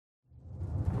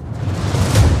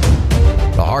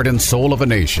heart and soul of a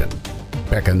nation,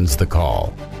 beckons the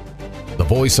call. The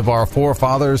voice of our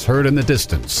forefathers heard in the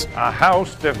distance. A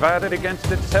house divided against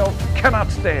itself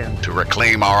cannot stand. To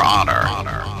reclaim our honor,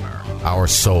 our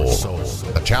soul.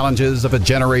 The challenges of a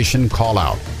generation call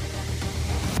out.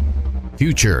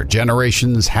 Future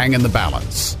generations hang in the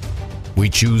balance. We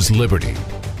choose liberty.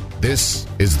 This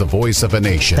is the voice of a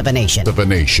nation. Of a nation. Of a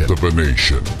nation. Of a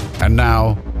nation. And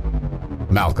now,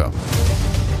 Malcolm.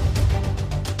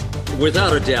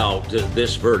 Without a doubt,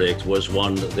 this verdict was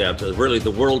one that really the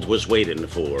world was waiting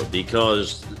for,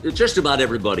 because just about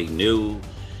everybody knew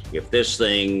if this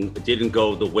thing didn't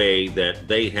go the way that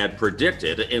they had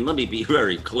predicted. And let me be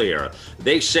very clear,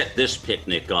 they set this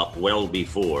picnic up well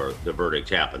before the verdict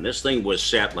happened. This thing was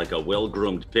set like a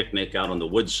well-groomed picnic out in the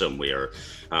woods somewhere,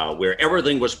 where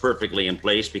everything was perfectly in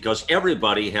place because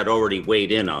everybody had already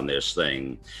weighed in on this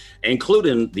thing,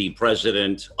 including the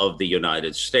President of the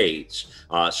United States,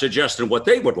 suggesting what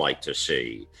they would like to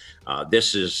see.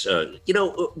 This is,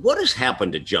 what has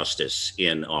happened to justice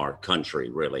in our country,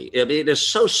 really? I mean, it is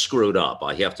so screwed up,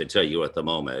 I have to tell you at the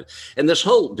moment. And this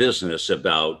whole business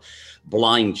about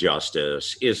blind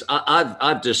justice is,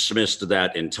 I've dismissed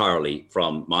that entirely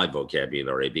from my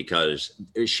vocabulary, because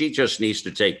she just needs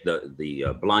to take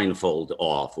the blindfold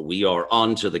off. We are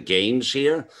on to the games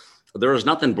here. There is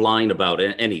nothing blind about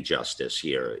any justice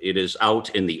here. It is out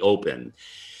in the open.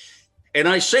 And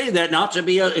I say that not to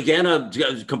be,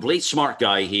 a complete smart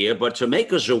guy here, but to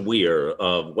make us aware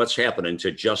of what's happening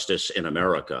to justice in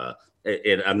America.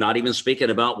 I'm not even speaking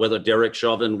about whether Derek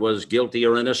Chauvin was guilty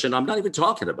or innocent. I'm not even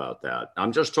talking about that.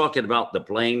 I'm just talking about the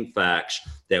plain facts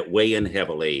that weigh in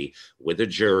heavily with a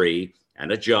jury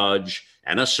and a judge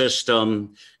and a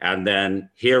system, and then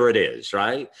here it is,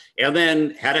 right? And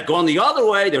then had it gone the other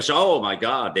way, they say, oh my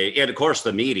God, and of course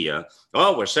the media,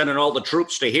 oh, we're sending all the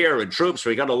troops to here, and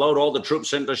we got to load all the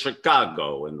troops into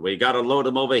Chicago, and we got to load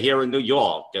them over here in New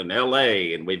York and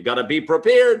LA, and we've got to be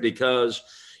prepared, because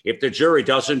if the jury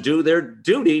doesn't do their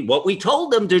duty, what we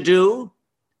told them to do,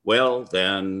 well,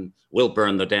 then we'll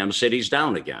burn the damn cities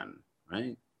down again,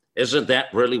 right? Isn't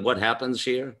that really what happens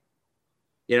here?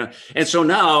 And so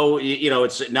now,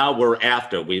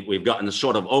 we've gotten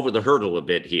sort of over the hurdle a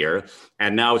bit here.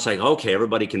 And now it's like, okay,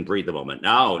 everybody can breathe a moment.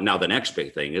 Now the next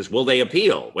big thing is, will they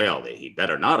appeal? Well, he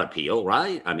better not appeal,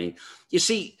 right? I mean, you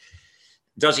see,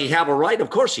 does he have a right? Of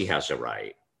course he has a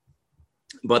right.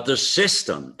 But the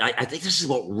system, I think this is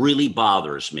what really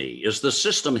bothers me, is the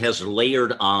system has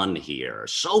layered on here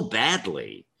so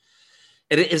badly.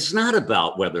 And it's not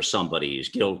about whether somebody is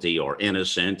guilty or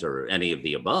innocent or any of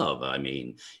the above. I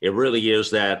mean, it really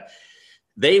is that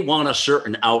they want a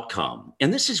certain outcome.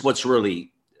 And this is what's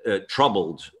really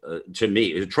troublesome to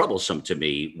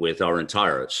me with our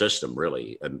entire system,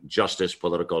 really. Justice,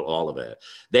 political, all of it.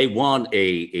 They want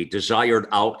a desired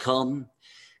outcome,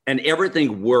 and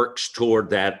everything works toward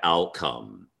that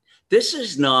outcome. This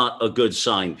is not a good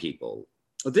sign, people.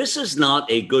 This is not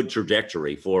a good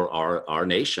trajectory for our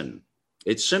nation.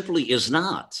 It simply is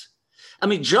not. I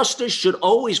mean, justice should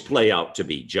always play out to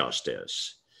be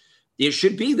justice. It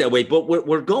should be that way, but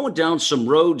we're going down some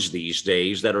roads these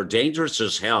days that are dangerous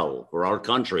as hell for our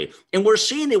country. And we're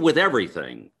seeing it with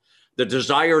everything. The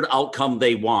desired outcome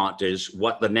they want is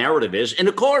what the narrative is. And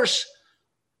of course,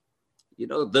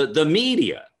 the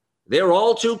media, they're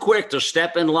all too quick to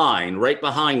step in line right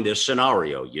behind this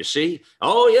scenario, you see?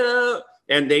 Oh,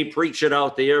 yeah. And they preach it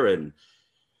out there.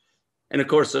 And of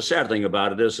course, the sad thing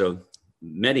about it is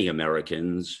many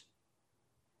Americans,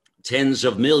 tens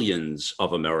of millions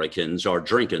of Americans are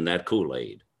drinking that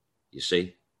Kool-Aid. You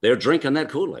see, they're drinking that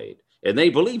Kool-Aid, and they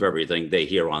believe everything they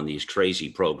hear on these crazy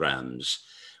programs,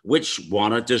 which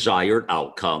want a desired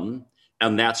outcome.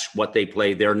 And that's what they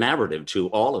play their narrative to,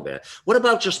 all of it. What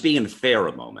about just being fair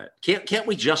a moment? Can't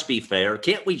we just be fair?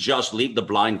 Can't we just leave the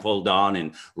blindfold on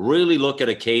and really look at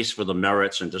a case for the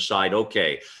merits and decide,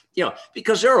 okay,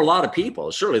 because there are a lot of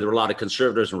people, certainly there are a lot of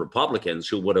conservatives and Republicans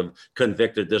who would have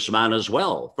convicted this man as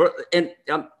well. It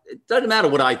doesn't matter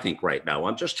what I think right now.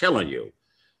 I'm just telling you,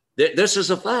 this is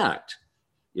a fact,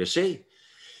 you see?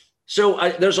 So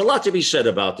there's a lot to be said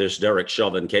about this Derek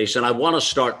Chauvin case, and I want to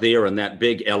start there in that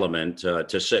big element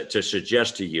to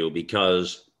suggest to you,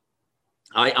 because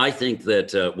I think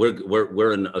that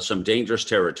we're in some dangerous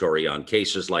territory on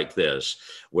cases like this,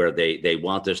 where they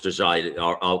want this desired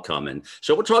outcome. And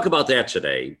so we'll talk about that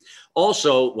today.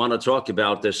 Also want to talk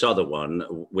about this other one,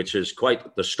 which is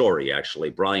quite the story, actually.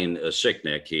 Brian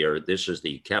Sicknick here. This is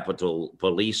the Capitol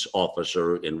Police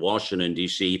officer in Washington,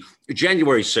 D.C.,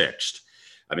 January 6th.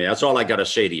 I mean, that's all I got to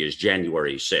say to you is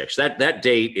January 6th. That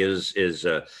date is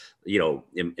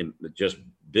just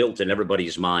built in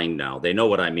everybody's mind now. They know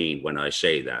what I mean when I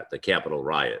say that, the Capitol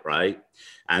riot, right?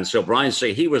 And so Brian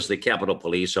say he was the Capitol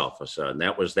police officer, and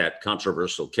that was that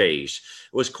controversial case.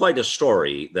 It was quite a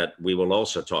story that we will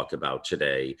also talk about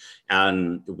today,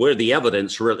 and where the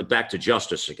evidence really, back to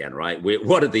justice again, right?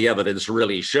 What did the evidence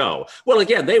really show? Well,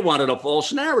 again, they wanted a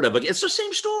false narrative. It's the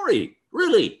same story,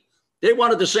 really. They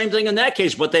wanted the same thing in that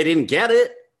case, but they didn't get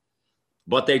it.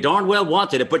 But they darn well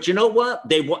wanted it. But you know what?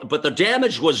 But the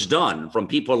damage was done from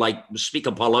people like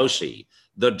Speaker Pelosi.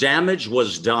 The damage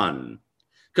was done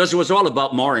because it was all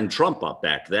about marring Trump up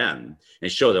back then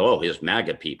and show that, oh, his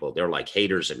MAGA people, they're like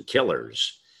haters and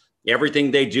killers.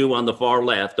 Everything they do on the far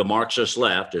left, the Marxist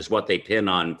left, is what they pin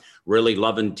on really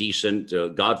loving, decent,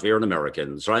 God-fearing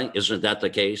Americans, right? Isn't that the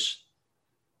case?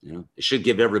 You know, it should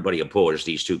give everybody a pause,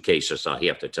 these two cases, I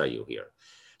have to tell you here.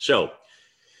 So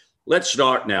let's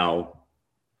start now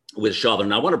with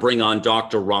Chauvin. I want to bring on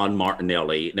Dr. Ron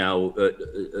Martinelli. Now,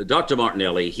 Dr.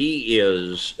 Martinelli, he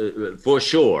is for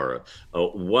sure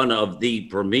one of the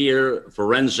premier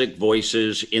forensic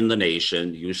voices in the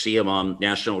nation. You see him on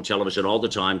national television all the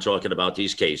time talking about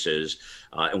these cases,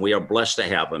 and we are blessed to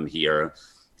have him here.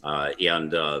 This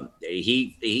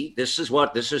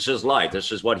is his life.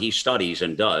 This is what he studies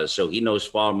and does. So he knows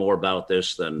far more about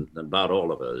this than about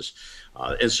all of us.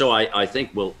 And so I think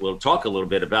we'll talk a little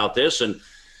bit about this. And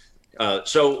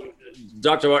so,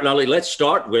 Dr. Martinelli, let's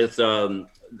start with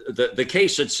the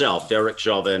case itself, Derek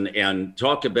Chauvin, and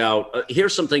talk about,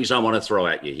 here's some things I want to throw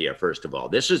at you here, first of all.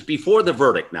 This is before the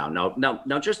verdict now.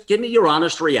 Now, just give me your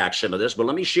honest reaction to this, but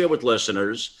let me share with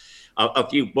listeners a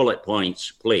few bullet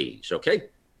points, please, okay?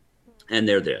 And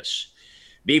they're this.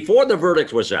 Before the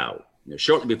verdict was out,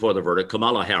 shortly before the verdict,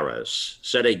 Kamala Harris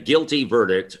said a guilty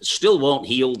verdict still won't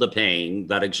heal the pain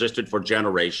that existed for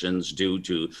generations due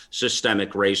to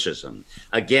systemic racism.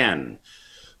 Again,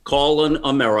 calling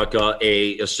America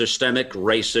a systemic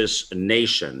racist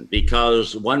nation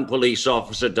because one police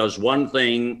officer does one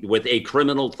thing with a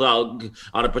criminal thug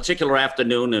on a particular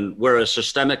afternoon, and we're a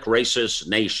systemic racist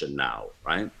nation now,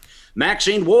 right?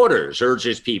 Maxine Waters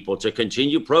urges people to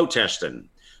continue protesting.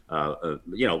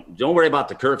 Don't worry about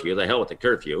the curfew. The hell with the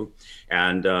curfew.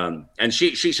 And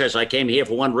she says, I came here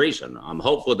for one reason. I'm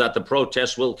hopeful that the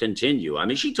protests will continue. I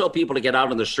mean, she told people to get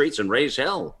out on the streets and raise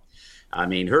hell. I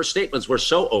mean, her statements were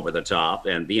so over the top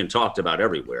and being talked about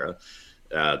everywhere.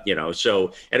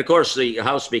 So, and of course, the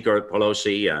House Speaker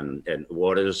Pelosi and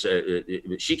Waters,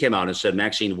 she came out and said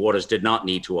Maxine Waters did not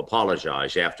need to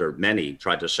apologize after many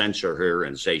tried to censor her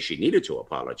and say she needed to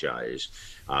apologize.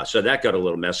 So that got a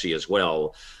little messy as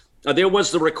well. There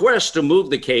was the request to move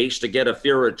the case to get a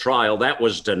fairer trial. That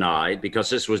was denied because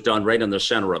this was done right in the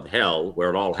center of hell where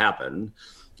it all happened.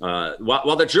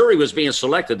 While the jury was being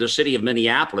selected, the city of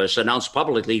Minneapolis announced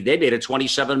publicly they made a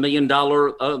 $27 million,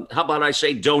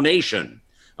 donation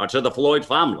to the Floyd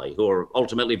family, who are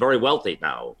ultimately very wealthy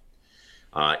now.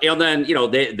 And then,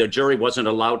 the jury wasn't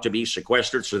allowed to be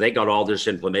sequestered, so they got all this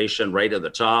information right at the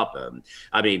top.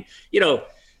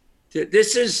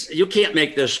 You can't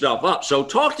make this stuff up. So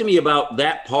talk to me about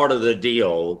that part of the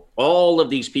deal. All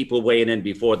of these people weighing in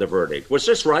before the verdict. Was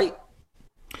this right?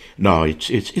 No,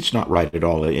 it's not right at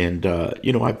all. And,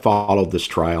 I've followed this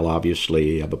trial,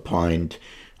 obviously. I've opined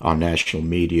on national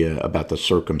media about the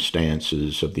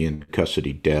circumstances of the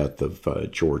in-custody death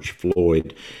of George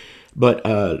Floyd. But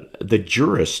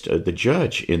the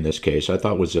judge in this case, I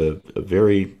thought was a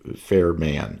very fair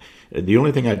man. The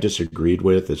only thing I disagreed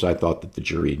with is I thought that the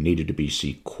jury needed to be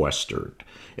sequestered,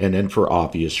 and then for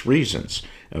obvious reasons.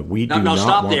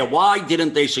 Stop there. Why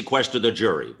didn't they sequester the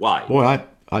jury? Why? Well,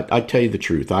 I tell you the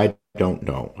truth. I don't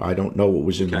know. I don't know what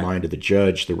was in the mind of the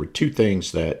judge. There were two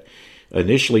things that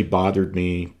initially bothered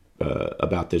me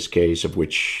about this case, of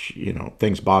which,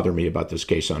 things bother me about this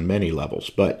case on many levels.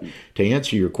 But to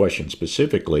answer your question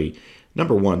specifically,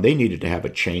 number one, they needed to have a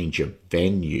change of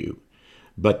venue.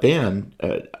 But then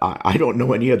I don't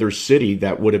know any other city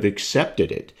that would have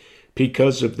accepted it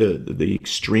because of the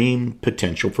extreme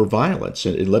potential for violence.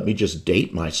 And let me just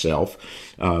date myself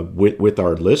with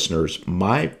our listeners.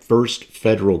 My first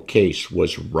federal case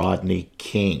was Rodney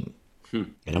King.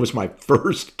 And that was my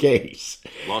first case.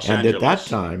 Los Angeles.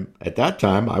 At that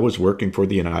time, I was working for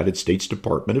the United States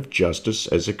Department of Justice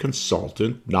as a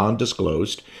consultant,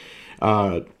 non-disclosed,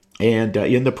 and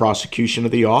in the prosecution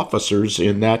of the officers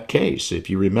in that case. If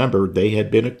you remember, they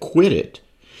had been acquitted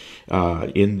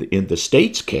in the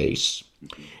state's case,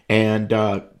 and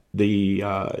the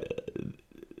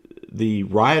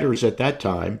rioters at that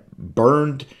time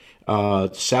burned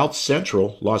South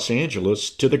Central Los Angeles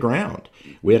to the ground.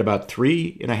 We had about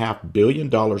 $3.5 billion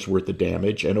worth of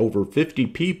damage, and over 50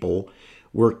 people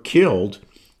were killed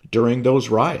during those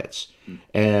riots.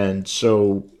 And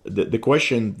so the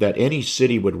question that any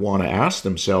city would want to ask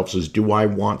themselves is, do I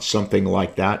want something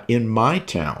like that in my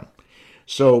town?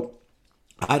 So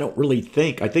I don't really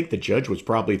think, I think the judge was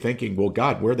probably thinking, well,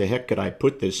 God, where the heck could I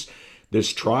put this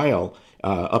trial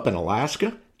up in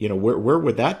Alaska? You know, where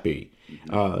would that be?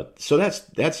 So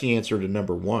that's the answer to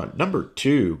number one. Number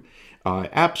two, I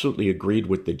absolutely agreed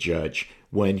with the judge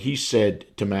when he said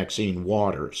to Maxine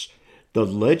Waters, the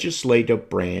legislative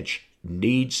branch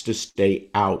needs to stay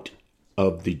out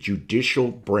of the judicial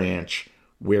branch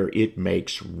where it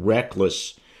makes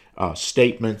reckless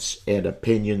statements and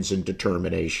opinions and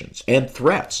determinations and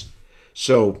threats.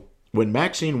 So when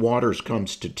Maxine Waters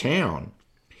comes to town,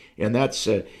 and that's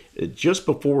just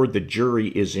before the jury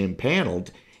is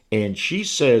impaneled, and she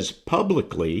says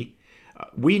publicly,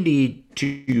 we need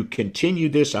to continue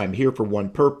this. I'm here for one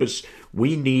purpose.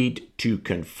 We need to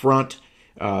confront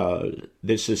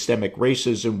the systemic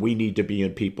racism. We need to be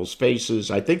in people's faces.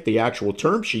 I think the actual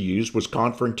term she used was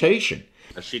confrontation.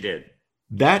 She did.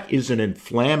 That is an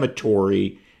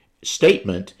inflammatory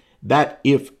statement that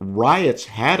if riots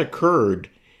had occurred,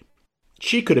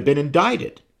 she could have been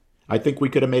indicted. I think we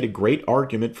could have made a great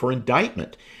argument for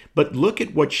indictment. But look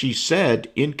at what she said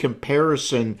in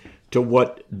comparison to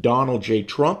what Donald J.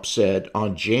 Trump said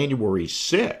on January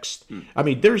 6th. I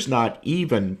mean, there's not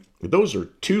even, those are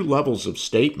two levels of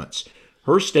statements.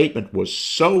 Her statement was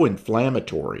so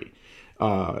inflammatory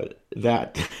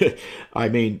that, I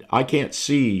mean, I can't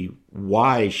see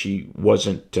why she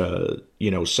wasn't,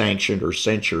 sanctioned or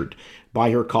censured by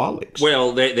her colleagues.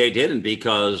 Well, they didn't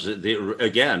because,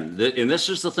 and this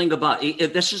is the thing about,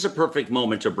 this is a perfect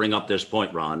moment to bring up this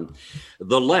point, Ron.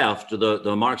 The left,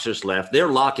 the Marxist left, they're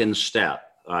lock in step.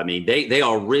 I mean, they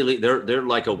are really, they're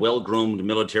like a well-groomed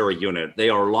military unit. They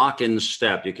are lock in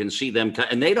step. You can see them,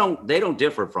 and they don't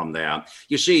differ from that.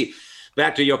 You see,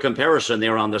 back to your comparison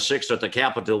there on the 6th at the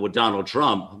Capitol with Donald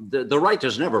Trump, the right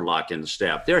does never lock in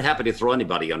step. They're happy to throw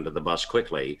anybody under the bus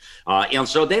quickly. And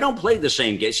so they don't play the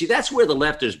same game. See, that's where the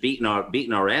left is beating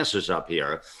our asses up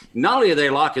here. Not only are they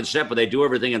lock in step, but they do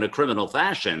everything in a criminal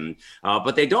fashion,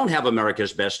 but they don't have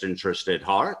America's best interest at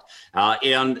heart.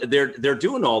 And they're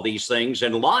doing all these things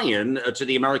and lying to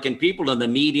the American people, and the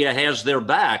media has their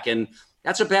back. And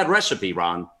that's a bad recipe,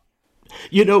 Ron.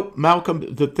 You know, Malcolm,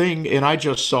 the thing, and I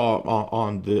just saw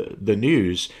on the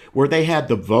news where they had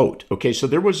the vote. Okay, so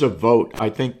there was a vote. I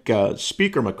think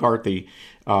Speaker McCarthy,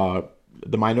 the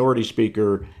minority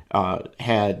speaker,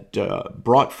 had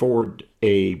brought forward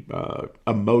a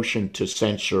motion to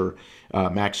censure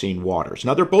Maxine Waters.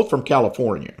 Now, they're both from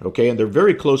California, okay, and they're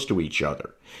very close to each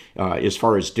other as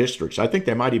far as districts. I think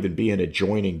they might even be in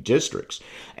adjoining districts.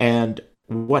 And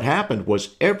what happened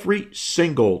was every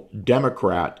single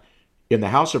Democrat in the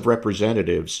House of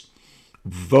Representatives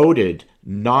voted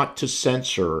not to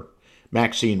censor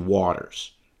Maxine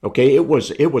Waters. Okay, it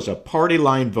was a party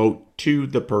line vote to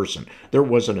the person. There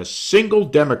wasn't a single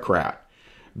Democrat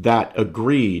that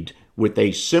agreed with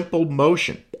a simple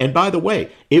motion. And by the way,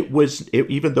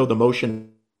 even though the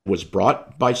motion was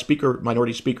brought by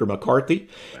Minority Speaker McCarthy,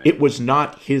 right, it was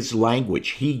not his language.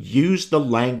 He used the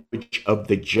language of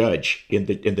the judge in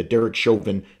the Derek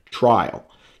Chauvin trial.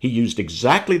 He used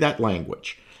exactly that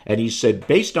language. And he said,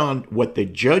 based on what the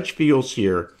judge feels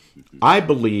here, I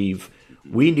believe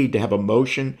we need to have a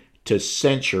motion to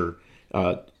censure,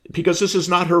 because this is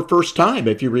not her first time,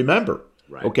 if you remember.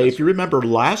 Right. Okay, if you remember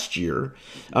last year,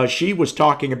 she was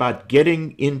talking about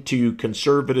getting into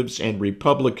conservatives and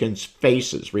Republicans'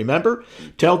 faces. Remember?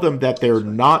 Tell them that they're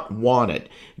not wanted.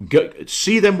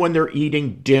 See them when they're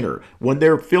eating dinner, when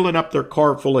they're filling up their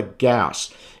car full of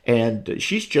gas. And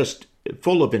she's just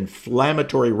full of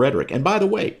inflammatory rhetoric. And by the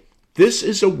way, this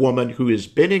is a woman who has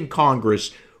been in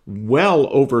Congress well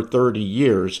over 30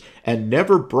 years and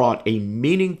never brought a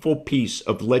meaningful piece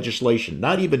of legislation,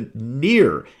 not even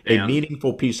near a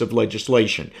meaningful piece of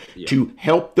legislation to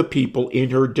help the people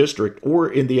in her district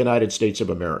or in the United States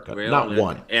of America. Well, not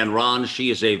one. And Ron,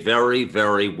 she is a very,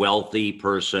 very wealthy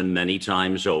person many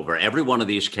times over. Every one of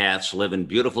these cats live in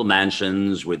beautiful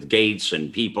mansions with gates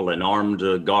and people and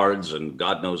armed guards and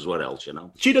God knows what else, you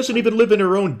know. She doesn't even live in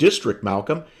her own district,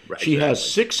 Malcolm. Right, she has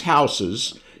 6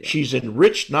 houses. She's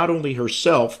enriched not only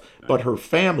herself, but her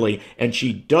family, and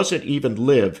she doesn't even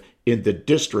live in the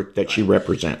district that she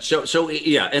represents. So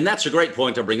yeah, and that's a great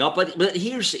point to bring up. But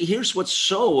here's what's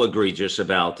so egregious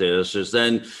about this is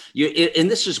then and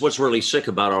this is what's really sick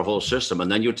about our whole system.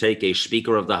 And then you take a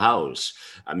Speaker of the House.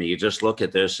 I mean, you just look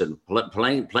at this in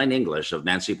plain English of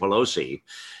Nancy Pelosi,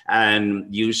 and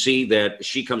you see that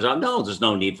she comes out. No, there's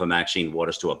no need for Maxine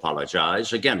Waters to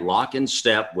apologize. Again, lock in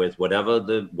step with whatever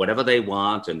they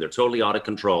want, and they're totally out of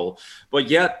control. But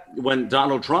yet, when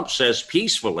Donald Trump says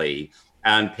peacefully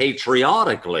and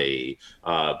patriotically,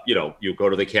 you go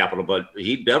to the Capitol, but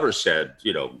he never said,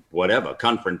 whatever,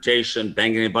 confrontation,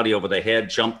 bang anybody over the head,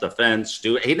 jump the fence,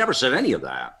 he never said any of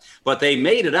that. But they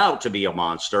made it out to be a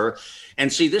monster.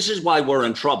 And see, this is why we're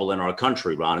in trouble in our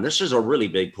country, Ron. And this is a really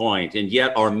big point. And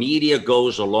yet our media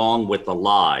goes along with the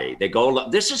lie.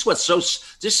 This is what's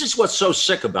so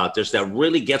sick about this that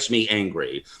really gets me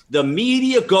angry. The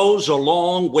media goes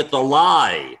along with the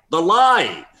lie.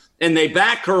 And they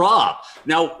back her up.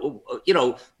 Now,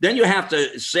 then you have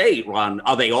to say, Ron,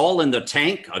 are they all in the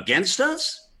tank against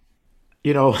us?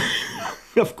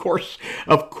 Of course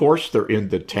they're in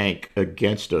the tank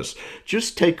against us.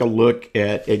 Just take a look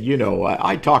at, and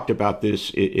I talked about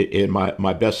this in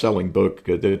my best-selling book,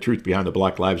 The Truth Behind the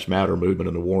Black Lives Matter Movement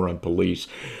and the War on Police.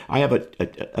 I have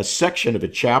a section of a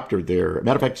chapter there.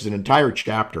 Matter of fact, it's an entire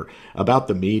chapter about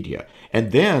the media.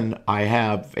 And then I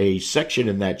have a section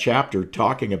in that chapter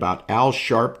talking about Al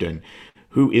Sharpton,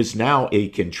 who is now a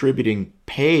contributing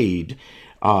paid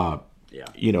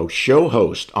show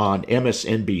host on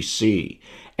MSNBC.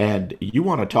 And you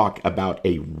want to talk about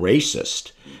a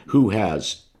racist who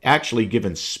has actually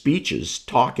given speeches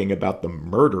talking about the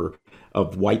murder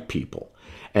of white people.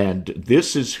 And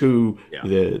this is who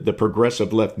the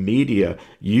progressive left media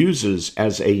uses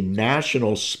as a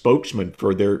national spokesman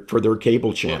for their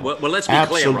cable channel. Well, let's be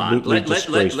clear, Ron.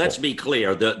 Let's be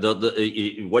clear.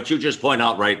 What you just point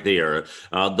out right there,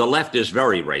 the left is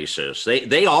very racist.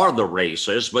 They are the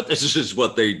racists, but this is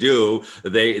what they do.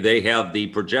 They have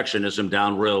the projectionism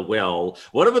down real well.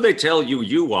 Whatever they tell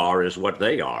you are is what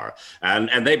they are,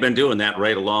 and they've been doing that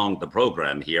right along the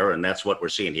program here, and that's what we're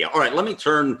seeing here. All right, let me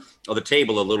turn the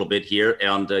table a little bit here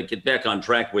and get back on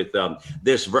track with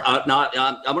this. Now,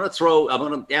 I'm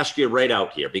going to ask you right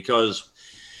out here, because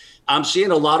I'm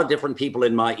seeing a lot of different people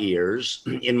in my ears,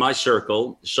 in my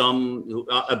circle, some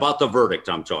about the verdict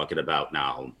I'm talking about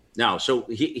now. So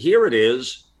here it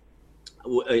is.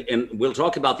 And we'll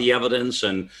talk about the evidence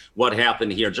and what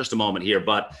happened here in just a moment here.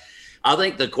 But I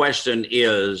think the question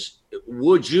is,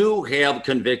 would you have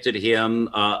convicted him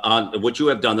would you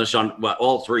have done this on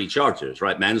all three charges,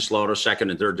 right? Manslaughter, second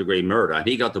and third degree murder.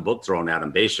 He got the book thrown at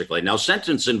him, basically. Now,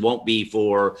 sentencing won't be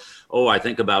for, I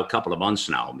think about a couple of months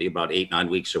now, maybe about 8-9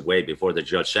 weeks away before the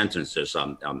judge sentences,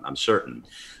 I'm certain.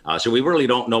 So we really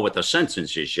don't know what the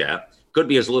sentence is yet. Could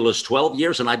be as little as 12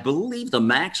 years. And I believe the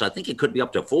max, I think it could be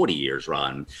up to 40 years,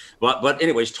 Ron. But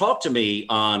anyways, talk to me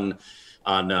on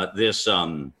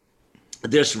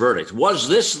this verdict. Was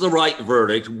this the right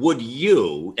verdict? Would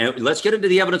you, and let's get into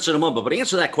the evidence in a moment, but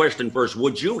answer that question first.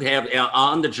 Would you have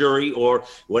on the jury, or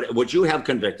would you have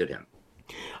convicted him?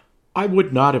 I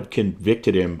would not have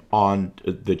convicted him on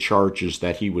the charges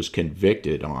that he was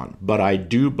convicted on, but I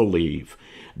do believe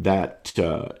that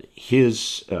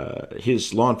his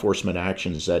law enforcement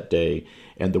actions that day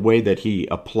and the way that he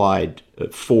applied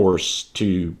force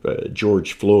to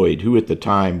George Floyd, who at the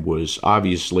time was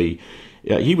obviously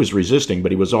he was resisting,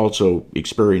 but he was also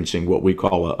experiencing what we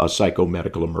call a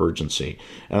psychomedical emergency.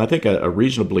 And I think a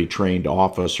reasonably trained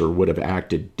officer would have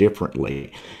acted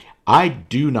differently. I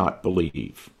do not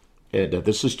believe, and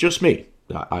this is just me,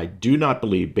 I do not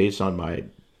believe, based on my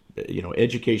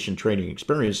education, training,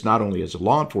 experience, not only as a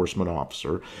law enforcement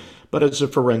officer, but as a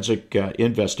forensic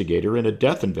investigator and a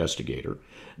death investigator,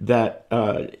 that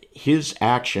his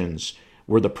actions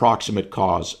were the proximate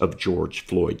cause of George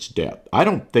Floyd's death. I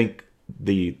don't think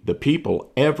the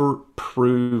people ever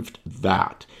proved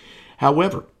that.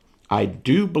 However, I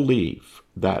do believe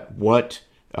that what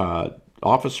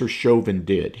Officer Chauvin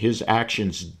did, his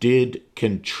actions did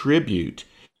contribute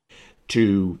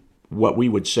to what we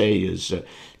would say is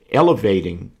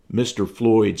elevating Mr.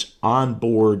 Floyd's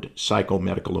onboard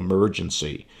psychomedical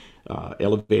emergency,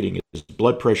 elevating his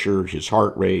blood pressure, his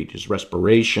heart rate, his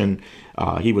respiration.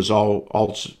 He was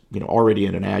already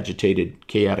in an agitated,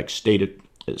 chaotic state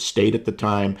at the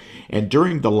time. And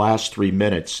during the last 3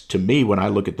 minutes, to me, when I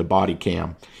look at the body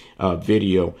cam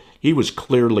video, he was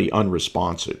clearly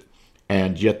unresponsive.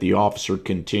 And yet the officer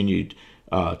continued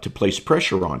to place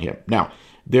pressure on him. Now,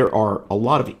 there are a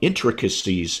lot of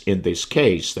intricacies in this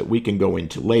case that we can go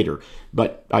into later,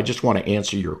 but I just want to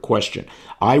answer your question.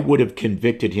 I would have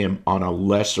convicted him on a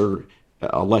lesser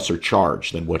a lesser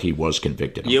charge than what he was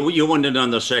convicted of. You wouldn't have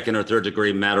done the second or third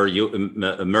degree murder.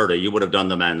 You would have done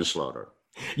the manslaughter.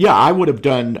 Yeah, I would have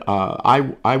done.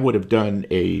 I would have done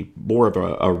a more of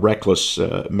a reckless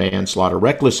manslaughter.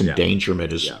 Reckless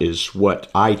endangerment is what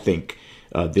I think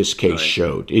this case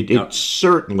showed. It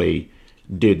certainly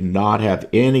did not have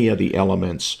any of the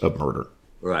elements of murder.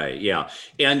 Right, yeah.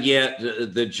 And yet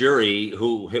the jury,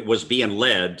 who was being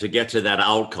led to get to that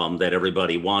outcome that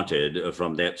everybody wanted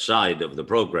from that side of the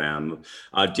program,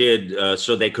 did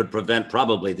so they could prevent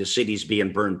probably the cities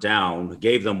being burnt down,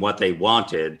 gave them what they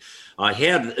wanted.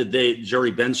 Had the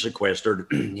jury been sequestered,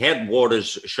 had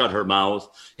Waters shut her mouth,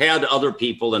 had other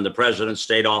people and the president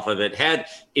stayed off of it,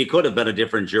 it could have been a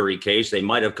different jury case. They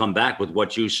might have come back with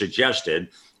what you suggested.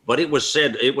 But it was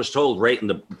told right in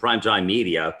the primetime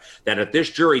media that if this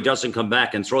jury doesn't come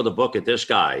back and throw the book at this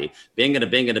guy, bing and a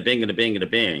bing and a bing and a bing and a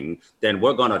bing, then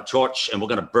we're going to torch and we're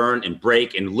going to burn and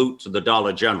break and loot to the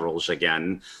Dollar Generals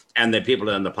again. And the people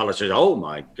in the politicians, oh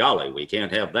my golly, we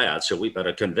can't have that. So we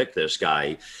better convict this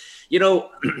guy. You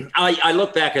know, I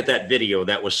look back at that video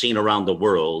that was seen around the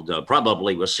world,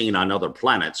 probably was seen on other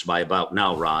planets by about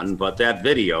now, Ron. But that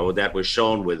video that was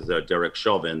shown with Derek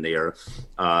Chauvin there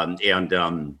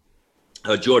and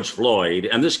George Floyd.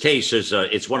 And this case is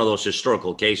it's one of those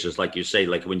historical cases, like you say,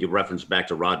 like when you reference back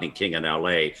to Rodney King in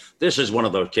L.A. This is one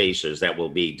of those cases that will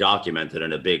be documented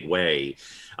in a big way.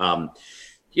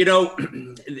 You know,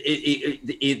 the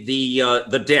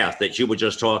death that you were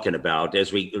just talking about,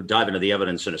 as we dive into the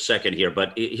evidence in a second here,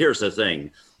 but here's the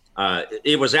thing.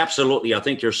 It was absolutely, I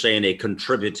think you're saying, a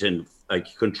contributor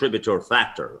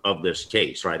factor of this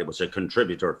case, right? It was a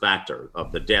contributor factor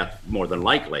of the death, more than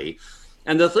likely.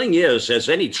 And the thing is, as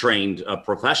any trained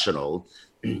professional,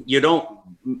 you don't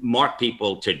mark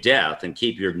people to death and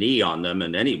keep your knee on them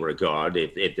in any regard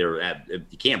if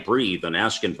you can't breathe and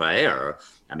asking for air.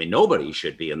 I mean, nobody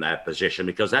should be in that position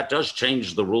because that does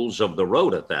change the rules of the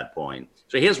road at that point.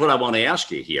 So here's what I want to ask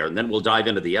you here, and then we'll dive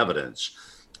into the evidence.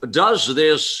 Does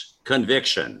this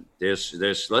conviction,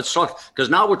 let's talk, because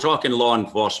now we're talking law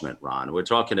enforcement, Ron. We're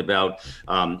talking about,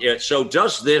 so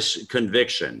does this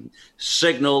conviction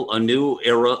signal a new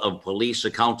era of police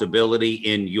accountability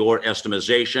in your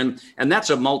estimation? And that's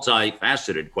a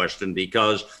multifaceted question,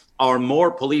 because are more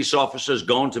police officers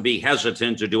going to be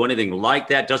hesitant to do anything like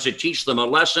that? Does it teach them a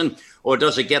lesson, or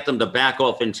does it get them to back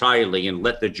off entirely and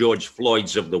let the George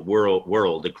Floyds of the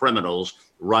world, the criminals,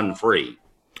 run free?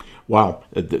 Wow,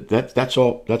 that's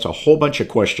a whole bunch of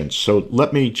questions. So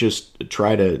let me just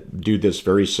try to do this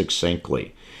very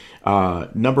succinctly.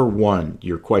 Number one,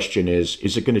 your question is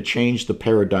it going to change the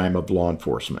paradigm of law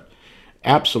enforcement?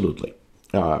 Absolutely.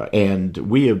 And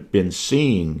we have been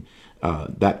seeing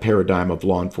that paradigm of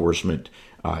law enforcement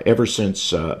ever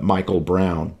since Michael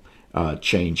Brown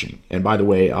changing. And by the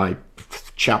way,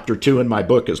 Chapter 2 in my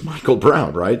book is Michael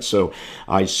Brown, right? So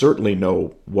I certainly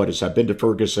know I've been to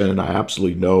Ferguson, and I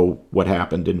absolutely know what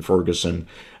happened in Ferguson.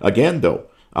 Again, though,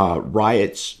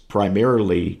 riots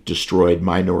primarily destroyed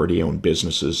minority-owned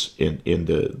businesses in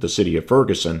the city of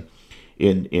Ferguson,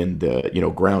 in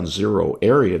the ground zero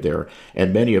area there,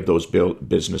 and many of those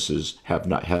businesses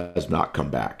has not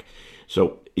come back.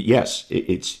 So yes,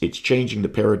 it's changing the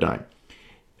paradigm.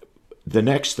 The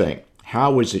next thing,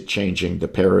 how is it changing the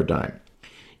paradigm?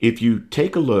 If you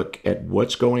take a look at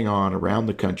what's going on around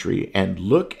the country and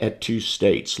look at two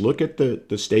states, look at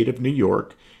the state of New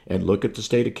York and look at the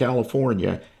state of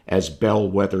California as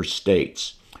bellwether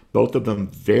states. Both of them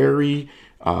very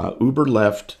uber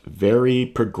left, very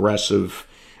progressive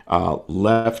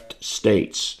left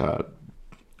states.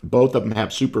 Both of them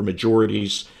have super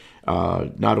majorities.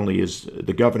 Not only is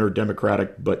the governor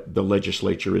Democratic, but the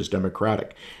legislature is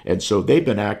Democratic. And so they've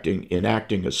been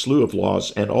enacting a slew of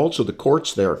laws, and also the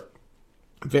courts there,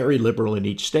 very liberal in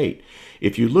each state.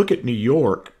 If you look at New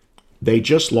York, they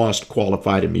just lost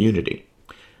qualified immunity.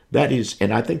 That is,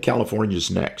 and I think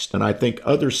California's next, and I think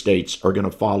other states are going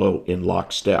to follow in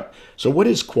lockstep. So what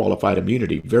is qualified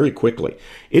immunity? Very quickly,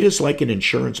 it is like an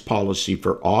insurance policy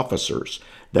for officers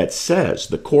that says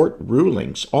the court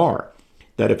rulings are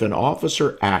that if an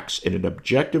officer acts in an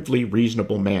objectively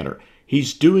reasonable manner,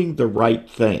 he's doing the right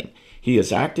thing. He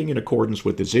is acting in accordance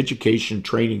with his education,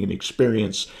 training, and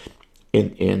experience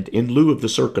in lieu of the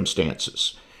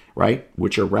circumstances, right,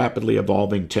 which are rapidly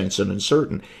evolving, tense, and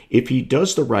uncertain. If he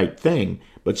does the right thing,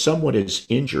 but someone is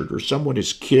injured or someone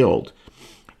is killed,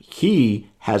 he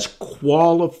has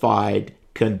qualified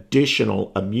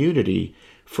conditional immunity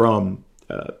from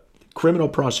criminal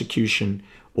prosecution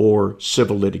or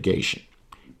civil litigation.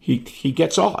 He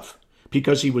gets off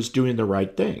because he was doing the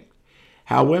right thing.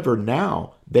 However,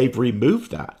 now they've removed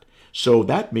that. So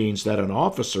that means that an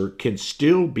officer can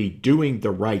still be doing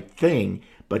the right thing,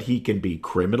 but he can be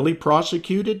criminally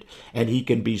prosecuted and he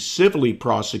can be civilly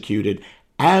prosecuted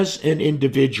as an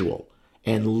individual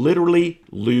and literally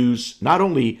lose, not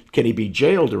only can he be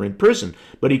jailed or in prison,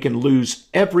 but he can lose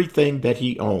everything that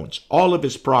he owns, all of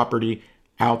his property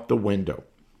out the window.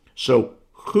 So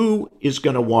who is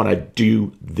going to want to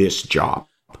do this job?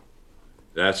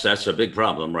 That's a big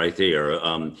problem right there.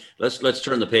 Let's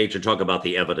turn the page and talk about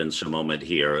the evidence a moment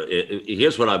here.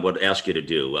 Here's what I would ask you to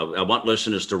do. I want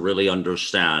listeners to really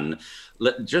understand.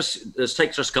 Let's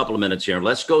take just a couple of minutes here.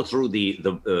 Let's go through the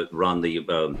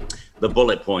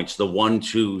bullet points, the 1,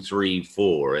 2, 3,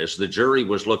 4. As the jury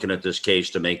was looking at this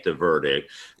case to make the verdict,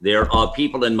 there are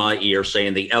people in my ear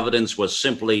saying the evidence was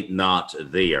simply not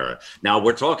there. Now,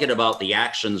 we're talking about the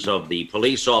actions of the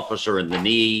police officer and the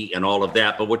knee and all of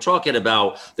that, but we're talking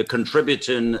about the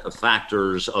contributing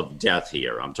factors of death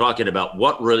here. I'm talking about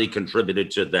what really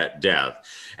contributed to that death.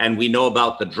 And we know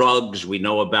about the drugs. We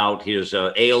know about his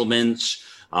ailments.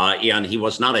 And he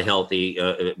was not a healthy,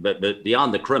 but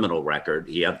beyond the criminal record,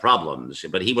 he had problems.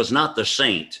 But he was not the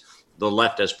saint the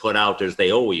left has put out, as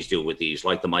they always do with these,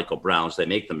 like the Michael Browns. They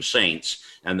make them saints,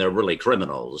 and they're really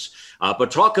criminals.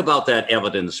 But talk about that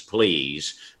evidence,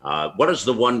 please. What is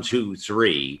the 1, 2,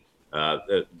 3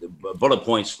 bullet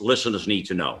points listeners need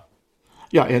to know?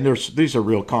 Yeah, and these are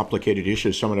real complicated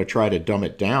issues, so I'm going to try to dumb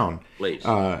it down. Please.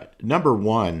 Number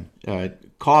one,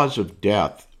 cause of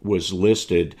death was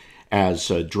listed as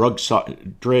drug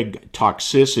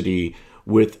toxicity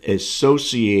with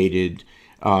associated,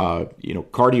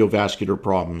 cardiovascular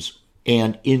problems,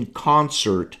 and in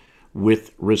concert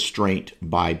with restraint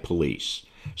by police.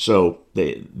 So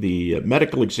the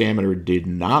medical examiner did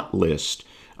not list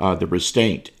the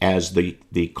restraint as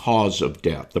the cause of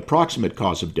death. The proximate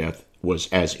cause of death was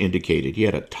as indicated. He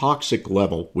had a toxic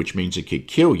level, which means it could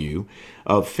kill you,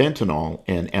 of fentanyl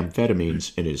and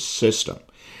amphetamines in his system.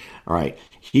 All right.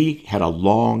 He had a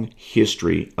long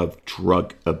history of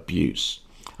drug abuse.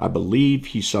 I believe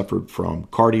he suffered from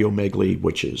cardiomegaly,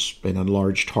 which is an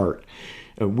enlarged heart.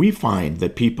 We find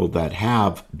that people that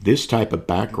have this type of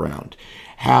background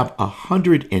have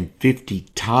 150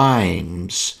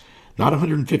 times, not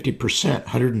 150%,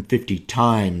 150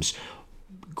 times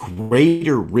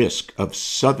greater risk of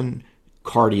sudden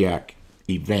cardiac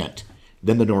event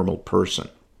than the normal person.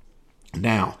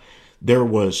 Now, there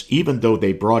was, even though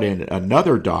they brought in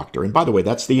another doctor, and by the way,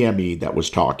 that's the ME that was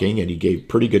talking, and he gave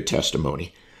pretty good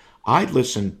testimony. I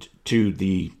listened to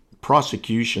the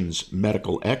prosecution's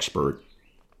medical expert,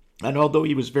 and although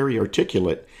he was very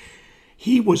articulate,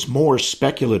 he was more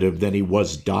speculative than he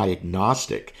was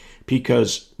diagnostic,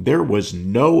 because there was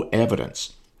no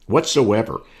evidence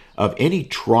whatsoever of any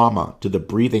trauma to the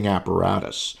breathing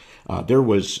apparatus. There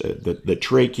was the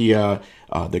trachea,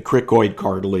 the cricoid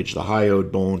cartilage, the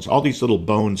hyoid bones, all these little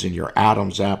bones in your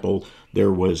Adam's apple.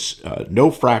 There was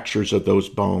no fractures of those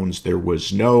bones. There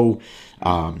was no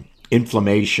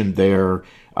inflammation there.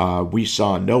 We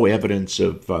saw no evidence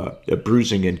of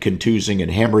bruising and contusing and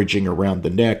hemorrhaging around the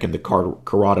neck and the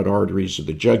carotid arteries or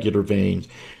the jugular veins.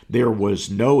 There was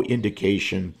no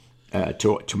indication,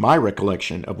 to my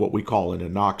recollection, of what we call an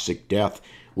anoxic death,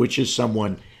 which is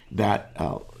someone that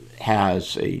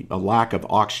has a lack of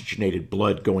oxygenated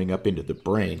blood going up into the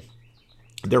brain.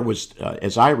 There was,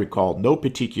 as I recall, no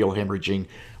petechial hemorrhaging,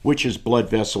 which is blood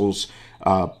vessels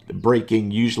breaking.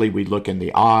 Usually we look in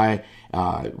the eye,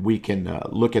 we can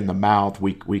look in the mouth,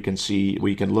 we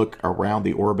can look around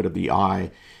the orbit of the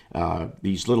eye,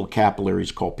 these little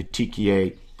capillaries called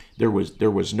petechiae.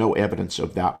 There was no evidence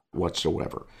of that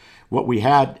whatsoever. What we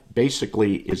had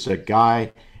basically is a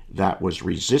guy that was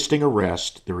resisting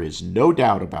arrest. There is no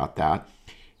doubt about that.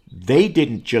 They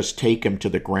didn't just take him to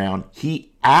the ground.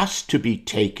 He asked to be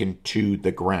taken to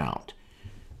the ground,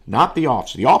 not the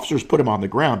officer. The officers put him on the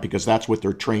ground because that's what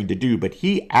they're trained to do, but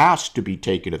he asked to be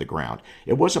taken to the ground.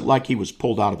 It wasn't like he was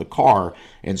pulled out of the car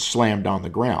and slammed on the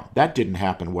ground. That didn't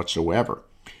happen whatsoever.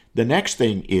 The next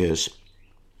thing is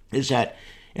that,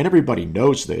 and everybody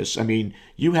knows this, I mean,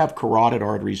 you have carotid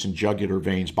arteries and jugular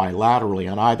veins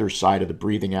bilaterally on either side of the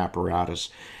breathing apparatus.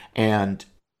 And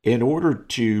in order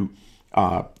to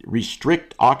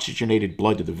restrict oxygenated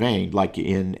blood to the vein, like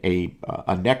in a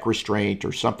neck restraint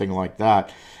or something like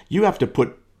that, you have to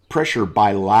put pressure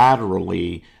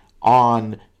bilaterally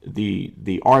on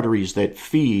the arteries that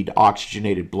feed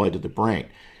oxygenated blood to the brain.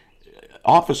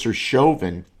 Officer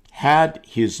Chauvin had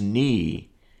his knee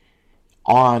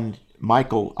on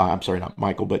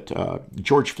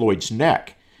George Floyd's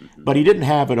neck, but he didn't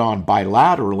have it on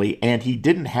bilaterally, and he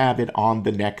didn't have it on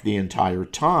the neck the entire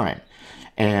time.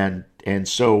 And And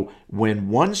so when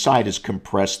one side is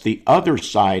compressed, the other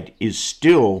side is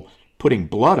still putting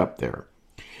blood up there.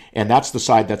 And that's the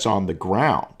side that's on the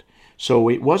ground. So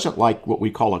it wasn't like what we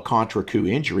call a contra coup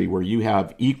injury where you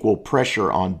have equal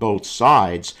pressure on both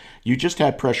sides. You just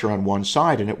had pressure on one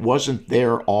side, and it wasn't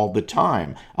there all the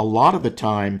time. A lot of the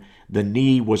time, the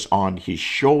knee was on his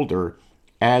shoulder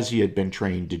as he had been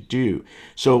trained to do.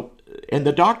 So, and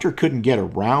the doctor couldn't get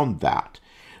around that.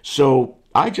 So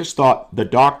I just thought the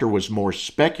doctor was more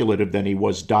speculative than he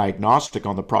was diagnostic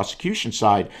on the prosecution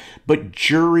side. But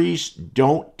juries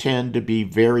don't tend to be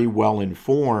very well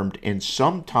informed, and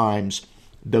sometimes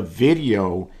the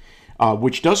video,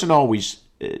 which doesn't always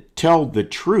tell the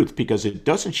truth because it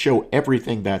doesn't show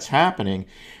everything that's happening,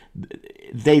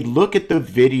 they look at the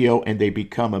video and they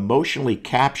become emotionally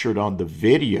captured on the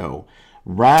video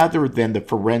rather than the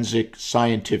forensic,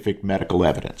 scientific, medical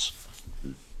evidence.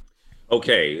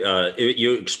 Okay,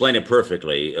 you explain it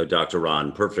perfectly, Dr.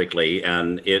 Ron, perfectly.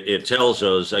 And it tells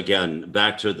us, again,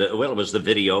 back to it was the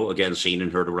video, again, seen and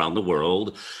heard around the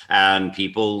world. And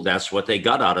people, that's what they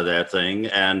got out of that thing.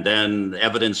 And then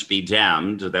evidence be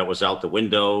damned, that was out the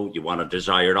window. You want a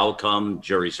desired outcome.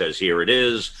 Jury says, here it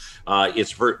is.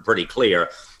 It's pretty clear.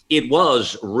 It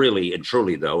was really and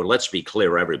truly, though, and let's be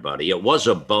clear, everybody, it was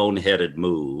a boneheaded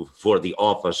move for the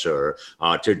officer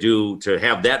to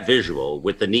have that visual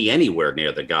with the knee anywhere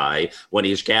near the guy when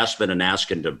he's gasping and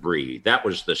asking to breathe. That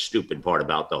was the stupid part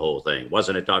about the whole thing,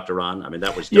 wasn't it, Dr. Ron? I mean,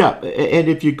 that was dumb. Yeah, and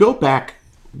if you go back,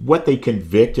 what they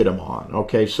convicted him on,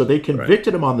 okay, so they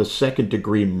convicted him on the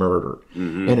second-degree murder,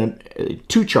 and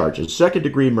two charges,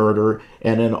 second-degree murder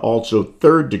and then also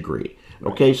third-degree.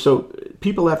 Okay, so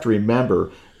people have to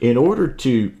remember, in order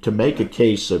to make a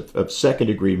case of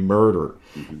second-degree murder,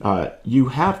 you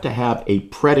have to have a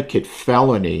predicate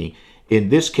felony, in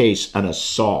this case, an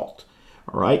assault.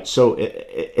 All right, so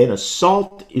an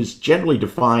assault is generally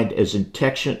defined as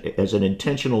an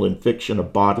intentional infliction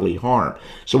of bodily harm.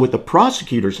 So what the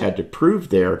prosecutors had to prove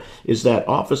there is that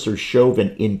Officer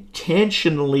Chauvin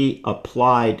intentionally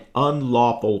applied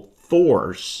unlawful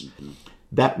force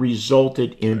that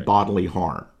resulted in bodily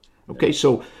harm. Okay,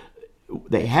 so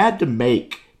they had to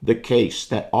make the case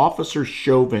that Officer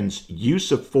Chauvin's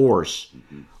use of force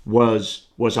was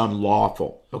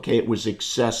unlawful. Okay, it was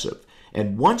excessive.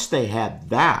 And once they had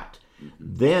that,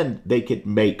 then they could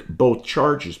make both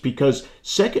charges, because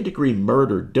second-degree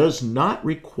murder does not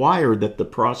require that the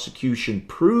prosecution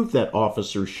prove that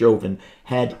Officer Chauvin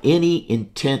had any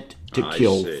intent to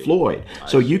kill Floyd.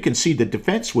 So you can see the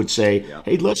defense would say,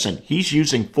 hey, listen, he's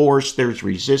using force, there's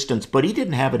resistance, but he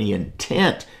didn't have any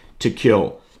intent to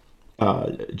kill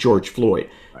George Floyd.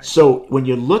 So when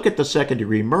you look at the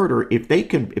second-degree murder, if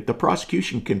the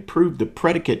prosecution can prove the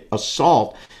predicate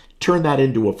assault, turn that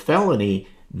into a felony,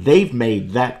 they've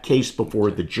made that case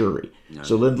before the jury.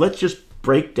 So then let's just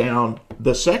break down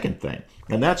the second thing,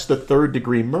 and that's the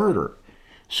third-degree murder.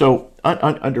 So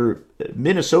under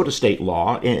Minnesota state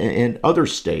law and other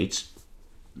states,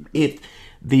 if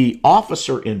the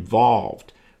officer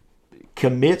involved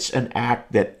commits an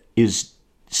act that is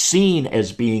seen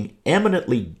as being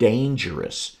eminently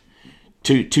dangerous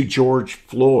to George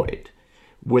Floyd,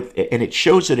 and it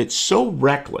shows that it's so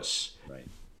reckless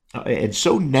and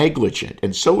so negligent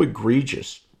and so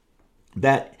egregious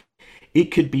that it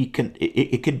could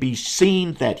be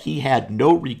seen that he had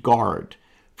no regard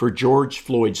for George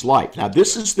Floyd's life. Now,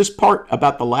 this is this part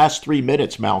about the last 3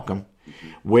 minutes, Malcolm,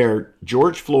 where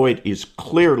George Floyd is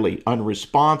clearly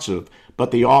unresponsive,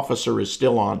 but the officer is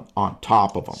still on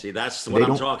top of him. See, that's what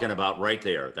I'm talking about right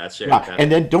there. That's it. Yeah.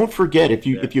 And then don't forget, if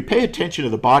you pay attention to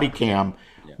the body cam,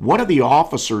 one of the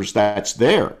officers that's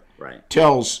there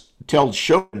tells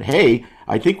Chauvin, hey,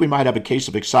 I think we might have a case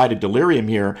of excited delirium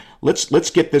here. Let's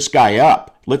get this guy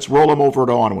up. Let's roll him over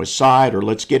onto his side, or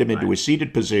let's get him into a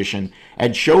seated position.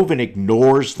 And Chauvin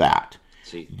ignores that.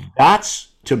 See, that's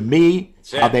to me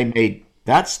how they made.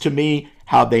 That's to me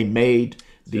how they made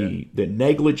the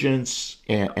negligence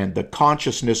and the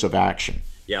consciousness of action.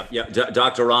 Yeah.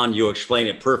 Dr. Ron, you explain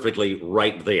it perfectly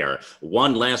right there.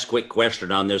 One last quick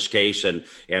question on this case, and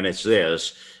it's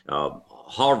this.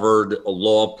 Harvard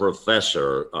law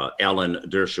professor Alan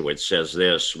Dershowitz says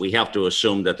this: we have to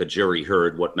assume that the jury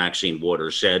heard what Maxine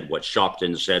Waters said, what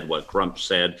Shopton said, what Crump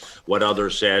said, what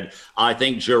others said. I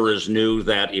think jurors knew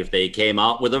that if they came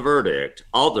out with a verdict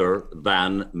other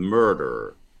than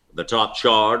murder, the top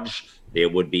charge, there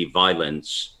would be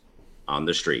violence on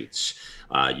the streets.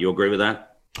 You agree with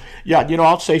that? Yeah,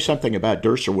 I'll say something about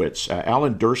Dershowitz.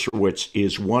 Alan Dershowitz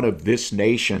is one of this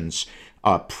nation's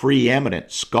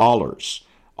preeminent scholars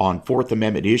on Fourth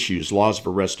Amendment issues, laws of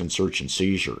arrest and search and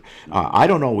seizure. I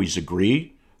don't always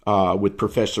agree with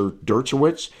Professor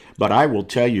Dershowitz, but I will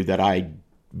tell you that I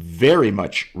very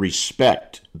much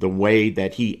respect the way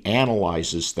that he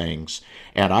analyzes things,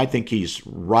 and I think he's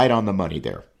right on the money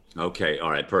there. Okay. All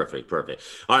right. Perfect.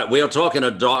 All right. We are talking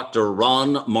to Dr.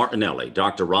 Ron Martinelli.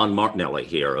 Dr. Ron Martinelli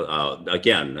here.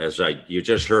 Again, you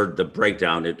just heard the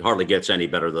breakdown, it hardly gets any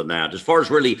better than that. As far as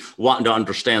really wanting to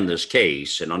understand this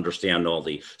case and understand all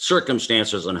the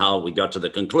circumstances and how we got to the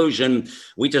conclusion,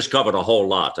 we just covered a whole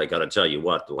lot. I got to tell you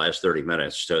what, the last 30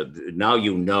 minutes. Now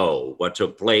you know what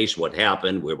took place, what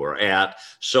happened, where we're at,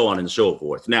 so on and so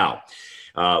forth. Now,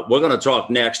 we're going to talk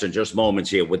next in just moments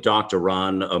here with Dr.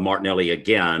 Ron Martinelli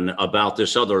again about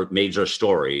this other major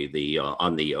story,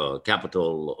 on the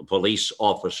Capitol Police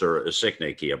Officer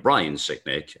Sicknick here, Brian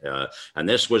Sicknick. And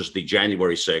this was the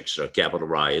January 6th Capitol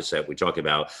riots that we talk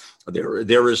about.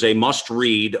 There is a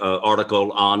must-read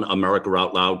article on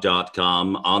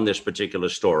AmericaOutloud.com on this particular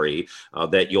story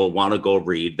that you'll want to go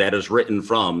read. That is written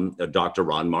from Dr.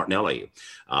 Ron Martinelli.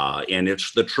 And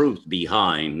it's the truth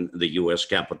behind the U.S.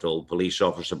 Capitol Police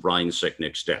Officer Brian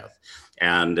Sicknick's death.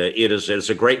 And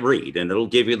it's a great read, and it'll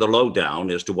give you the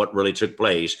lowdown as to what really took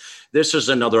place. This is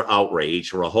another outrage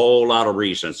for a whole lot of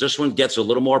reasons. This one gets a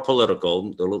little more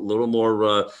political, a little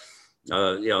more...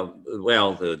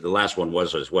 the last one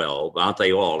was as well. Aren't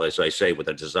they all, as I say, with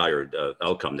the desired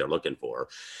outcome they're looking for?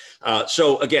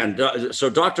 So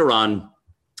Dr. Ron,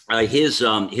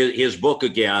 his book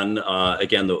again,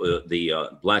 the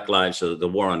Black Lives, the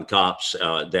War on Cops,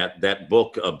 that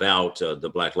book about the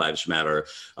Black Lives Matter,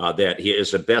 that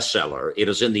is a bestseller. It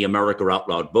is in the America Out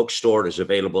Loud bookstore. It is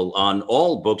available on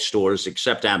all bookstores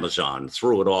except Amazon.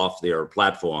 Threw it off their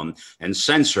platform and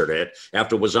censored it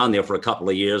after it was on there for a couple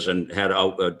of years and had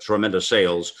tremendous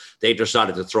sales. They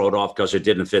decided to throw it off because it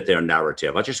didn't fit their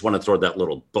narrative. I just want to throw that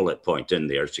little bullet point in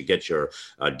there to get your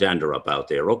dander up out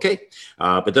there. Okay.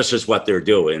 But this is what they're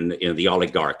doing. The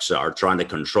oligarchs are trying to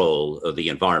control the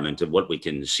environment of what we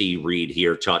can see, read,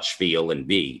 hear, touch, feel, and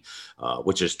be,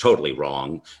 which is totally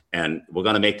wrong. And we're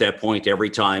going to make that point every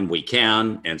time we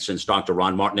can. And since Dr.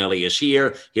 Ron Martinelli is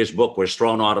here, his book was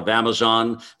thrown out of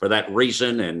Amazon for that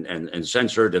reason and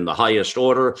censored in the highest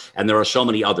order. And there are so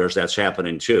many others that's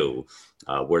happening too.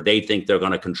 Where they think they're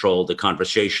going to control the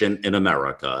conversation in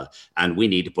America. And we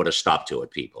need to put a stop to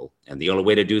it, people. And the only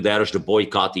way to do that is to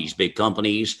boycott these big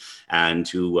companies and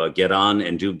to get on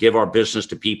and give our business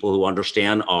to people who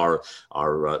understand our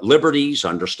liberties,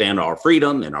 understand our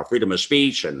freedom and our freedom of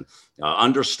speech, and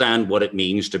understand what it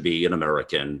means to be an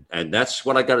American. And that's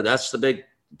what that's the big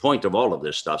point of all of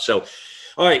this stuff. So,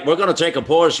 all right, we're going to take a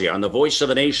pause here on the Voice of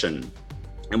a Nation.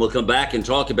 And we'll come back and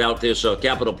talk about this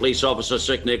Capitol Police Officer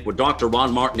Sicknick with Dr.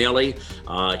 Ron Martinelli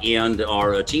and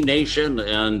our Team Nation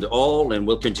and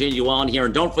we'll continue on here.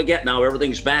 And don't forget now,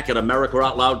 everything's back at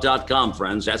AmericaOutloud.com,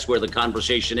 friends. That's where the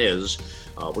conversation is.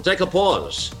 We'll take a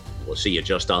pause. We'll see you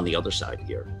just on the other side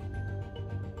here.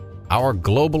 Our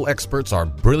global experts are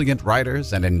brilliant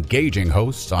writers and engaging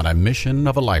hosts on a mission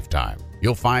of a lifetime.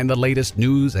 You'll find the latest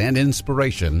news and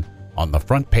inspiration on the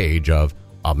front page of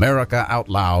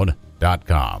AmericaOutloud.com.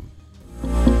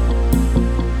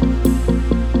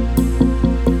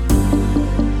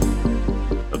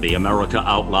 The America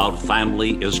Out Loud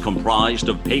family is comprised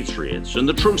of patriots in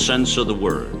the true sense of the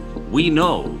word. We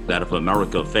know that if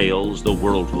America fails, the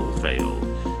world will fail.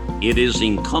 It is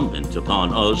incumbent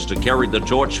upon us to carry the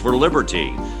torch for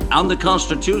liberty and the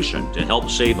Constitution to help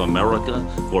save America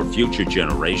for future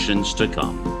generations to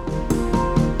come.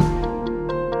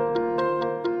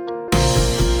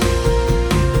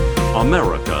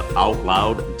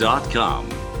 AmericaOutloud.com.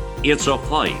 It's a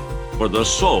fight for the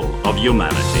soul of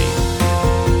humanity.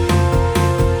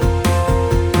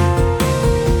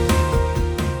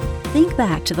 Think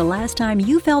back to the last time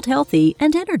you felt healthy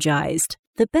and energized.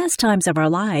 The best times of our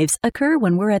lives occur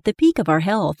when we're at the peak of our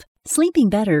health, sleeping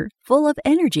better, full of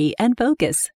energy and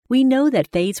focus. We know that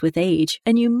fades with age,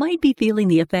 and you might be feeling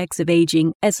the effects of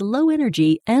aging as low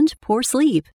energy and poor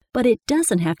sleep. But it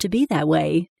doesn't have to be that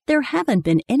way. There haven't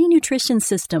been any nutrition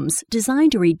systems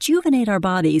designed to rejuvenate our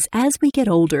bodies as we get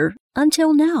older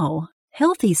until now.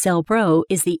 Healthy Cell Pro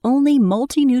is the only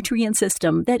multi-nutrient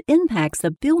system that impacts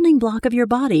the building block of your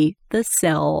body, the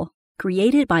cell.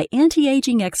 Created by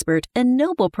anti-aging expert and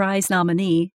Nobel Prize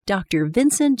nominee, Dr.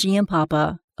 Vincent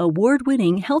Giampapa,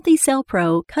 award-winning Healthy Cell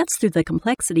Pro cuts through the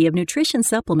complexity of nutrition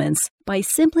supplements by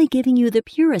simply giving you the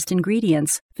purest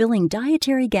ingredients, filling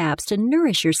dietary gaps to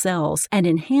nourish your cells and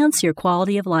enhance your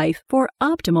quality of life for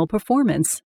optimal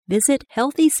performance. Visit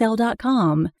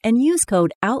healthycell.com and use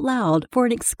code OUTLOUD for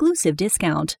an exclusive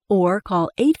discount or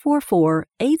call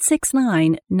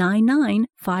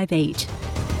 844-869-9958.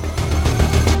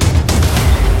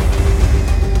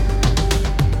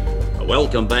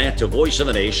 Welcome back to Voice of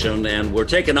a Nation, and we're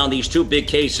taking on these two big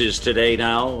cases today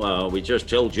now. We just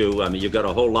told you, you got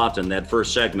a whole lot in that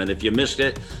first segment. If you missed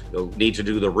it, you'll need to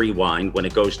do the rewind when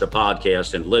it goes to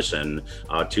podcast and listen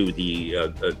to the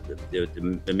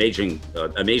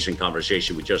amazing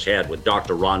conversation we just had with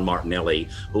Dr. Ron Martinelli,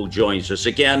 who joins us.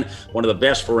 Again, one of the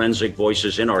best forensic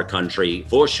voices in our country,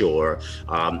 for sure.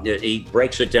 He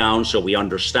breaks it down so we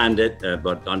understand it,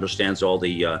 but understands all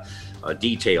the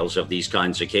details of these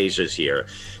kinds of cases here.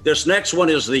 This next one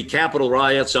is the Capitol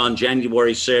riots on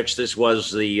January 6th. This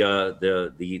was the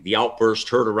outburst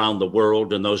heard around the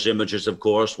world, and those images, of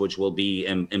course, which will be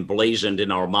emblazoned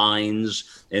in our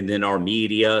minds and in our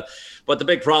media. But the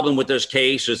big problem with this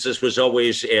case is this was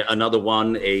always another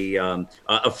one,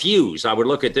 a fuse. I would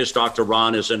look at this, Dr.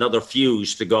 Ron, as another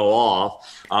fuse to go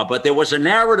off. But there was a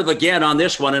narrative again on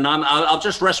this one, and I'll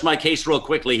just rest my case real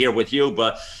quickly here with you.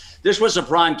 But this was a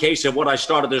prime case of what I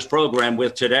started this program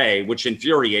with today, which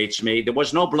infuriates me. There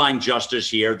was no blind justice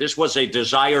here. This was a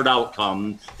desired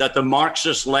outcome that the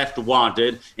Marxist left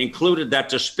wanted, included that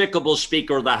despicable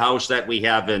Speaker of the House that we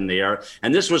have in there.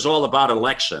 And this was all about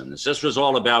elections. This was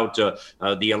all about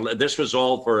this was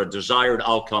all for a desired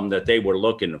outcome that they were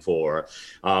looking for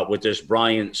with this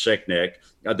Brian Sicknick,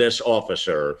 this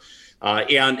officer.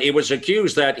 And it was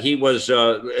accused that he was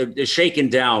shaken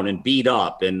down and beat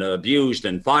up and abused,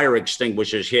 and fire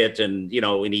extinguishers hit, and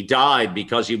he died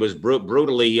because he was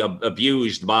brutally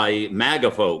abused by MAGA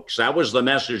folks. That was the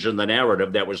message and the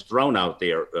narrative that was thrown out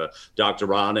there, Dr.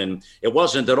 Ron, and it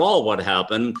wasn't at all what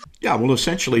happened. Yeah, well,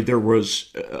 essentially there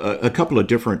was a couple of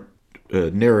different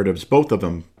narratives, both of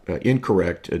them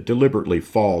incorrect, deliberately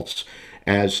false,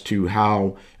 as to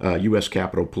how U.S.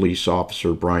 Capitol Police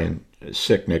Officer Brian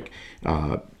Sicknick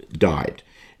died.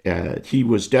 He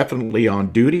was definitely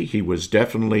on duty. He was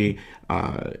definitely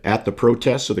at the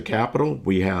protests of the Capitol.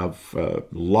 We have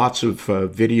lots of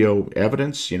video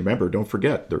evidence. Remember, don't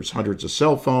forget, there's hundreds of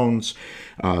cell phones.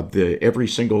 Every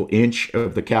single inch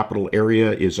of the Capitol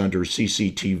area is under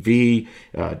CCTV.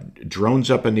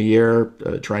 Drones up in the air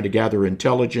trying to gather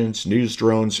intelligence, news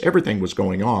drones, everything was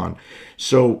going on.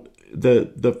 So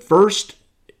the first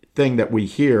thing that we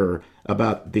hear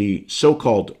about the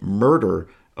so-called murder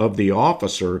of the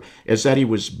officer is that he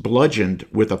was bludgeoned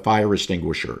with a fire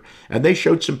extinguisher. And they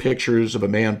showed some pictures of a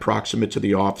man proximate to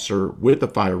the officer with a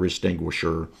fire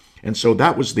extinguisher. And so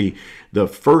that was the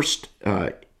first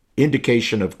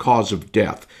indication of cause of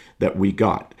death that we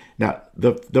got. Now,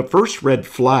 the first red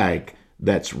flag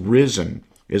that's risen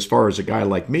as far as a guy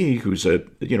like me, who's a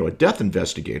death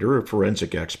investigator, a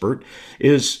forensic expert,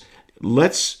 is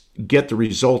let's get the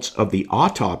results of the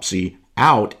autopsy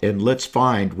out and let's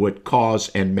find what cause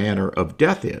and manner of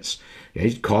death is.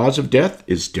 Okay? Cause of death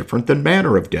is different than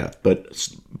manner of death, but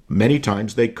many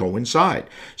times they coincide.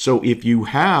 So if you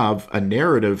have a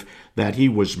narrative that he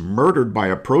was murdered by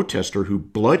a protester who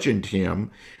bludgeoned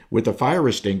him with a fire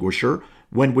extinguisher,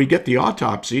 when we get the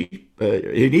autopsy,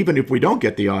 and even if we don't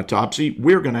get the autopsy,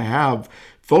 we're going to have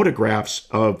photographs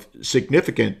of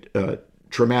significant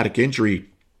traumatic injury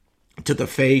to the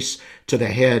face, to the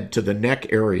head, to the neck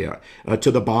area, to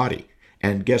the body.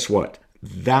 And guess what?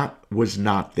 That was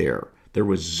not there. There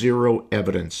was zero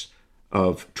evidence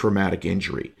of traumatic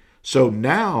injury. So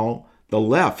now the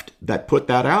left that put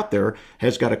that out there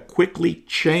has got to quickly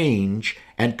change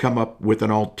and come up with an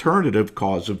alternative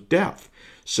cause of death.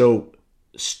 So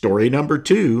story number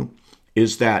 2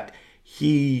 is that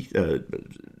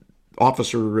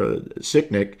Officer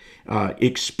Sicknick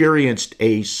experienced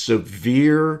a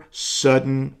severe,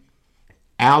 sudden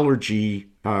allergy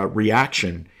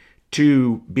reaction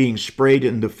to being sprayed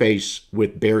in the face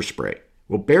with bear spray.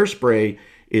 Well, bear spray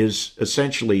is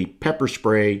essentially pepper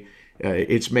spray.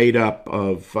 It's made up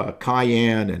of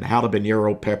cayenne and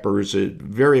habanero peppers,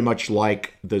 very much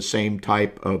like the same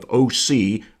type of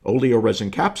OC,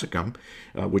 oleoresin capsicum,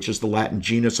 which is the Latin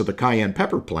genus of the cayenne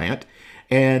pepper plant,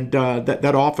 and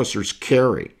that officers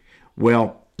carry.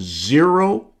 Well,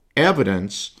 zero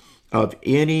evidence of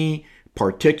any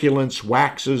particulates,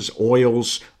 waxes,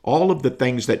 oils, all of the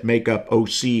things that make up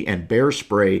OC and bear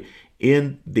spray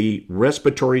in the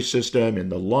respiratory system, in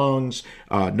the lungs,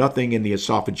 nothing in the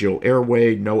esophageal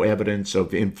airway, no evidence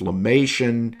of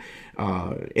inflammation,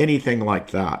 anything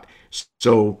like that.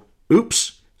 So,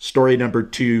 oops, story number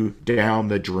 2 down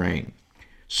the drain.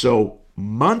 So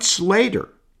months later,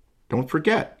 don't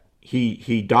forget,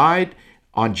 he died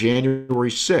on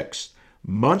January 6th.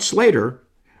 Months later,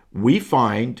 we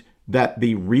find that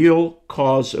the real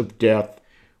cause of death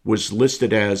was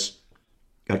listed as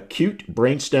acute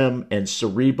brainstem and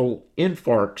cerebral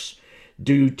infarcts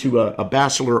due to a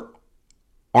bacillar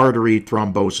artery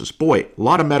thrombosis. Boy, a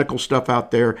lot of medical stuff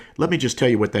out there. Let me just tell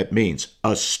you what that means.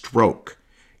 A stroke.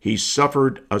 He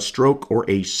suffered a stroke or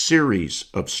a series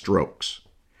of strokes.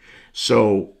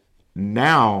 So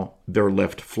now they're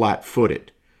left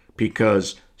flat-footed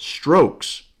because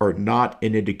strokes are not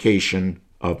an indication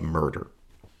of murder.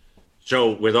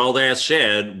 So with all that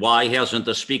said, why hasn't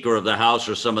the Speaker of the House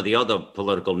or some of the other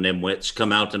political nimwits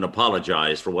come out and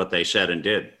apologize for what they said and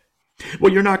did?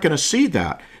 Well, you're not going to see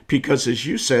that because, as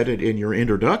you said it in your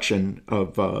introduction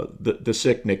of the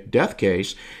Sicknick death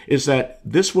case, is that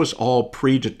this was all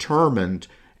predetermined,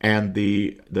 and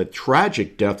the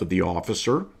tragic death of the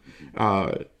officer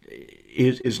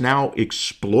is now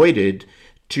exploited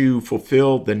to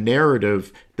fulfill the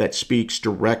narrative that speaks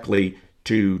directly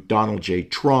to Donald J.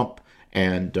 Trump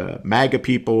and MAGA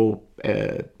people,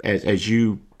 as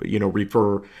you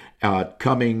refer,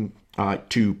 coming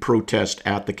to protest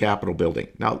at the Capitol building.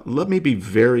 Now, let me be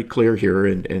very clear here,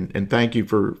 and thank you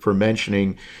for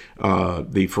mentioning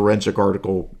the forensic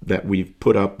article that we've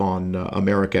put up on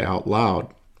America Out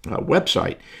Loud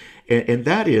website. And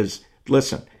that is,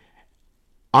 listen,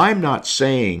 I'm not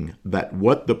saying that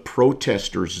what the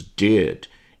protesters did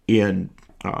in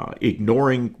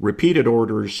ignoring repeated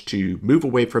orders to move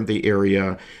away from the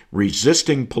area,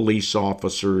 resisting police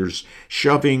officers,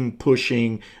 shoving,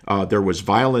 pushing, there was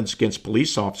violence against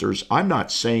police officers. I'm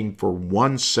not saying for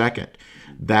 1 second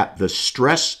that the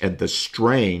stress and the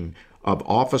strain of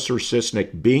Officer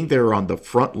Sicknick being there on the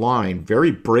front line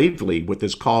very bravely with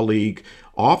his colleague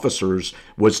officers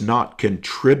was not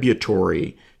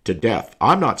contributory to death.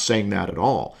 I'm not saying that at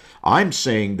all. I'm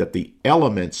saying that the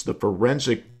elements, the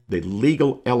forensic, the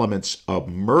legal elements of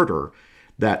murder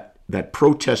that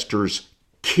protesters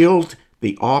killed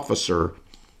the officer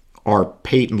are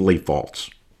patently false.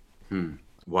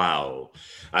 Wow.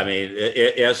 I mean,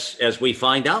 as we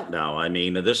find out now, I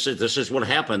mean, this is what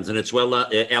happens, and it's well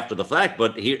after the fact,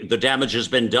 but the damage has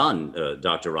been done,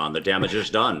 Dr. Ron. The damage is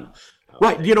done.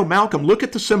 Right. Malcolm, look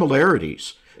at the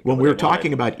similarities. When we're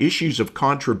talking about issues of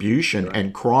contribution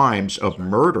and crimes of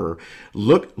murder,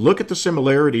 look at the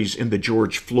similarities in the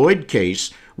George Floyd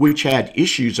case, which had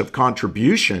issues of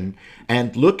contribution,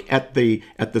 and look at the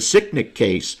Sicknick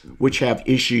case, which have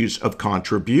issues of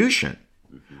contribution.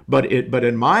 But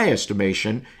in my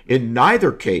estimation, in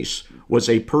neither case was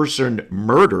a person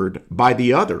murdered by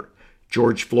the other.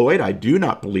 George Floyd, I do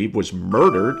not believe, was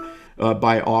murdered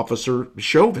by Officer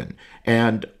Chauvin,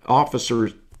 and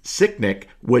Officer Sicknick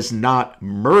was not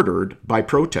murdered by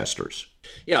protesters.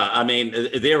 Yeah, I mean,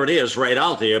 there it is right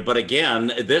out there. But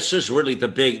again, this is really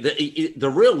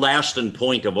the real lasting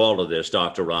point of all of this,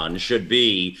 Dr. Ron, should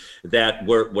be that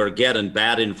we're getting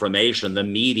bad information. The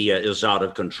media is out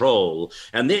of control.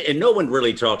 And no one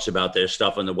really talks about this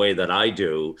stuff in the way that I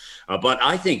do. But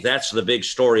I think that's the big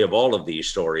story of all of these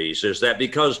stories, is that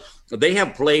because they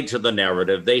have played to the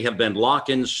narrative, they have been lock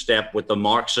in step with the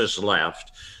Marxist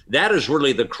left. That is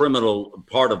really the criminal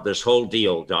part of this whole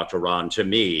deal, Dr. Ron, to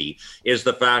me, is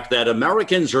the fact that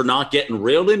Americans are not getting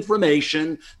real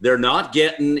information. They're not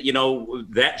getting,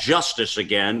 that justice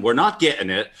again. We're not getting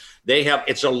it.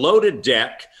 It's a loaded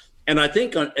deck. And I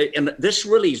think, and this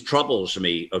really troubles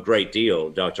me a great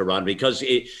deal, Dr. Ron, because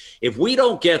if we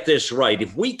don't get this right,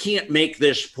 if we can't make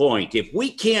this point, if we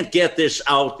can't get this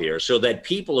out there so that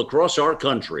people across our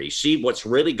country see what's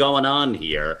really going on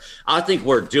here, I think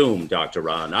we're doomed, Dr.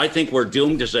 Ron. I think we're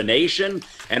doomed as a nation,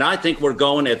 and I think we're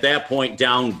going at that point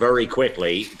down very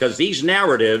quickly because these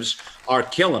narratives are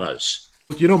killing us.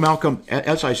 Malcolm,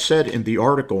 as I said in the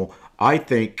article, I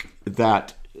think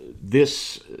that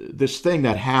this thing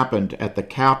that happened at the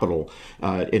Capitol,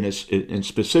 and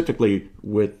specifically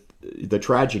with the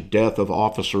tragic death of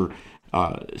Officer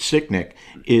Sicknick,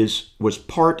 was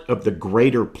part of the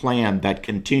greater plan that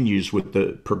continues with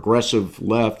the progressive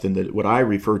left and what I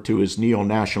refer to as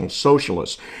neo-national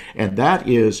socialists. And that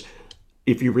is,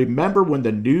 if you remember when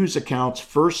the news accounts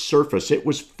first surfaced, it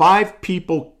was 5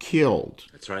 people killed.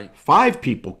 That's right. 5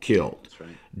 people killed. That's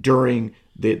right. During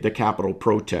the Capitol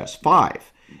protests.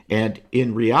 5. And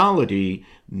in reality,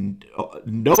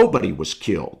 nobody was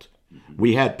killed.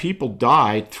 We had people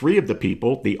die. 3 of the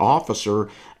people, the officer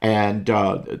and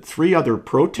 3 other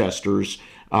protesters,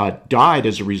 died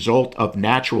as a result of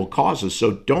natural causes.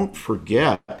 So don't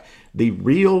forget, the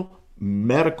real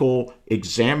medical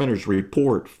examiner's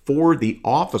report for the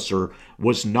officer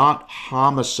was not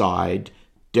homicide,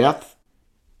 death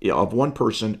of one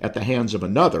person at the hands of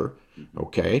another,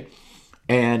 okay?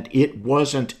 And it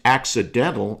wasn't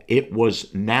accidental, it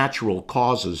was natural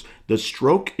causes. The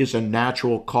stroke is a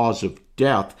natural cause of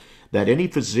death that any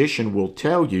physician will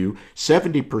tell you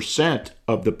 70%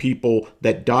 of the people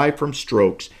that die from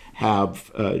strokes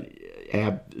have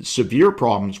severe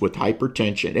problems with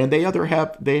hypertension, and they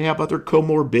have other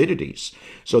comorbidities.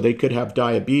 So they could have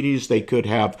diabetes, they could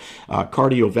have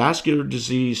cardiovascular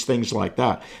disease, things like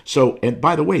that. So, and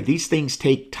by the way, these things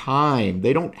take time.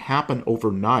 They don't happen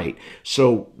overnight.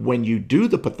 So when you do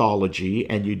the pathology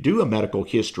and you do a medical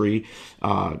history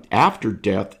after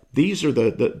death, these are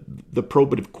the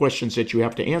probative questions that you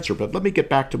have to answer. But let me get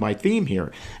back to my theme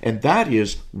here, and that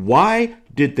is, why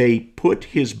did they put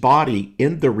his body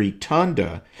in the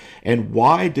rotunda, and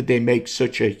why did they make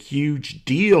such a huge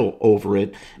deal over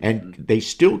it? And they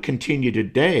still continue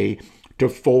today to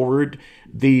forward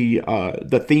the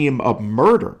theme of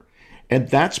murder. And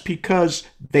that's because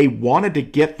they wanted to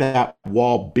get that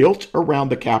wall built around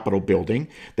the Capitol building.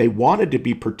 They wanted to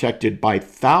be protected by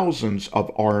thousands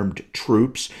of armed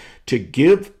troops to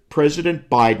give President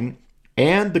Biden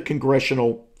and the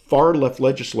congressional far left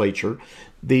legislature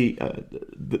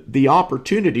the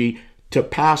opportunity to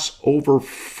pass over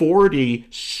 40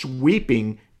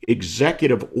 sweeping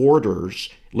executive orders,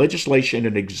 legislation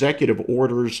and executive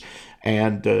orders,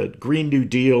 and Green New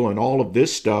Deal and all of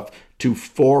this stuff to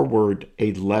forward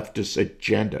a leftist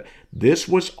agenda. This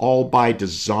was all by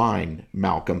design,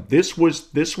 Malcolm. This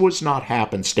was not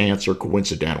happenstance or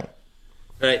coincidental.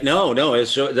 Right. No.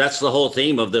 That's the whole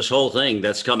theme of this whole thing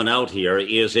that's coming out here.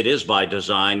 It is by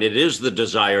design. It is the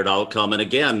desired outcome. And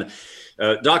again,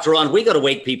 Dr. Ron, we got to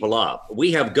wake people up.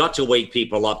 We have got to wake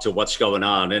people up to what's going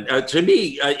on. And to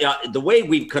me, the way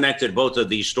we've connected both of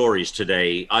these stories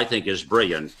today, I think is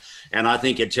brilliant. And I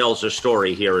think it tells a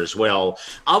story here as well.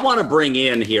 I want to bring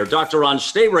in here, Dr. Ron,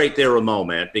 stay right there a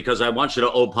moment, because I want you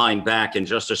to opine back in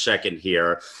just a second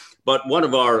here. But one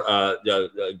of our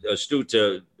astute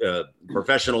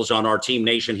professionals on our Team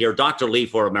Nation here, Dr. Lee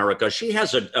for America, she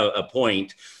has a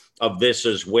point of this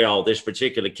as well, this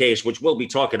particular case, which we'll be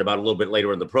talking about a little bit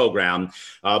later in the program,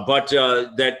 but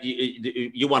that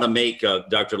you want to make,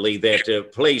 Dr. Lee,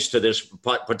 that place to this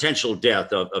potential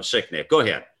death of Sicknick. Go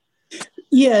ahead.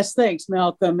 Yes, thanks,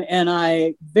 Malcolm. And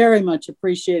I very much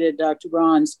appreciated Dr.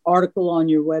 Ron's article on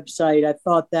your website. I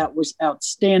thought that was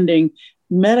outstanding,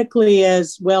 medically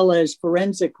as well as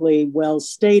forensically well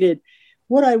stated.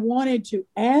 What I wanted to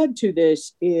add to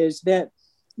this is that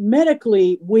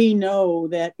medically, we know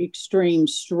that extreme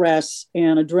stress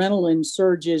and adrenaline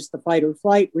surges, the fight or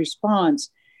flight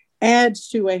response, adds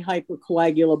to a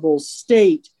hypercoagulable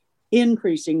state,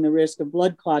 increasing the risk of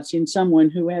blood clots in someone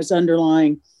who has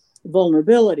underlying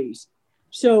vulnerabilities.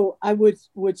 So I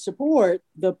would support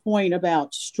the point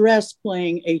about stress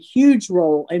playing a huge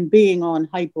role and being on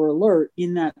hyper alert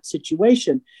in that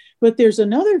situation. But there's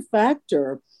another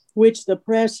factor which the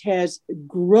press has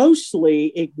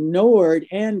grossly ignored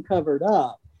and covered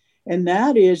up, and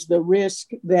that is the risk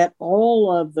that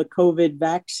all of the COVID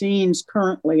vaccines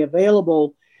currently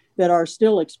available that are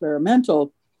still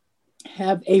experimental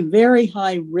have a very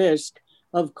high risk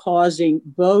of causing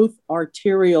both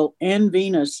arterial and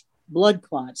venous blood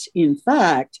clots. In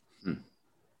fact,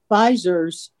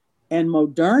 Pfizer's and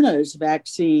Moderna's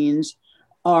vaccines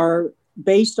are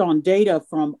based on data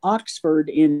from Oxford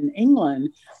in England,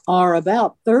 are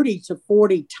about 30 to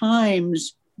 40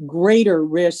 times greater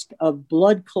risk of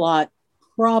blood clot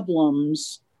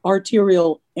problems,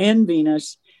 arterial and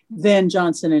venous, than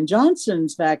Johnson &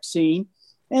 Johnson's vaccine.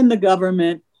 And the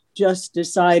government just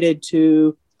decided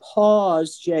to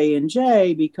pause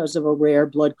J&J because of a rare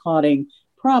blood clotting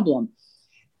problem.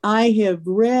 I have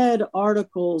read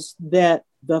articles that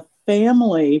the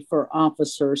family for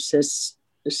Officer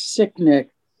Sicknick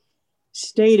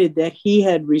stated that he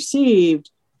had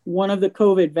received one of the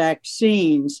COVID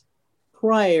vaccines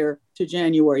prior to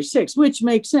January 6th, which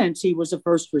makes sense. He was a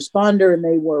first responder and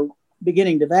they were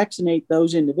beginning to vaccinate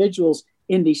those individuals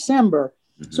in December.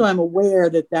 Mm-hmm. So I'm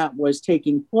aware that that was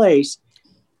taking place.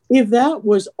 If that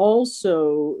was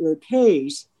also the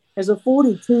case, as a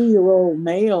 42-year-old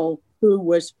male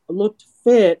who looked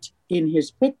fit in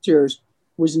his pictures,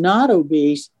 was not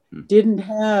obese, didn't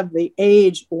have the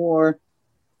age or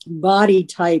body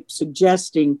type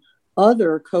suggesting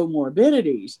other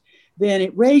comorbidities, then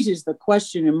it raises the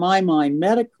question in my mind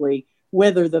medically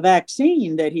whether the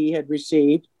vaccine that he had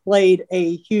received played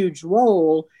a huge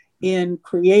role in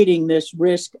creating this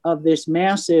risk of this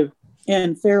massive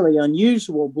and fairly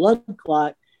unusual blood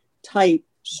clot type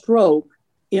stroke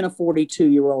in a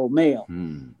 42-year-old male.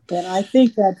 And I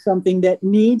think that's something that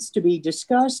needs to be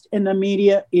discussed, and the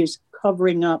media is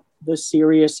covering up the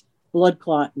serious blood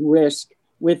clot risk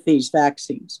with these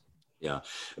vaccines. Yeah,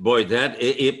 boy,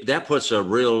 that puts a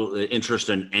real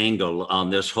interesting angle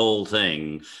on this whole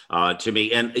thing to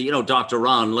me. And, Dr.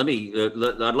 Ron,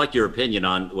 I'd like your opinion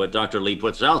on what Dr. Lee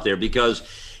puts out there, because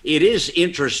it is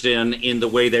interesting in the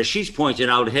way that she's pointing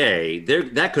out, hey,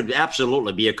 that could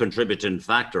absolutely be a contributing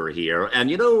factor here.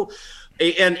 And,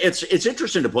 and it's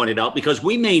interesting to point it out because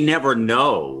we may never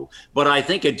know, but I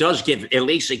think it does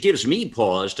it gives me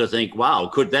pause to think, wow,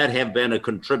 could that have been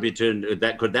could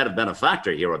that have been a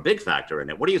factor here, a big factor in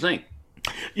it? What do you think?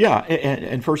 Yeah,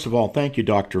 and first of all, thank you,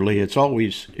 Dr. Lee. It's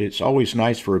always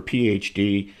nice for a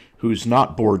PhD who's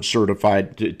not board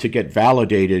certified to get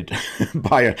validated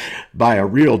by a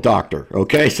real doctor.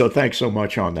 Okay, so thanks so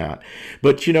much on that.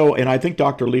 But and I think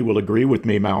Dr. Lee will agree with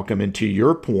me, Malcolm. And to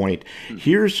your point,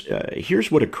 here's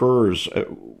what occurs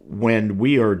when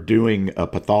we are doing a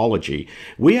pathology.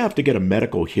 We have to get a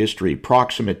medical history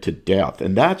proximate to death,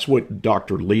 and that's what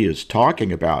Dr. Lee is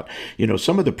talking about.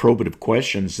 Some of the probative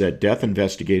questions that death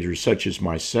investigators such as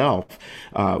myself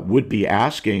would be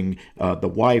asking the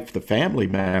wife, the family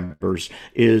members,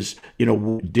 is,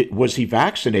 was he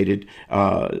vaccinated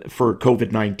for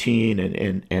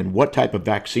COVID-19, and what type of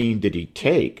vaccine did he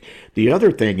take? The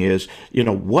other thing is,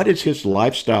 what is his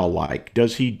lifestyle like?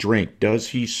 Does he drink? Does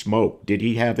he smoke? Did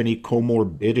he have any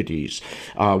comorbidities?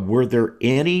 Were there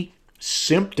any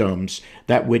symptoms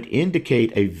that would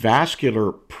indicate a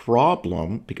vascular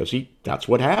problem? Because that's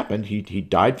what happened. He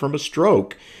died from a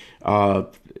stroke.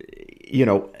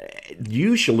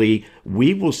 Usually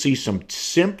we will see some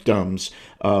symptoms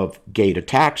of gait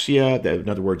ataxia, in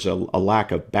other words, a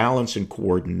lack of balance and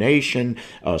coordination,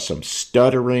 some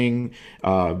stuttering.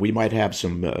 We might have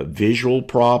some visual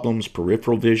problems,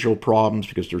 peripheral visual problems,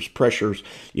 because there's pressures,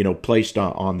 placed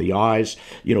on the eyes,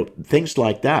 things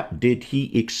like that. Did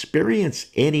he experience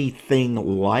anything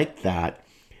like that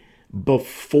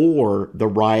before the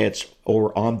riots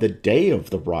or on the day of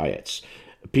the riots?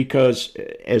 Because,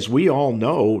 as we all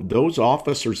know, those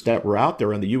officers that were out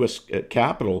there in the U.S.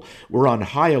 Capitol were on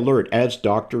high alert, as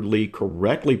Dr. Lee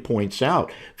correctly points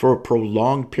out, for a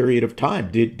prolonged period of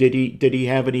time. Did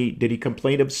he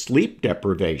complain of sleep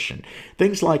deprivation?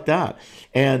 Things like that.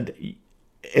 And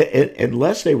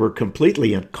unless they were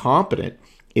completely incompetent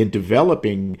in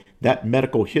developing that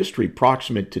medical history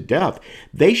proximate to death,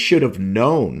 they should have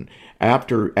known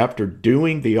after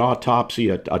doing the autopsy,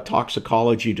 a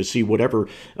toxicology to see whatever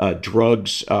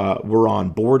drugs were on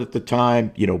board at the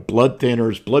time, blood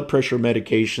thinners, blood pressure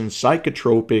medications,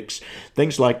 psychotropics,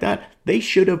 things like that. They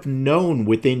should have known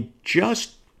within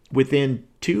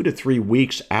 2 to 3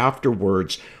 weeks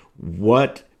afterwards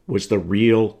what was the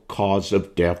real cause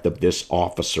of death of this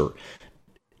officer.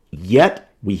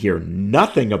 Yet we hear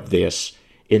nothing of this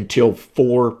until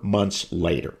 4 months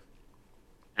later.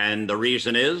 And the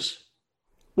reason is?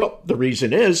 Well, the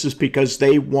reason is because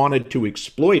they wanted to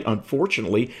exploit,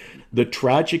 unfortunately, the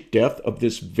tragic death of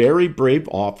this very brave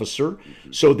officer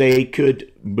so they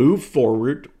could move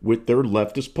forward with their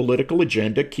leftist political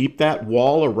agenda, keep that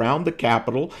wall around the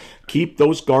Capitol, keep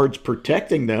those guards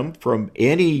protecting them from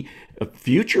any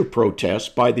future protests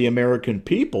by the American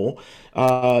people,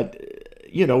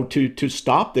 to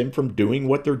stop them from doing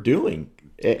what they're doing.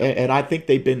 And I think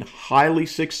they've been highly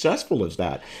successful as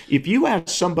that. If you ask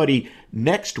somebody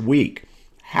next week,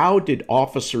 how did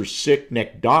Officer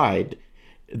Sicknick died,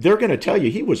 they're going to tell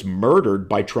you he was murdered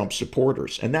by Trump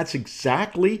supporters. And that's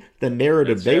exactly the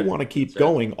narrative they want to keep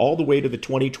going all the way to the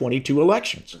 2022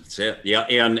 elections. That's it. Yeah,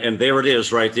 and there it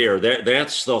is right there.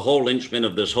 That's the whole linchpin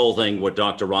of this whole thing, what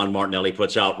Dr. Ron Martinelli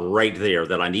puts out right there,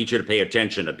 that I need you to pay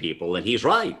attention to people. And he's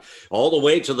right, all the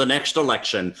way to the next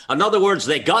election. In other words,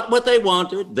 they got what they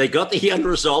wanted. They got the end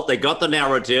result. They got the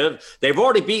narrative. They've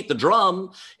already beat the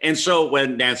drum. And so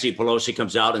when Nancy Pelosi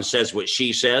comes out and says what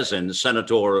she says, and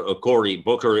Senator Cory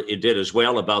Booker did as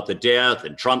well about the death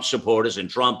and Trump supporters and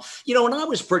Trump, and I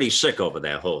was pretty sick over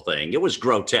that whole thing. It was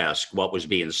grotesque what was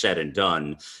being said and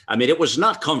done. I mean, it was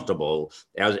not comfortable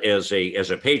as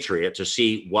a patriot to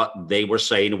see what they were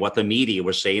saying, what the media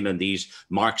was saying, and these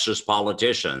Marxist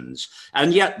politicians.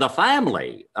 And yet the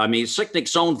family,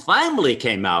 Sicknick's own family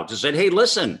came out and said, hey,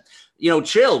 listen,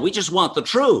 chill. We just want the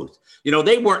truth.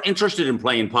 They weren't interested in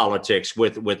playing politics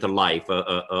with the life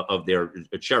of their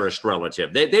cherished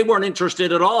relative. They weren't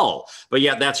interested at all. But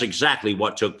yet that's exactly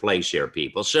what took place here,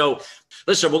 people. So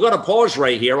listen, we're going to pause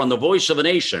right here on The Voice of a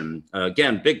Nation.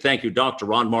 Again, big thank you, Dr.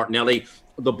 Ron Martinelli.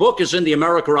 The book is in the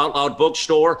America Out Loud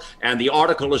bookstore, and the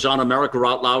article is on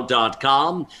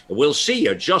AmericaOutloud.com. We'll see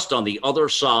you just on the other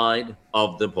side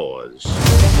of the pause.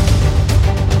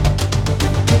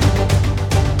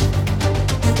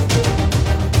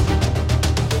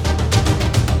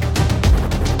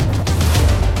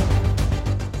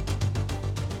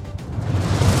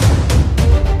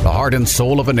 The heart and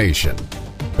soul of a nation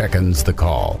beckons the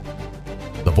call.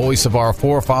 the voice of our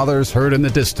forefathers heard in the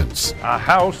distance. A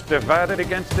house divided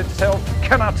against itself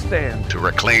cannot stand. To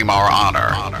reclaim our honor,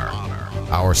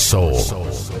 our soul.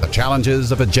 The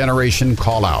challenges of a generation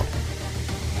call out.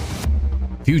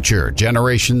 Future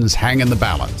generations hang in the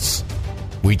balance.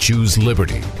 We choose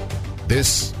liberty.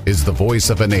 This is the voice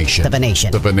of a nation. Of a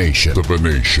nation. Of a nation. Of a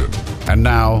nation. And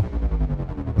now,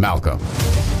 Malcolm.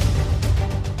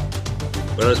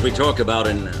 Well, as we talk about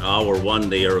in hour one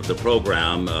there of the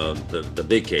program, the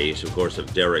big case, of course,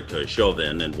 of Derek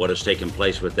Chauvin and what has taken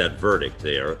place with that verdict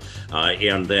there,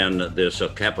 and then this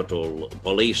Capitol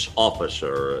Police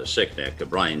officer, Sicknick,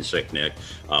 Brian Sicknick,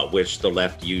 which the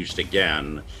left used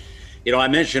again. You know, I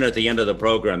mentioned at the end of the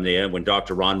program there when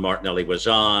Dr. Ron Martinelli was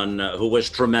on, who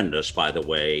was tremendous, by the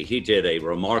way. He did a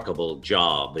remarkable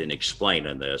job in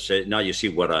explaining this. Now you see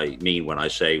what I mean when I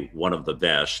say one of the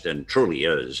best, and truly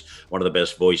is one of the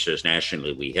best voices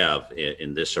nationally we have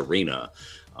in this arena,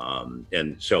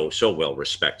 and so well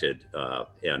respected.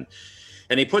 And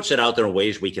he puts it out there in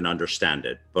ways we can understand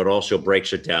it, but also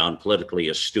breaks it down, politically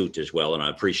astute as well, and I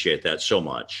appreciate that so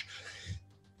much.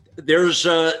 There's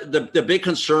the big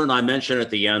concern I mentioned at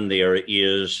the end there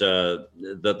is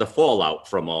the fallout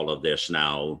from all of this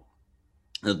now.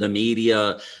 The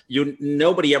media,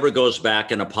 nobody ever goes back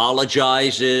and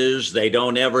apologizes. They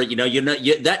don't ever,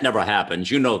 that never happens.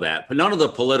 You know that. But none of the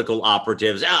political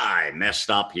operatives, I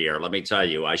messed up here. Let me tell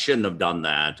you, I shouldn't have done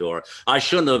that. Or I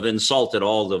shouldn't have insulted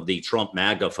all of the Trump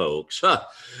MAGA folks.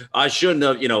 I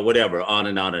shouldn't have, whatever, on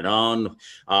and on and on.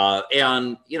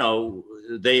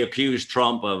 They accused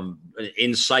Trump of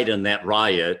inciting that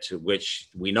riot, which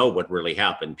we know what really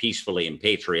happened, peacefully and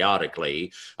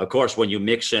patriotically. Of course, when you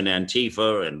mix in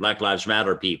Antifa and Black Lives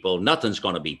Matter people, nothing's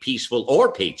going to be peaceful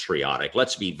or patriotic.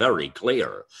 Let's be very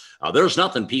clear. There's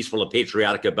nothing peaceful or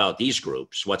patriotic about these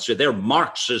groups. They're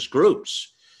Marxist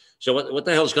groups. So what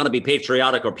the hell is going to be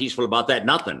patriotic or peaceful about that?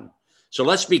 Nothing. So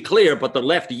let's be clear, but the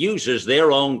left uses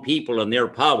their own people and their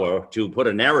power to put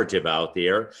a narrative out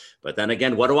there. But then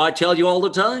again, what do I tell you all the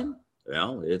time?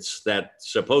 Well, it's that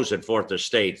supposed fourth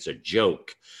estate. It's a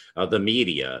joke of the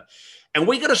media. And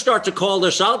we got to start to call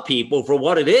this out, people, for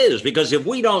what it is, because if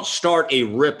we don't start a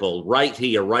ripple right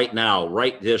here, right now,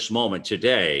 right this moment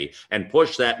today, and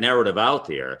push that narrative out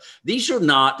there, this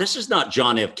is not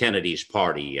John F. Kennedy's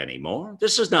party anymore.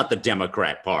 This is not the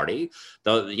Democrat Party.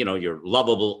 Your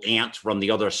lovable aunt from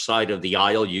the other side of the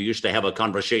aisle you used to have a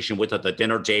conversation with at the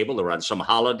dinner table or on some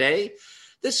holiday.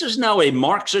 This is now a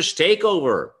Marxist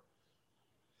takeover.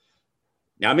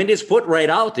 I mean, it's put right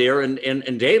out there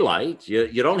in daylight.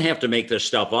 You don't have to make this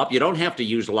stuff up. You don't have to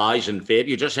use lies and fib.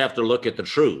 You just have to look at the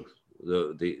truth,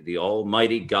 the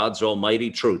almighty, God's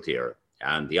almighty truth here,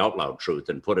 and the out loud truth,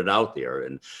 and put it out there.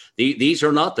 And it's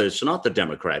not the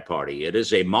Democrat Party. It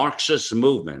is a Marxist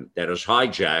movement that has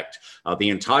hijacked the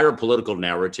entire political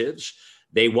narratives.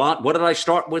 They want, what did I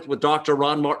start with Dr.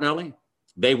 Ron Martinelli?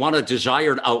 They want a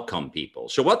desired outcome, people.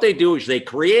 So what they do is they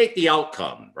create the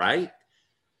outcome, right?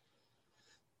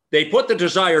 They put the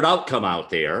desired outcome out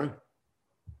there,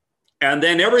 and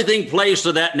then everything plays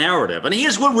to that narrative. And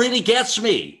here's what really gets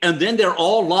me. And then they're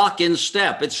all lock in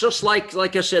step. It's just like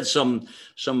I said, some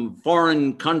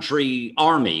foreign country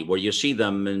army where you see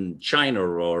them in China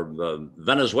or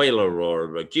Venezuela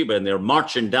or Cuba, and they're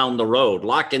marching down the road,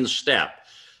 lock in step.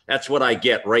 That's what I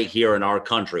get right here in our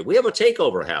country. We have a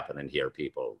takeover happening here,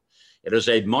 people. It is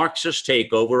a Marxist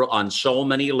takeover on so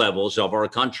many levels of our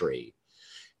country.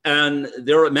 And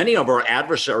there are many of our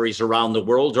adversaries around the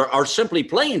world are simply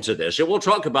playing to this. And we'll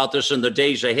talk about this in the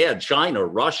days ahead. China,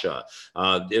 Russia,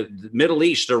 the Middle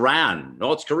East, Iran,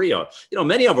 North Korea.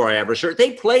 Many of our adversaries,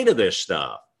 they play to this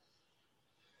stuff.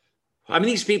 I mean,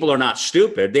 these people are not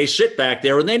stupid. They sit back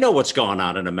there and they know what's going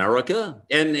on in America.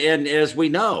 And as we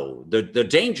know, the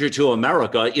danger to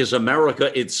America is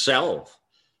America itself.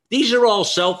 These are all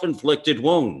self-inflicted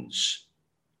wounds.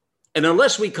 And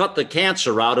unless we cut the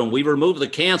cancer out and we remove the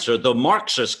cancer, the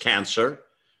Marxist cancer,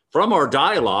 from our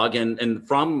dialogue and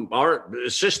from our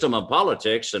system of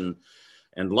politics and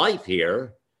life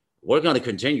here, we're going to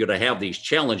continue to have these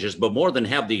challenges. But more than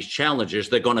have these challenges,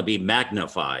 they're going to be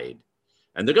magnified.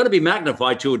 And they're going to be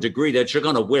magnified to a degree that you're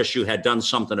going to wish you had done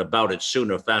something about it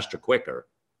sooner, faster, quicker.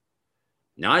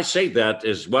 Now, I say that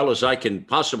as well as I can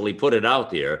possibly put it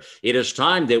out there. It is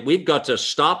time that we've got to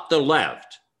stop the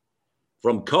left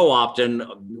from co-opting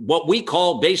what we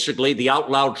call basically the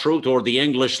out loud truth or the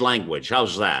English language.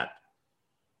 How's that?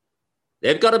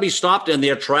 They've got to be stopped in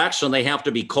their tracks and they have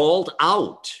to be called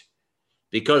out.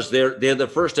 because they're the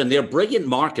first, and they're brilliant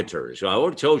marketers. I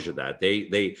already told you that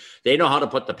they know how to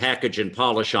put the package and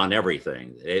polish on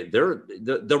everything.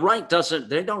 The right doesn't.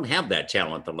 They don't have that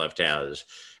talent the left has,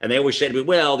 and they always say to me,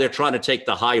 "Well, they're trying to take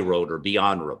the high road or be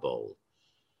honorable."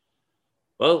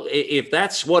 Well, if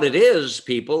that's what it is,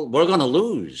 people, we're going to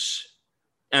lose.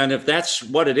 And if that's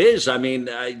what it is, I mean,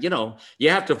 you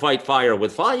have to fight fire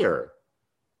with fire.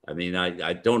 I mean,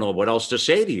 I don't know what else to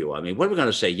say to you. I mean, what are we going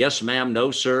to say? Yes, ma'am. No,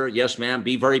 sir. Yes, ma'am.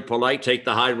 Be very polite. Take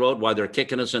the high road while they're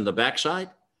kicking us in the backside.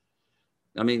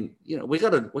 I mean, we're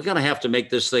gonna have to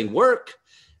make this thing work.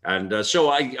 And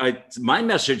so my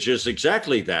message is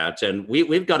exactly that. And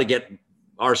we've got to get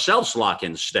ourselves lock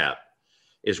in step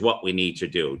is what we need to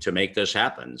do to make this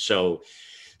happen. So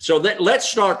let's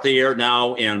start there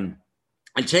now and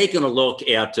taking a look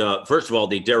at, first of all,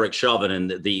 the Derek Chauvin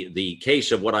and the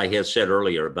case of what I had said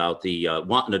earlier about the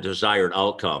wanting a desired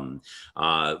outcome.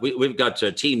 We've got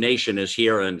Team Nation is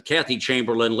here, and Kathy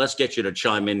Chamberlain, let's get you to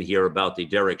chime in here about the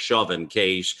Derek Chauvin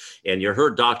case. And you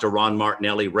heard Dr. Ron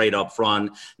Martinelli right up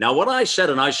front. Now, what I said,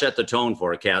 and I set the tone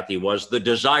for it, Kathy, was the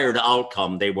desired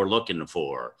outcome they were looking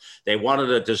for. They wanted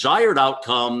a desired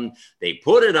outcome. They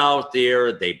put it out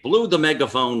there. They blew the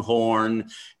megaphone horn.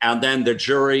 And then the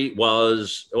jury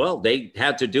was, well, they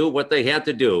had to do what they had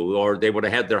to do, or they would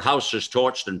have had their houses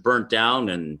torched and burnt down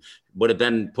and would have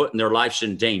been putting their lives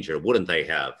in danger, wouldn't they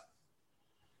have?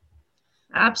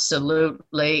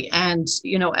 Absolutely. And,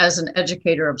 as an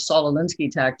educator of Saul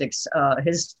Alinsky tactics,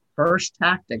 his first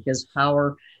tactic is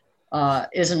power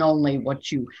isn't only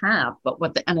what you have, but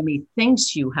what the enemy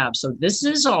thinks you have. So this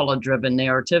is all a driven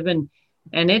narrative. And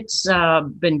it's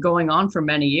been going on for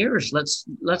many years. Let's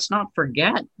not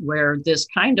forget where this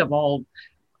kind of all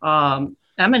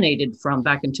emanated from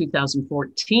back in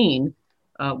 2014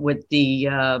 with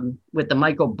the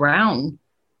Michael Brown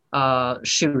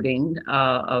shooting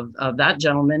of that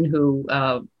gentleman who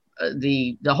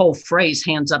the whole phrase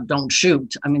 "hands up, don't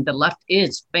shoot." I mean, the left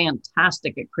is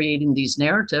fantastic at creating these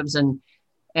narratives, and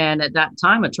at that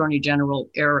time, Attorney General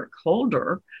Eric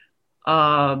Holder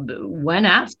went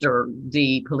after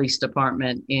the police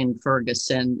department in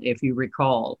Ferguson, if you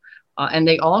recall. And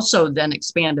they also then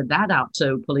expanded that out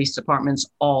to police departments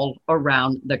all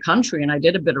around the country. And I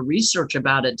did a bit of research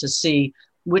about it to see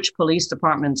which police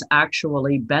departments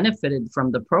actually benefited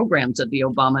from the programs that the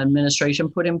Obama administration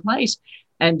put in place.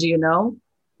 And do you know,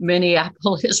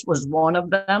 Minneapolis was one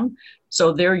of them.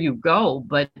 So there you go.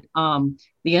 But the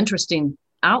interesting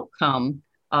outcome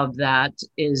of that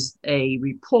is a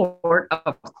report,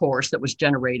 of course, that was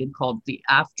generated called the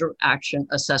After Action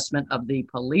Assessment of the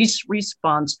Police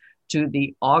Response to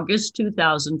the August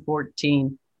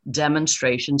 2014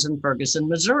 demonstrations in Ferguson,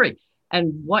 Missouri.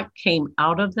 And what came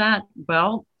out of that?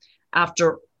 Well,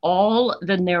 after all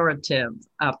the narrative,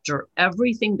 after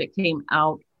everything that came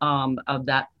out of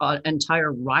that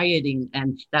entire rioting,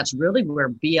 and that's really where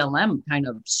BLM kind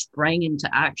of sprang into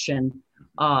action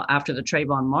after the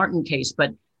Trayvon Martin case.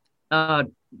 But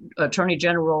Attorney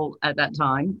General at that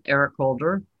time, Eric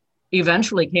Holder,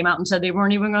 eventually came out and said they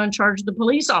weren't even going to charge the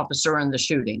police officer in the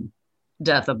shooting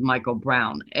death of Michael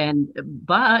Brown.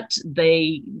 But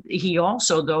he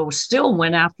also, though, still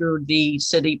went after the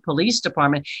city police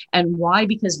department. And why?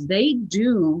 Because they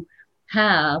do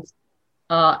have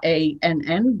an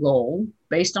end goal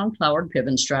based on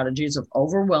Cloward-Piven strategies of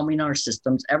overwhelming our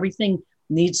systems. Everything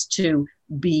needs to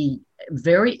be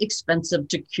very expensive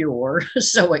to cure.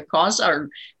 So it costs our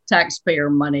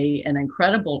taxpayer money an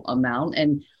incredible amount.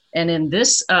 And in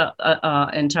this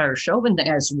entire Chauvin thing,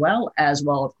 as well,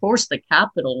 of course, the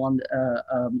Capitol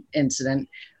incident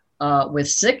with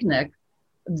Sicknick,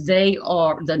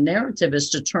 the narrative is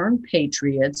to turn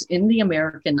patriots in the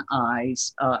American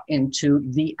eyes into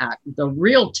the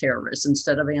real terrorists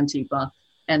instead of Antifa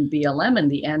and BLM. And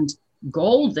the end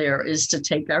goal there is to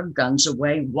take our guns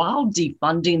away while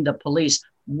defunding the police.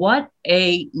 What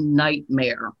a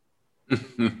nightmare.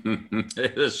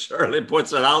 It certainly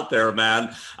puts it out there,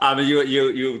 man. I mean,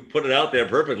 you put it out there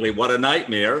perfectly. What a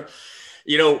nightmare.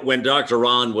 When Dr.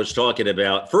 Ron was talking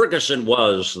about Ferguson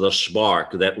was the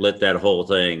spark that lit that whole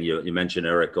thing. You mentioned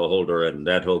Eric Holder and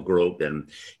that whole group. And,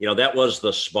 that was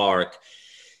the spark.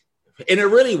 And it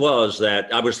really was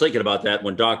that. I was thinking about that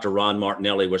when Dr. Ron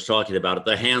Martinelli was talking about it,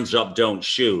 the hands up, don't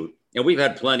shoot. And we've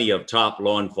had plenty of top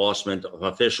law enforcement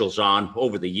officials on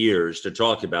over the years to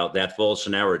talk about that false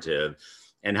narrative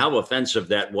and how offensive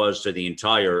that was to the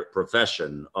entire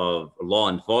profession of law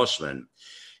enforcement.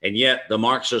 And yet the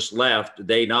Marxist left,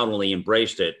 they not only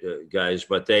embraced it, guys,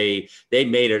 but they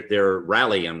made it their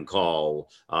rallying call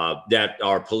that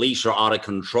our police are out of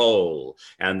control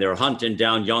and they're hunting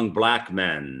down young black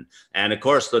men. And of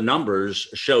course, the numbers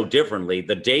show differently.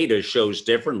 The data shows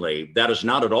differently. That is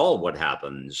not at all what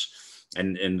happens.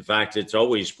 And in fact, it's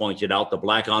always pointed out the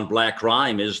black on black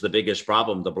crime is the biggest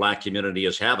problem the black community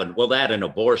is having. Well, that and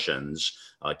abortions,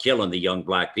 killing the young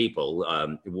black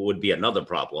people would be another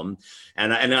problem.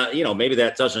 And maybe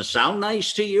that doesn't sound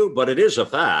nice to you, but it is a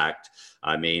fact.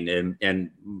 I mean,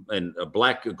 and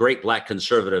great black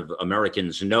conservative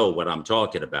Americans know what I'm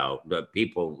talking about.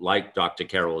 People like Dr.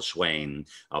 Carol Swain,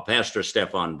 Pastor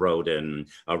Stefan Broden,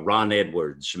 Ron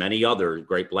Edwards, many other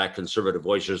great black conservative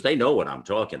voices, they know what I'm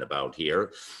talking about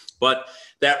here. But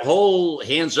that whole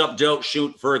hands up, don't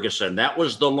shoot Ferguson, that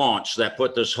was the launch that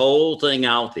put this whole thing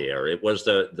out there. It was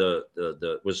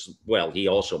he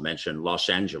also mentioned Los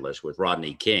Angeles with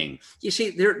Rodney King. You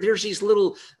see, there's these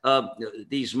little,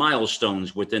 these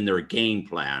milestones within their game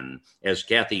plan, as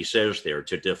Kathy says there,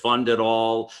 to defund it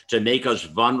all, to make us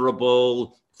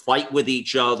vulnerable, fight with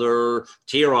each other,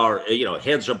 tear our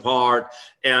heads apart.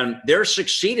 And they're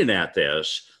succeeding at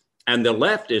this. And the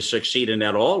left is succeeding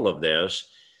at all of this.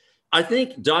 I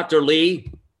think, Dr.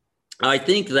 Lee, I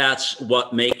think that's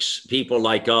what makes people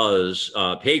like us,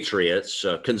 patriots,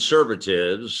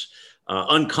 conservatives,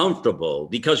 uncomfortable,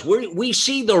 because we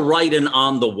see the writing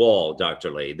on the wall,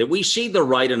 Dr. Lee, that we see the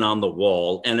writing on the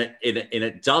wall, and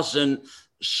it doesn't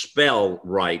spell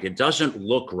right. It doesn't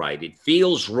look right. It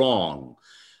feels wrong.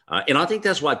 And I think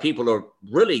that's why people are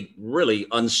really, really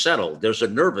unsettled. There's a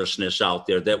nervousness out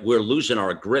there that we're losing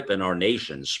our grip in our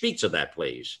nation. Speak to that,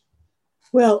 please.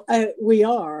 Well, we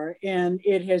are, and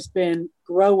it has been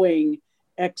growing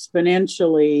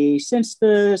exponentially since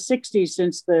the 60s,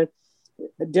 since the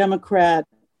Democrat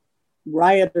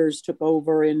rioters took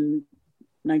over in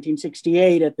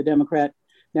 1968 at the Democrat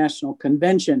National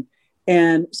Convention.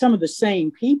 And some of the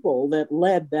same people that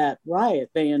led that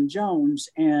riot, Van Jones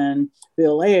and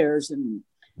Bill Ayers and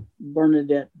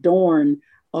Bernadette Dorn,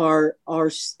 are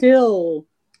still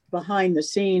behind the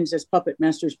scenes as puppet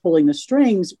masters pulling the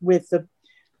strings with the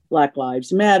Black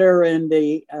Lives Matter and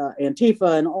the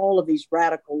Antifa and all of these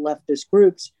radical leftist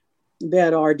groups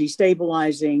that are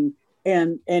destabilizing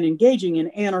and engaging in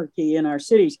anarchy in our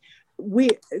cities.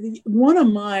 One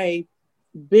of my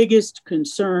biggest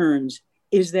concerns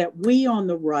is that we on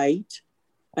the right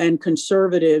and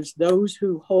conservatives, those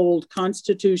who hold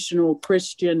constitutional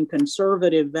Christian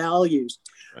conservative values,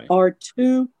 are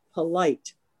too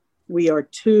polite. We are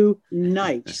too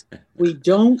nice. We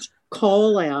don't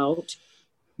call out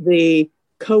the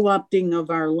co-opting of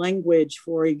our language.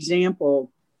 For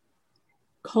example,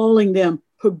 calling them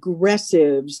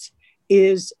progressives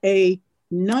is a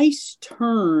nice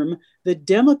term the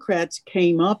Democrats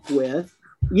came up with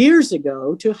years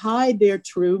ago to hide their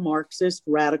true Marxist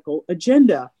radical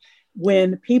agenda.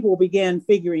 When people began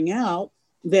figuring out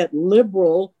that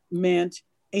liberal meant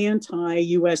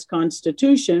anti-US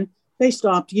Constitution, they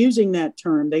stopped using that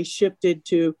term. They shifted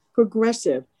to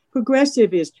progressive.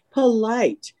 Progressive is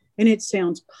polite, and it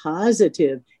sounds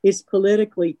positive. It's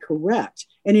politically correct,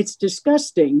 and it's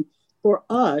disgusting for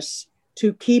us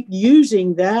to keep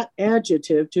using that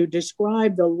adjective to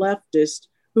describe the leftists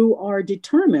who are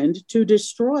determined to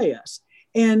destroy us.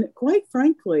 And quite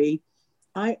frankly,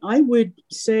 I would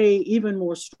say even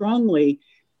more strongly,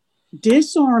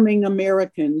 disarming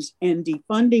Americans and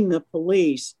defunding the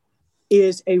police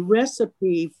is a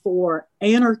recipe for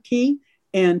anarchy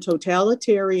and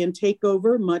totalitarian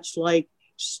takeover, much like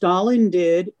Stalin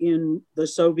did in the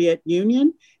Soviet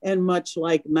Union and much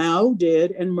like Mao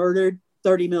did and murdered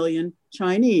 30 million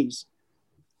Chinese.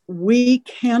 We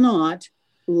cannot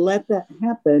let that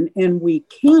happen, and we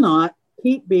cannot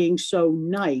keep being so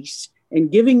nice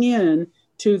and giving in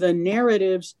to the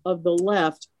narratives of the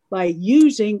left by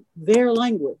using their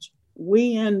language.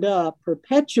 We end up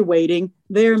perpetuating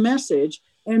their message,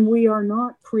 and we are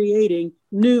not creating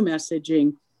new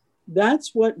messaging.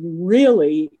 That's what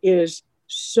really is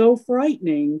so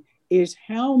frightening, is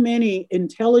how many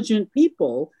intelligent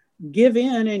people give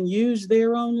in and use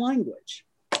their own language.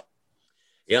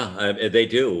 Yeah, they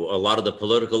do. A lot of the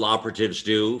political operatives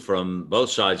do from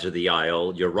both sides of the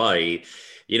aisle. You're right.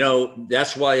 You know,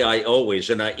 that's why I always,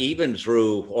 and even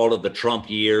through all of the Trump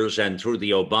years and through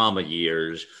the Obama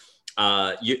years,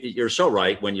 you're so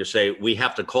right when you say we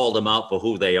have to call them out for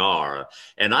who they are.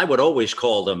 And I would always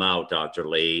call them out, Dr.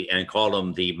 Lee, and call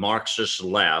them the Marxist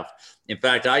left. In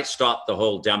fact, I stopped the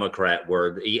whole Democrat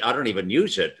word. I don't even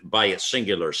use it by its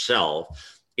singular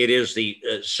self. It is the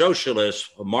socialist,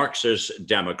 Marxist,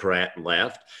 Democrat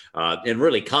left. And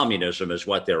really, communism is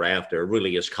what they're after. It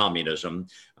really is communism,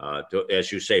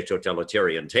 as you say,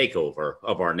 totalitarian takeover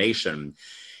of our nation.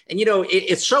 And,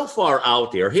 it's so far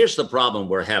out there. Here's the problem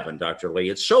we're having, Dr. Lee.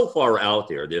 It's so far out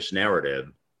there, this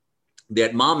narrative,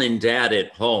 that mom and dad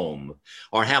at home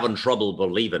are having trouble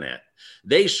believing it.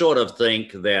 They sort of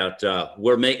think that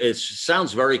it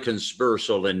sounds very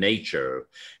conspiratorial in nature,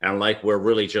 and like we're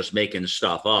really just making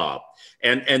stuff up.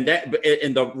 And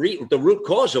the root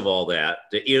cause of all that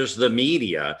is the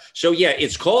media. So yeah,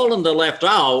 it's calling the left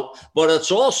out, but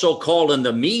it's also calling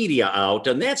the media out,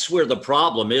 and that's where the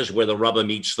problem is, where the rubber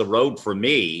meets the road for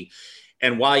me.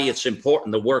 And why it's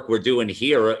important, the work we're doing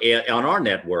here on our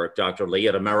network, Dr. Lee,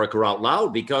 at America Out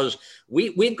Loud, because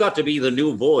we've got to be the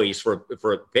new voice for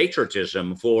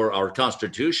patriotism, for our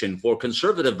Constitution, for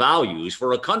conservative values,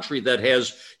 for a country that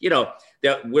has,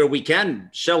 that where we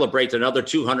can celebrate another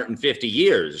 250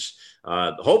 years,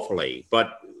 hopefully.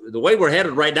 But the way we're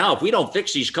headed right now, if we don't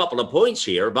fix these couple of points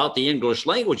here about the English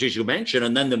language, as you mentioned,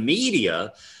 and then the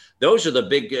media, those are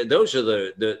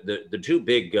the two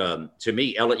big, to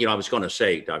me, I was going to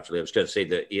say, Dr. Lee, I was going to say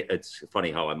that it's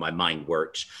funny how my mind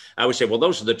works. I would say, well,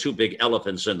 those are the two big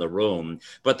elephants in the room,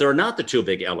 but they're not the two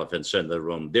big elephants in the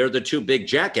room. They're the two big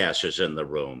jackasses in the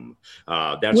room.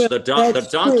 That's the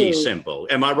donkey symbol.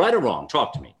 Am I right or wrong?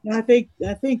 Talk to me. I think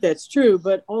that's true,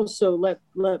 but also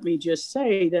let me just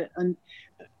say that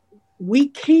we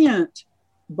can't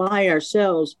by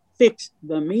ourselves fix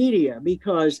the media,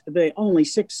 because the only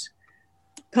 6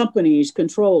 companies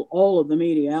control all of the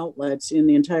media outlets in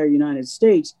the entire United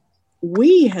States.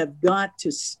 We have got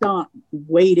to stop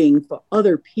waiting for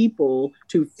other people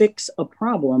to fix a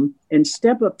problem and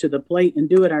step up to the plate and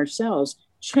do it ourselves.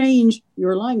 Change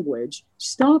your language.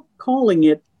 Stop calling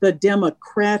it the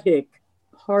Democratic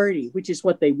Party, which is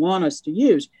what they want us to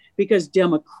use, because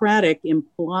democratic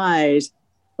implies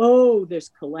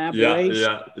this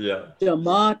collaboration,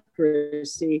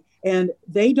 democracy. And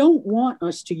they don't want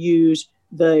us to use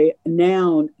the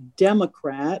noun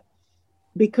Democrat,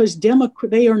 because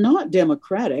they are not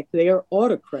democratic, they are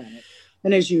autocratic.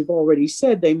 And as you've already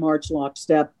said, they march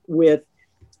lockstep with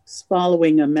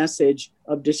following a message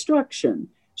of destruction.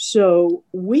 So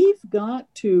we've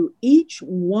got to, each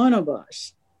one of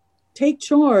us, take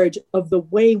charge of the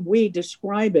way we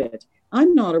describe it.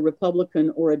 I'm not a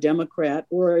Republican or a Democrat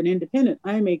or an independent.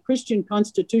 I am a Christian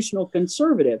constitutional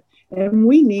conservative, and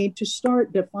we need to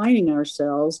start defining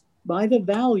ourselves by the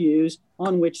values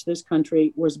on which this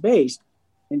country was based,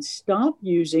 and stop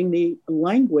using the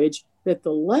language that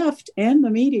the left and the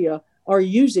media are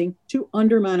using to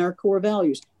undermine our core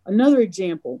values. Another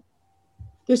example,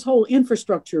 this whole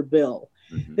infrastructure bill.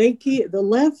 Mm-hmm. The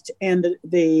left and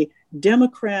the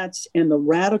Democrats and the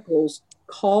radicals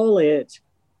call it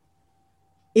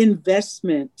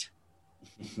investment,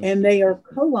 and they are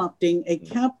co-opting a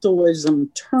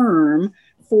capitalism term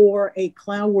for a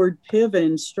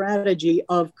Cloward-Piven strategy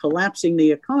of collapsing the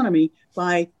economy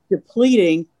by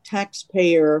depleting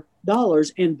taxpayer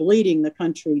dollars and bleeding the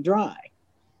country dry.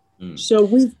 So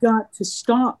we've got to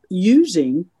stop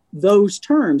using those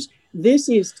terms. This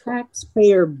is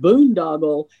taxpayer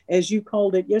boondoggle, as you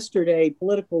called it yesterday,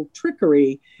 political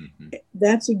trickery. Mm-hmm.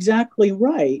 That's exactly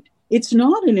right. It's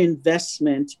not an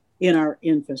investment in our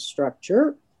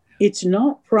infrastructure. It's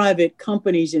not private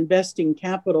companies investing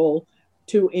capital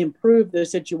to improve the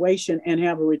situation and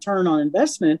have a return on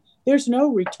investment. There's no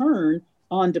return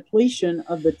on depletion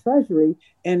of the treasury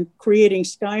and creating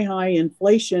sky-high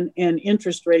inflation and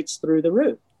interest rates through the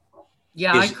roof.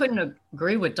 Yeah, I couldn't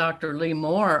agree with Dr. Lee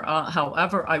more.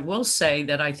 However, I will say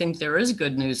that I think there is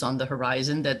good news on the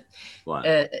horizon, that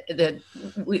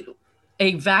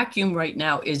a vacuum right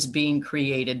now is being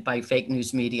created by fake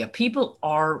news media. People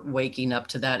are waking up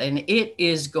to that, and it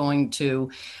is going to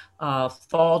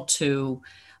fall to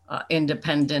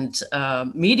independent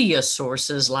media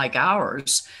sources like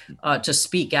ours to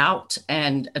speak out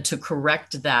and to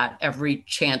correct that every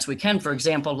chance we can. For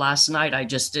example, last night I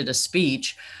just did a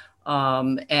speech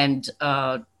and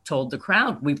told the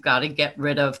crowd, we've got to get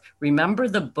rid of, remember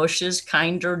the Bushes,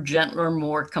 kinder, gentler,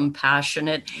 more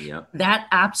compassionate. Yep. That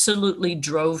absolutely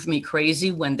drove me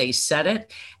crazy when they said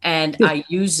it. And I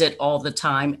use it all the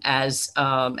time as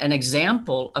an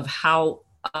example of how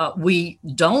we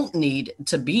don't need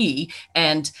to be.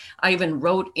 And I even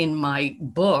wrote in my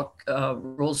book,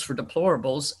 Rules for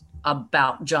Deplorables,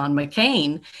 about John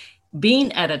McCain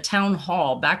being at a town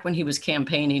hall back when he was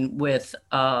campaigning with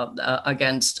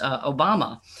against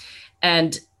Obama.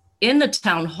 And in the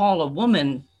town hall, a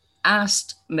woman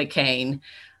asked McCain,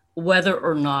 whether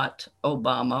or not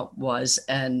Obama was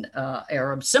an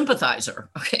Arab sympathizer.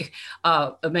 Okay,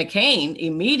 McCain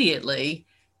immediately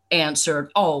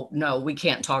answered, "Oh, no, we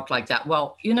can't talk like that."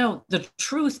 Well, the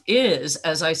truth is,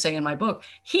 as I say in my book,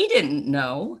 he didn't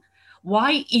know.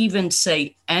 Why even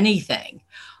say anything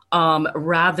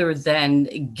rather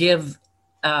than give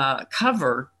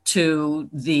cover to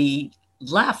the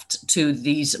left, to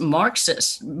these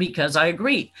Marxists? Because I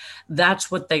agree,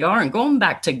 that's what they are. And going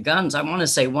back to guns, I want to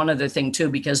say one other thing too,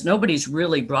 because nobody's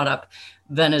really brought up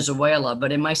Venezuela,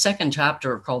 but in my second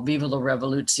chapter called Viva la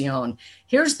Revolucion,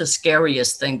 here's the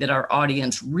scariest thing that our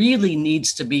audience really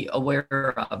needs to be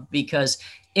aware of, because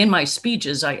in my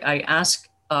speeches, I ask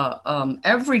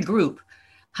every group,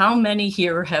 how many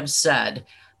here have said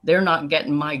they're not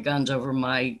getting my guns over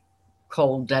my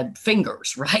cold, dead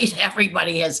fingers, right?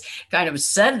 Everybody has kind of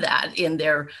said that in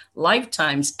their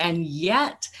lifetimes. And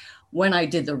yet, when I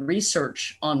did the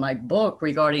research on my book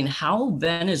regarding how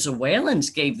Venezuelans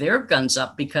gave their guns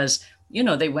up, because,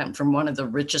 they went from one of the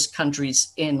richest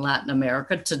countries in Latin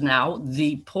America to now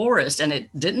the poorest, and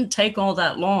it didn't take all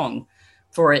that long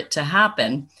for it to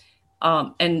happen.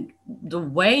 And the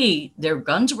way their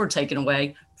guns were taken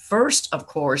away, first, of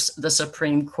course, the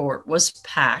Supreme Court was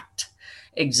packed,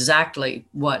 exactly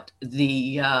what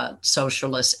the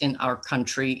socialists in our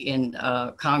country in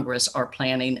Congress are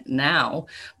planning now.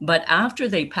 But after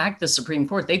they packed the Supreme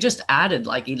Court, they just added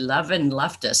like 11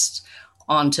 leftists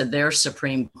onto their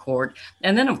Supreme Court.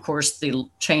 And then, of course, the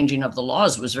changing of the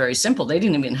laws was very simple. They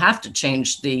didn't even have to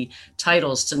change the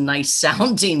titles to nice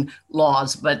sounding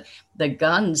laws, but the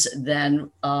guns then,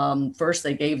 first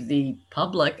they gave the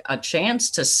public a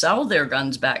chance to sell their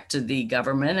guns back to the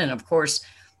government. And of course,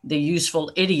 the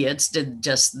useful idiots did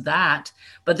just that.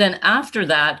 But then after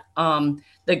that,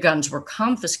 the guns were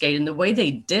confiscated. And the way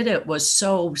they did it was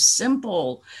so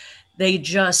simple. They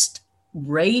just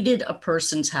raided a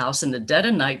person's house in the dead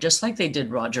of night, just like they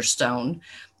did Roger Stone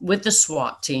with the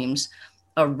SWAT teams,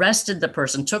 arrested the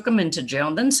person, took him into jail,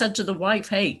 and then said to the wife,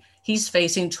 "Hey, he's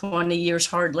facing 20 years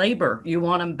hard labor. You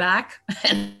want him back?"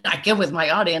 And I get with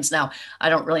my audience now, I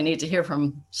don't really need to hear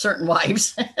from certain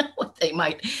wives what they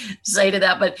might say to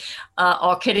that. But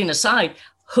all kidding aside,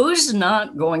 who's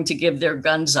not going to give their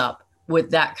guns up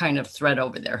with that kind of threat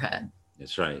over their head?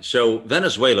 That's right. So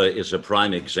Venezuela is a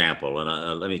prime example,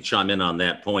 and let me chime in on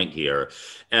that point here.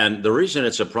 And the reason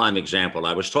it's a prime example,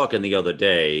 I was talking the other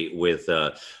day with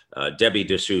Debbie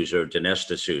D'Souza, Dinesh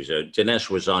D'Souza. Dinesh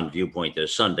was on Viewpoint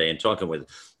this Sunday, and talking with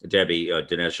Debbie,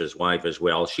 Dinesh's wife as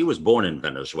well. She was born in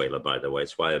Venezuela, by the way.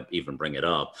 That's why I even bring it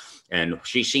up. And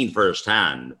she's seen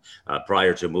firsthand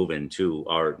prior to moving to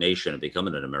our nation and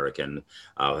becoming an American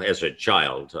as a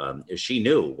child. She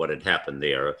knew what had happened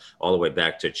there all the way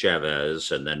back to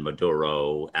Chavez and then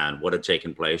Maduro and what had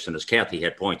taken place. And as Kathy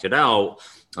had pointed out,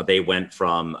 they went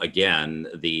from, again,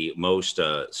 the most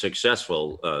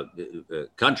successful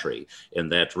country in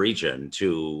that region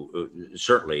to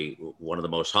certainly one of the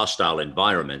most hostile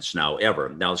environments now ever.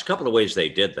 Now, there's a couple of ways they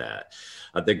did that.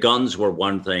 The guns were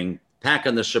one thing.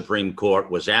 Packing the Supreme Court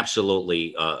was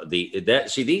absolutely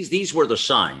these were the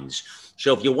signs.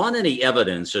 So if you want any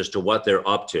evidence as to what they're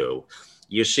up to,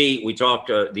 you see, we talked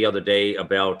the other day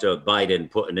about Biden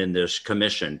putting in this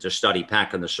commission to study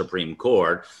packing the Supreme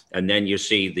Court. And then you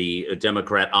see the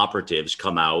Democrat operatives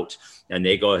come out and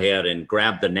they go ahead and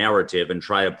grab the narrative and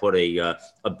try to put a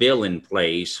bill in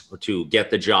place to get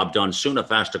the job done sooner,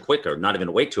 faster, quicker, not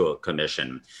even wait to a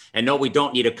commission. And no, we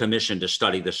don't need a commission to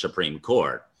study the Supreme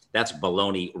Court. That's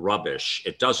baloney rubbish.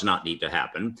 It does not need to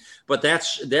happen. But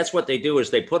that's what they do, is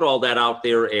they put all that out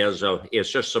there as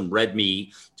just some red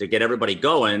meat to get everybody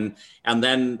going. And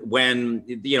then when,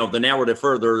 the narrative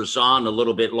furthers on a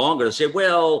little bit longer, to say,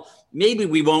 well, maybe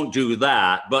we won't do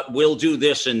that, but we'll do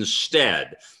this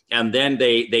instead. And then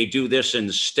they do this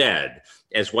instead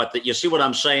as you see what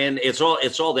I'm saying? It's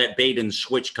all that bait and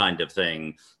switch kind of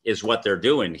thing is what they're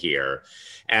doing here.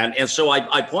 And so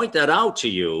I point that out to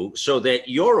you so that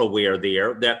you're aware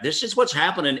there that this is what's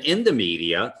happening in the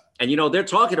media. And, they're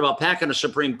talking about packing the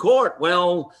Supreme Court.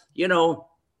 Well, this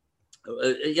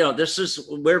is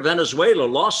where Venezuela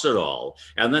lost it all.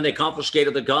 And then they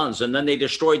confiscated the guns, and then they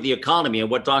destroyed the economy. And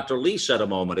what Dr. Lee said a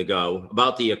moment ago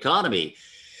about the economy.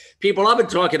 People, I've been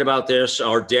talking about this,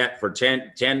 our debt, for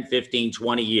 10, 15,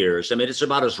 20 years. I mean, it's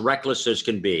about as reckless as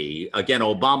can be. Again,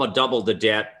 Obama doubled the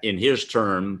debt in his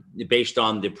term based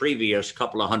on the previous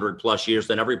couple of 100+ years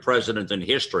than every president in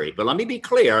history. But let me be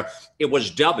clear, it was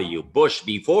Bush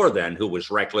before then who was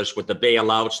reckless with the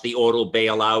bailouts, the auto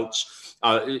bailouts,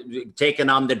 taking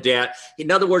on the debt.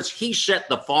 In other words, he set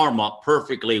the farm up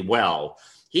perfectly well.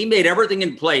 He made everything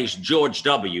in place, George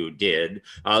W. did,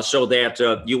 so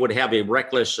that you would have a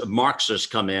reckless Marxist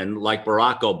come in like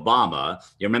Barack Obama.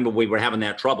 You remember we were having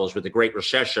that troubles with the Great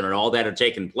Recession and all that had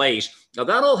taken place. Now,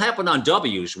 that all happened on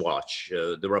W's watch.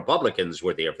 The Republicans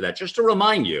were there for that. Just to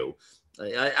remind you,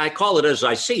 I call it as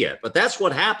I see it, but that's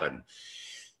what happened.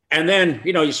 And then,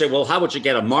 you say, well, how would you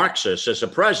get a Marxist as a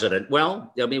president?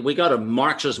 Well, I mean, we got a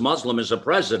Marxist Muslim as a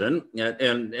president,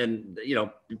 and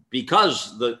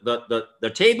because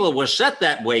the table was set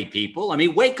that way, people. I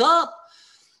mean, wake up.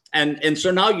 And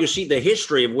so now you see the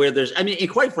history of where there's, and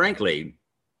quite frankly,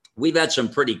 we've had some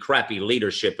pretty crappy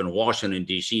leadership in Washington,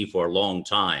 D.C. for a long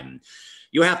time.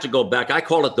 You have to go back. I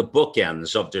call it the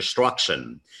bookends of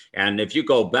destruction. And if you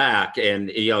go back and,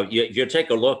 you take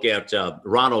a look at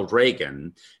Ronald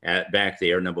Reagan back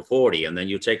there, number 40, and then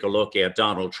you take a look at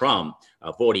Donald Trump,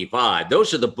 45,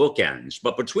 those are the bookends.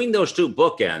 But between those two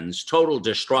bookends, total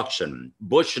destruction.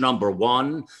 Bush number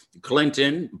 1,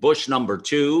 Clinton, Bush number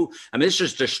 2. I mean, this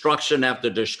is destruction after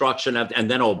destruction, and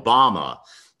then Obama.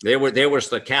 There was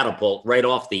the catapult right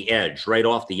off the edge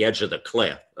of the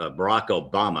cliff, Barack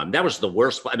Obama. And that was the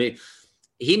worst. I mean,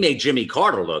 he made Jimmy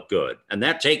Carter look good. And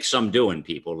that takes some doing,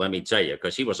 people, let me tell you,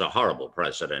 because he was a horrible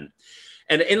president.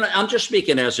 And I'm just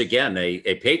speaking as, again,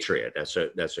 a patriot, as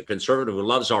a conservative who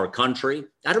loves our country.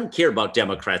 I don't care about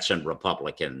Democrats and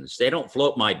Republicans. They don't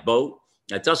float my boat.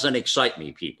 That doesn't excite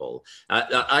me, people.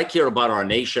 I care about our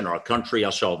nation, our country,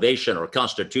 our salvation, our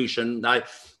Constitution.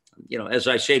 As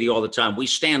I say to you all the time, we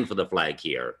stand for the flag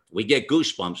here. We get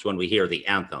goosebumps when we hear the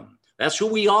anthem. That's who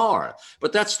we are.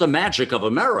 But that's the magic of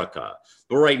America.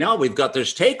 But right now we've got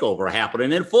this takeover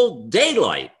happening in full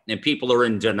daylight, and people are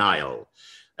in denial.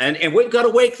 And we've got to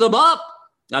wake them up.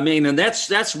 I mean, and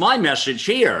that's my message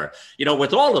here,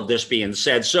 with all of this being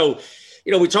said. So,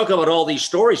 we talk about all these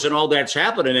stories and all that's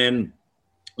happening, and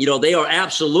they are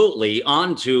absolutely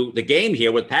onto the game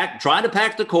here with trying to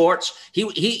pack the courts.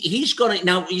 He's going to,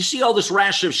 now you see all this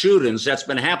rash of shootings that's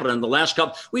been happening in the last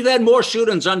couple. We've had more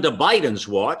shootings under Biden's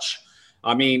watch.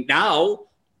 I mean, now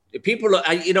people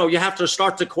are, you have to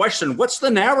start to question, what's the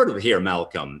narrative here,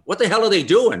 Malcolm? What the hell are they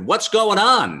doing? What's going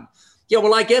on? Yeah,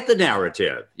 well, I get the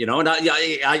narrative, and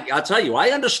I'll tell you, I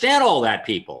understand all that,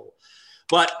 people.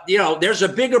 But, there's a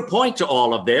bigger point to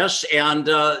all of this. And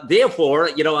therefore,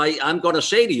 I'm going to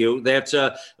say to you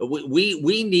that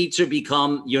we need to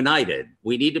become united.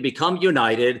 We need to become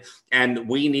united, and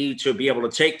we need to be able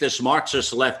to take this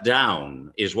Marxist left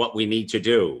down is what we need to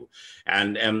do.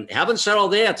 And having said all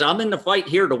that, I'm in the fight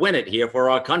here to win it here for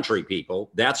our country,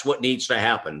 people. That's what needs to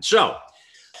happen. So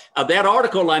that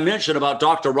article I mentioned about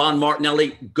Dr. Ron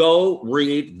Martinelli, go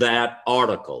read that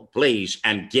article, please,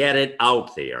 and get it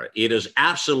out there. It is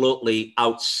absolutely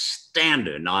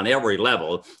outstanding on every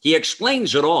level. He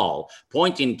explains it all,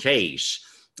 point in case.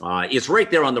 It's right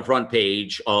there on the front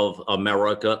page of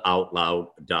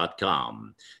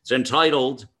AmericaOutloud.com. It's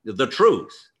entitled The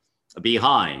Truth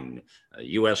Behind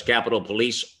U.S. Capitol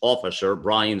Police Officer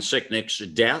Brian Sicknick's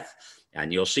Death.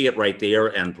 And you'll see it right there.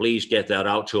 And please get that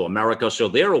out to America so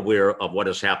they're aware of what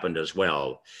has happened as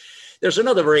well. There's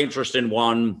another very interesting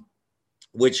one,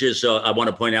 which is, I want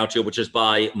to point out to you, which is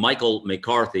by Michael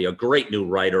McCarthy, a great new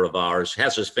writer of ours,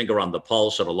 has his finger on the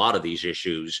pulse of a lot of these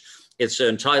issues. It's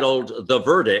entitled The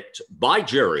Verdict by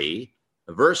Jury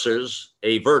versus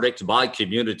a Verdict by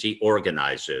Community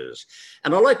Organizers.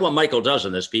 And I like what Michael does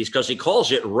in this piece because he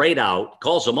calls it right out,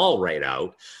 calls them all right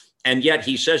out. And yet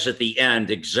he says at the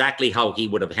end exactly how he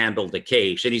would have handled the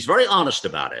case. And he's very honest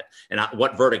about it and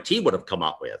what verdict he would have come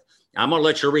up with. I'm going to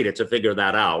let you read it to figure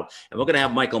that out. And we're going to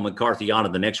have Michael McCarthy on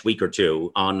in the next week or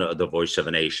two on The Voice of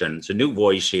a Nation. It's a new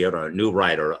voice here, a new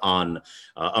writer on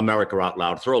America Out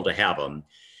Loud. Thrilled to have him.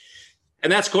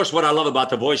 And that's, of course, what I love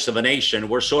about The Voice of a Nation.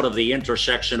 We're sort of the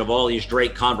intersection of all these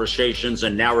great conversations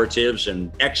and narratives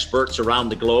and experts around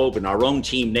the globe and our own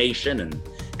team nation and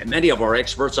many of our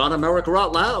experts on America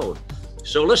Out Loud.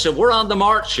 So listen, we're on the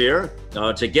march here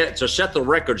to set the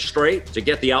record straight, to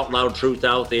get the out loud truth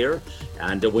out there.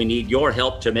 And we need your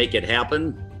help to make it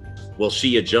happen. We'll see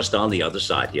you just on the other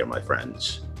side here, my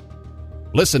friends.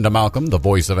 Listen to Malcolm, the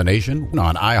Voice of a Nation,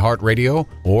 on iHeartRadio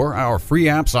or our free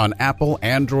apps on Apple,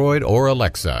 Android, or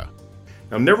Alexa.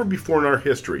 Now, never before in our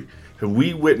history have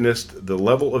we witnessed the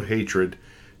level of hatred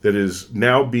that is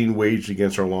now being waged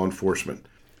against our law enforcement.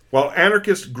 While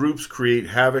anarchist groups create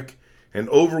havoc and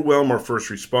overwhelm our first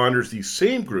responders, these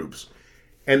same groups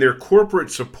and their corporate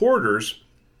supporters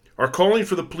are calling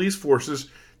for the police forces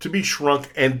to be shrunk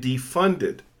and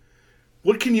defunded.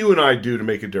 What can you and I do to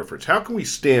make a difference? How can we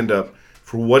stand up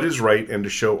for what is right and to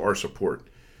show our support?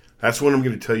 That's what I'm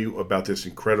going to tell you about this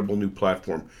incredible new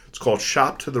platform. It's called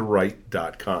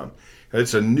shoptotheright.com.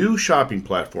 It's a new shopping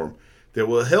platform that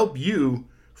will help you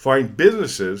find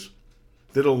businesses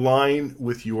that align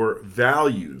with your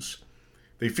values.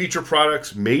 They feature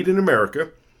products made in America.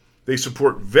 They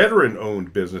support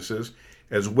veteran-owned businesses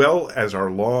as well as our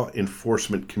law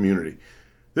enforcement community.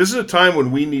 This is a time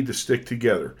when we need to stick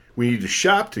together. We need to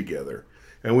shop together,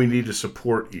 and we need to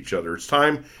support each other. It's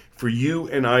time for you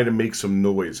and I to make some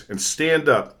noise and stand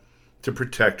up to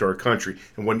protect our country.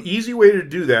 And one easy way to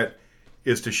do that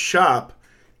is to shop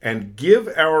and give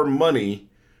our money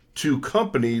to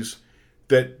companies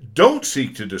that don't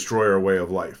seek to destroy our way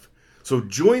of life. So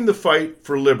join the fight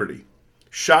for liberty.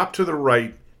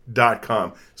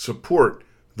 ShopToTheRight.com. Support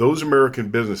those American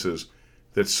businesses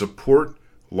that support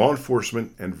law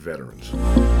enforcement and veterans.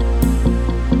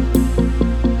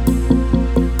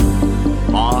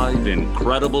 5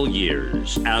 incredible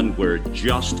years, and we're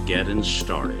just getting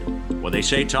started. Well, they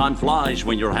say time flies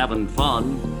when you're having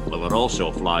fun. Well, it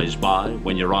also flies by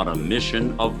when you're on a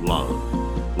mission of love.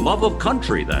 Love of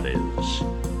country, that is.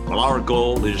 Well, our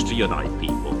goal is to unite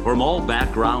people from all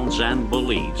backgrounds and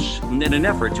beliefs in an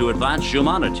effort to advance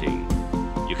humanity.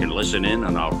 You can listen in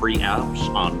on our free apps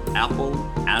on Apple,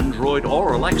 Android,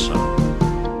 or Alexa.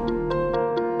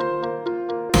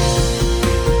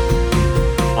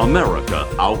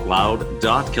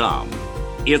 AmericaOutloud.com.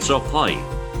 It's a fight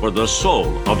for the soul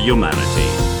of humanity.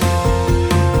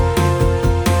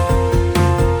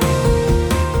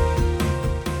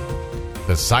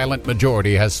 The silent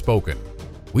majority has spoken.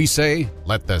 We say,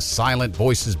 let the silent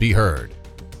voices be heard.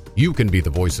 You can be the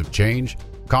voice of change.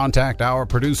 Contact our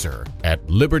producer at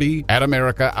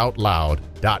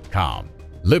liberty@americaoutloud.com.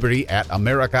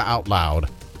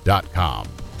 liberty@americaoutloud.com.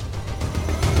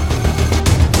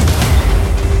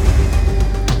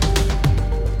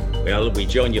 Well, we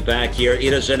join you back here.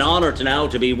 It is an honor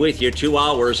to be with you 2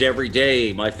 hours every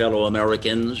day, my fellow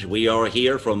Americans. We are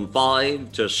here from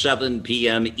 5 to 7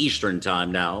 p.m. Eastern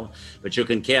time now, but you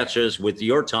can catch us with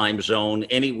your time zone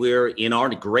anywhere in our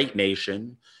great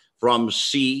nation, from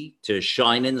sea to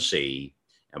shining sea.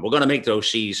 And we're going to make those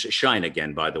seas shine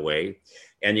again, by the way.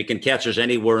 And you can catch us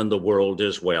anywhere in the world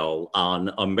as well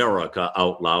on America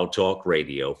Out Loud Talk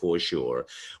Radio, for sure.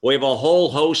 We have a whole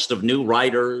host of new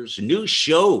writers, new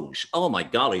shows. Oh, my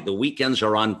golly, the weekends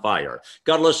are on fire.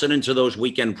 Got to listen into those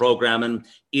weekend programming.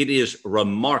 It is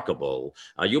remarkable.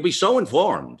 You'll be so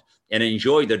informed and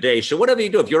enjoy the day. So whatever you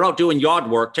do, if you're out doing yard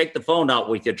work, take the phone out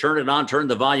with you, turn it on, turn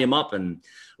the volume up, and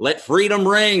let freedom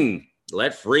ring.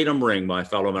 Let freedom ring, my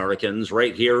fellow Americans,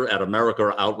 right here at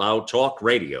America Out Loud Talk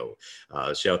Radio.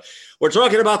 So we're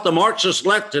talking about the Marxist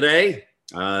left today.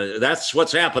 That's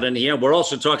what's happening here. We're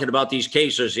also talking about these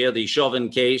cases here, the Chauvin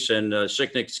case and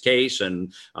Sicknick's case,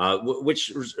 and which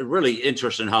is really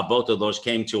interesting how both of those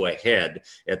came to a head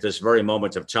at this very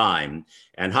moment of time,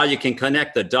 and how you can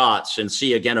connect the dots and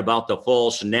see again about the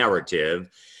false narrative.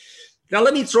 Now,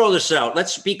 let me throw this out.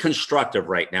 Let's be constructive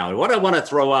right now. And what I want to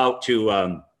throw out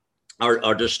to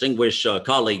our distinguished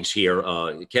colleagues here,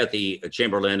 Kathy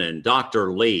Chamberlain and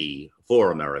Dr. Lee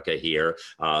for America here,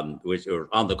 which are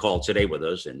on the call today with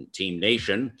us in Team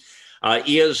Nation,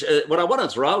 is what I want to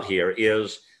throw out here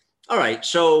is, all right,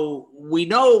 so we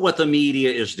know what the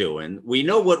media is doing. We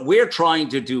know what we're trying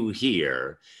to do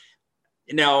here.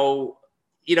 Now,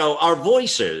 you know, our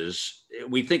voices,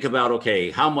 we think about, okay,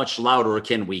 how much louder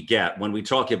can we get when we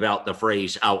talk about the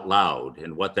phrase out loud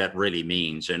and what that really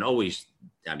means? And always,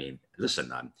 I mean,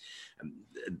 listen,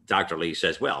 Dr. Lee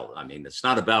says, well, I mean, it's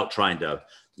not about trying to,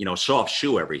 you know, soft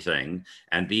shoe everything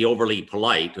and be overly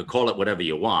polite to call it whatever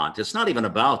you want. It's not even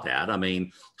about that. I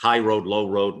mean, high road, low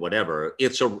road, whatever.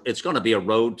 It's going to be a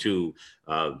road to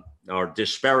our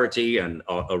disparity and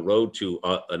a road to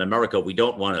an America we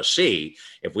don't want to see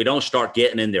if we don't start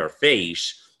getting in their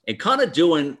face and kind of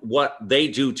doing what they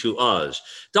do to us.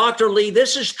 Dr. Lee,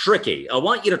 this is tricky. I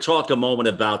want you to talk a moment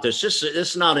about this. This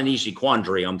is not an easy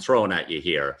quandary I'm throwing at you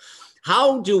here.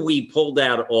 How do we pull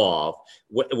that off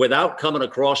without coming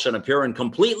across and appearing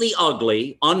completely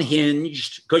ugly,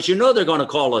 unhinged, because you know they're going to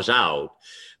call us out,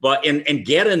 but and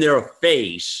get in their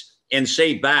face and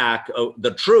say back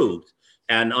the truth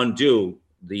and undo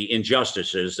the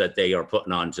injustices that they are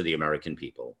putting on to the American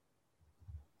people?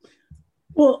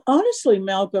 Well, honestly,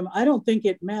 Malcolm, I don't think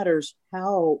it matters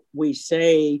how we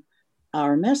say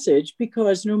our message,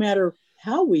 because no matter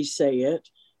how we say it,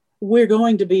 we're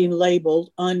going to be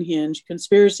labeled unhinged,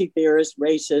 conspiracy theorist,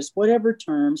 racist, whatever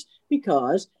terms,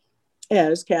 because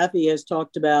as Kathy has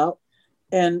talked about,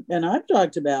 and I've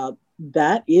talked about,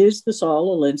 that is the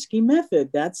Saul Alinsky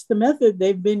method. That's the method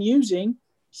they've been using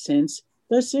since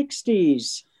the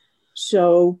 60s.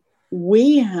 So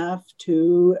we have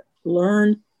to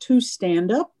learn to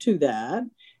stand up to that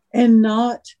and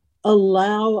not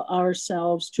allow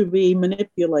ourselves to be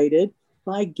manipulated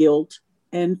by guilt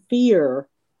and fear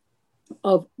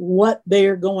of what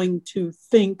they're going to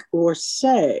think or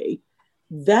say.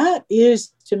 That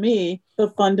is, to me, the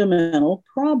fundamental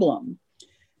problem.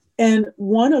 And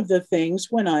one of the things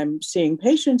when I'm seeing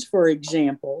patients, for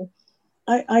example,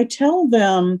 I tell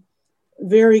them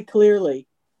very clearly,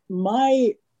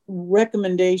 my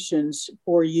recommendations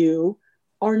for you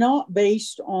are not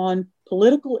based on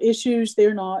political issues.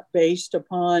 They're not based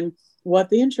upon what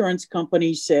the insurance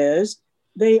company says.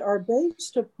 They are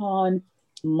based upon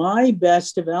my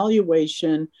best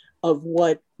evaluation of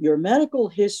what your medical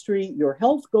history, your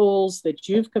health goals that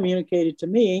you've communicated to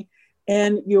me,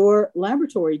 and your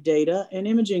laboratory data and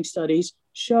imaging studies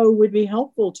show would be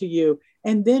helpful to you.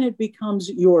 And then it becomes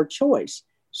your choice.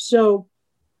 So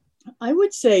I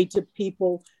would say to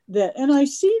people that, and I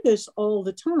see this all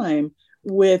the time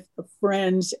with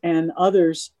friends and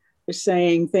others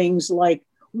saying things like,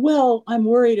 well, I'm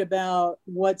worried about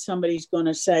what somebody's going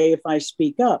to say if I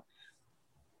speak up.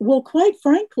 Well, quite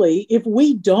frankly, if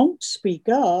we don't speak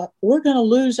up, we're going to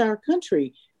lose our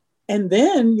country. And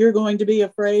then you're going to be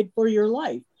afraid for your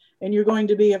life. And you're going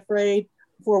to be afraid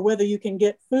for whether you can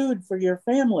get food for your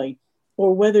family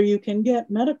or whether you can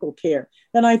get medical care.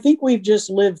 And I think we've just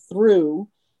lived through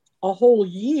a whole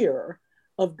year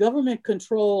of government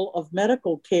control of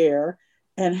medical care.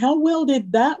 And how well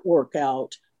did that work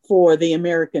out for the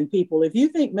American people? If you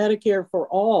think Medicare for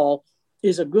all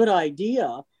is a good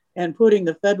idea and putting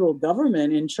the federal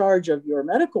government in charge of your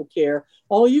medical care,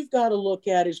 all you've got to look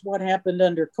at is what happened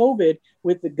under COVID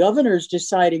with the governors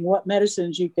deciding what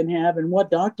medicines you can have and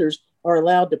what doctors are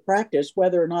allowed to practice,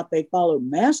 whether or not they follow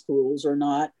mask rules or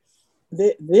not.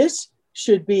 This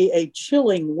should be a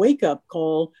chilling wake-up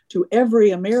call to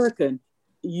every American.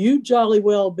 You jolly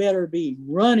well better be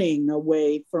running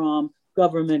away from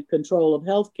government control of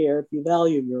healthcare if you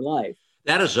value your life.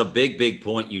 That is a big, big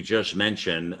point you just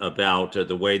mentioned about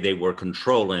the way they were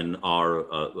controlling our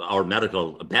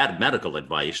bad medical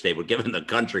advice. They were giving the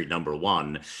country, number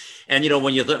one. And, you know,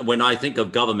 when I think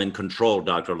of government control,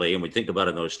 Dr. Lee, and we think about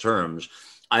it in those terms,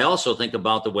 I also think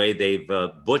about the way they've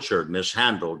butchered,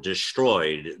 mishandled,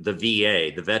 destroyed the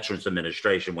VA, the Veterans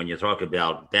Administration, when you talk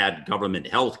about bad government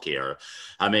health care.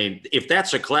 I mean, if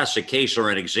that's a classic case or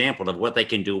an example of what they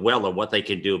can do well or what they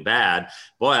can do bad,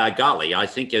 boy, I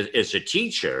think as a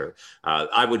teacher,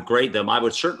 I would grade them. I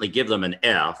would certainly give them an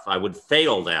F. I would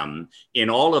fail them in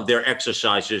all of their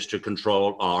exercises to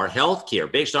control our health care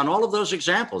based on all of those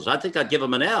examples. I think I'd give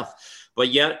them an F. But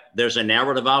yet there's a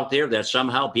narrative out there that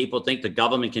somehow people think the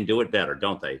government can do it better,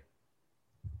 don't they?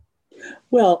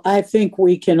 Well, I think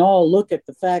we can all look at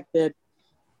the fact that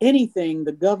anything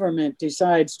the government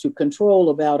decides to control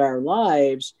about our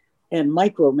lives and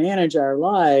micromanage our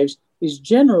lives is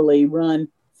generally run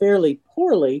fairly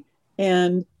poorly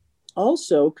and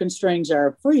also constrains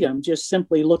our freedom. Just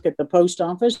simply look at the post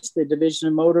office, the Division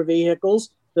of Motor Vehicles,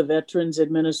 the Veterans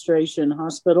Administration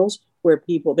hospitals, where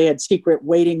they had secret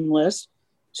waiting lists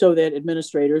so that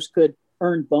administrators could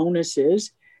earn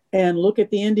bonuses. And look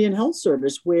at the Indian Health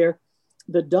Service, where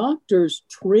the doctors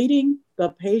treating the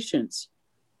patients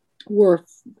were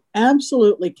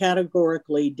absolutely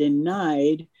categorically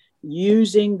denied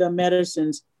using the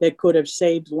medicines that could have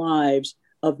saved lives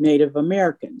of Native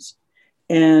Americans.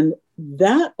 And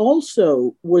that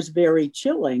also was very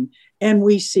chilling. And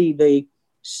we see the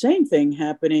same thing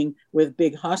happening with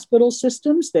big hospital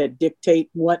systems that dictate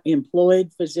what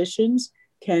employed physicians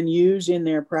can use in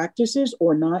their practices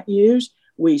or not use.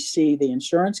 We see the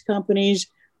insurance companies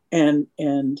and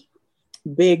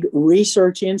big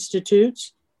research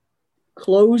institutes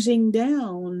closing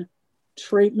down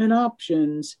treatment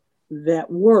options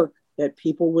that work, that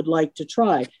people would like to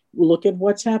try. Look at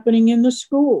what's happening in the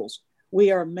schools. We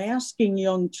are masking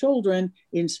young children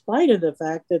in spite of the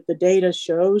fact that the data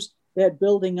shows that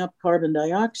building up carbon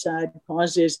dioxide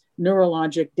causes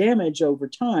neurologic damage over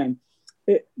time.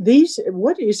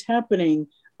 What is happening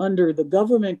under the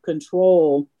government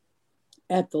control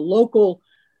at the local,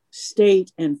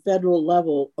 state, and federal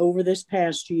level over this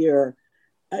past year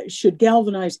should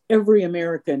galvanize every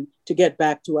American to get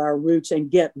back to our roots and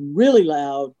get really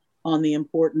loud on the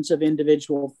importance of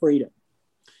individual freedom.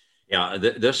 Yeah,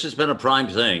 this has been a prime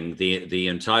thing. The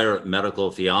entire medical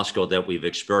fiasco that we've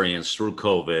experienced through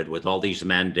COVID, with all these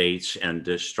mandates and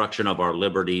destruction of our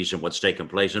liberties and what's taken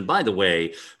place. And by the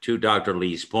way, to Dr.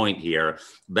 Lee's point here,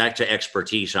 back to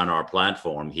expertise on our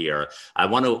platform here, I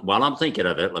want to, while I'm thinking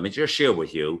of it, let me just share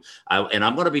with you, and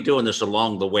I'm going to be doing this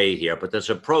along the way here, but there's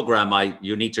a program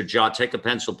you need to take a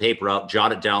pencil, paper out,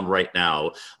 jot it down right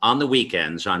now. On the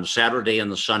weekends, on Saturday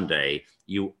and the Sunday,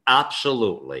 you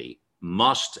absolutely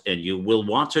must, and you will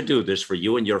want to do this for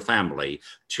you and your family,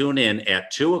 tune in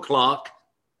at 2:00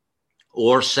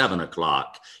 or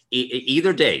 7:00,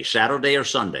 either day, Saturday or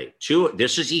Sunday.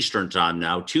 This is Eastern time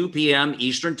now, 2 p.m.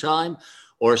 Eastern time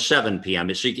or 7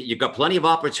 p.m. So you've got plenty of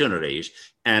opportunities,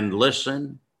 and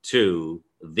listen to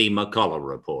the McCullough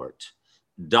Report.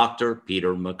 Dr.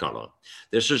 Peter McCullough.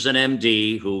 This is an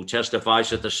MD who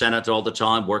testifies at the Senate all the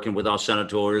time, working with our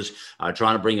senators,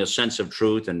 trying to bring a sense of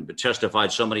truth, and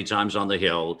testified so many times on the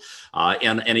Hill.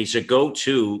 And he's a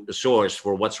go-to source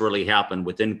for what's really happened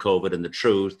within COVID and the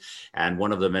truth. And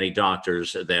one of the many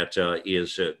doctors that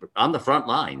is on the front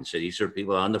lines. These are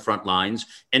people on the front lines,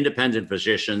 independent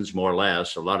physicians, more or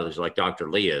less. A lot of these, like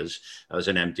Dr. Lee is, as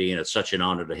an MD, and it's such an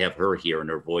honor to have her here and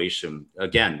her voice. And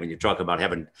again, when you talk about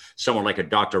having someone like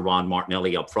a Dr. Ron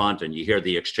Martinelli up front, and you hear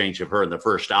the exchange of her in the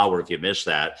first hour, if you missed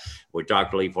that, with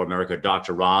Dr. Lee for America,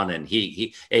 Dr. Ron, and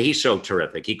he's so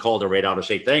terrific. He called her right out to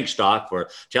say, thanks, Doc, for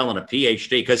telling a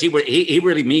PhD, because he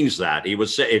really means that. He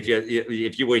was,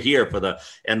 if you were here for the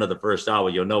end of the first hour,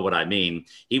 you'll know what I mean.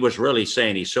 He was really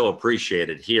saying he so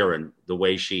appreciated hearing the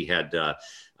way she had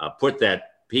put that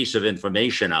piece of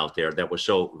information out there that was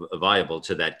so viable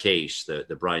to that case,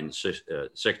 the Brian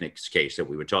Sicknick's case that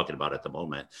we were talking about at the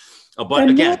moment. But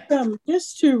and again,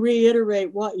 just to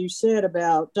reiterate what you said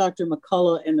about Dr.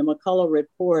 McCullough and the McCullough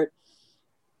Report,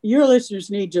 your listeners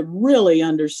need to really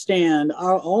understand,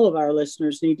 all of our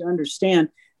listeners need to understand,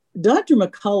 Dr.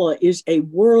 McCullough is a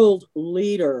world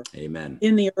leader Amen.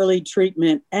 In the early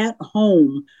treatment at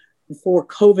home for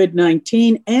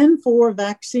COVID-19 and for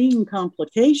vaccine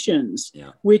complications,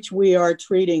 which we are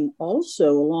treating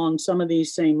also along some of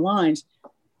these same lines.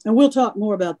 And we'll talk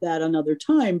more about that another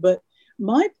time. But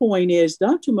my point is,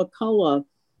 Dr. McCullough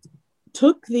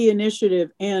took the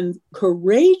initiative and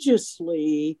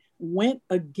courageously went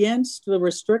against the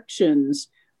restrictions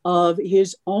of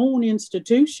his own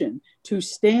institution to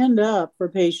stand up for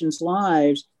patients'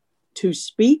 lives, to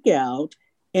speak out,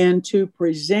 and to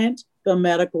present the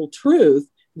medical truth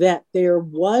that there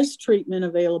was treatment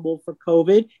available for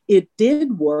COVID. It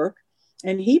did work.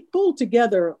 And he pulled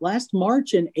together last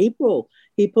March and April,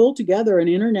 he pulled together an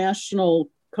international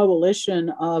coalition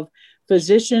of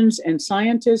physicians and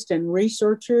scientists and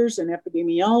researchers and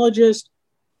epidemiologists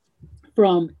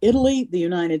from Italy, the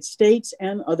United States,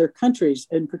 and other countries,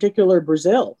 in particular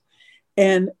Brazil.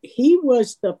 And he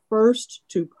was the first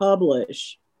to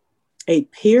publish a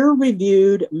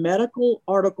peer-reviewed medical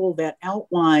article that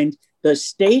outlined the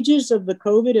stages of the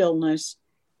COVID illness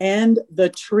and the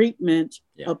treatment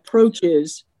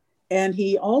approaches. And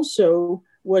he also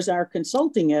was our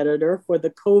consulting editor for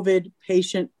the COVID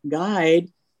Patient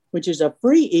Guide, which is a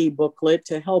free e-booklet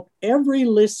to help every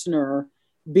listener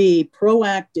be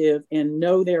proactive and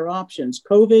know their options.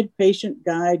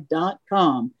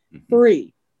 COVIDpatientguide.com,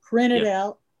 free. Print it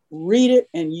out, read it,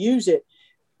 and use it.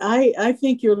 I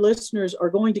think your listeners are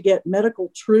going to get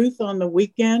medical truth on the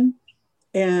weekend.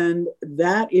 And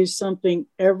that is something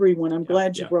everyone, I'm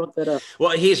glad you brought that up.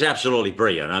 Well, he's absolutely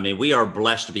brilliant. I mean, we are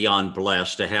blessed beyond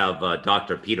blessed to have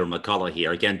Dr. Peter McCullough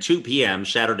here. Again, 2 p.m.,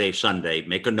 Saturday, Sunday.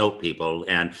 Make a note, people,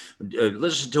 and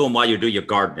listen to him while you do your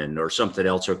gardening or something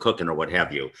else, or cooking or what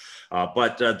have you.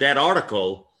 But that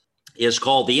article is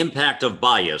called The Impact of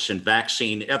Bias in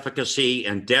Vaccine Efficacy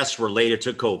and Deaths Related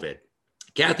to COVID.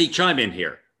 Kathy, chime in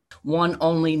here. One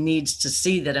only needs to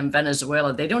see that in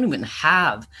Venezuela, they don't even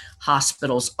have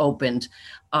hospitals opened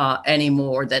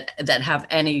anymore that have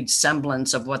any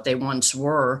semblance of what they once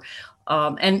were.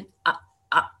 And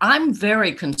I'm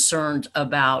very concerned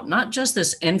about not just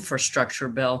this infrastructure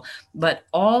bill, but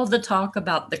all the talk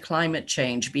about the climate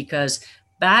change, because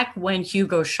back when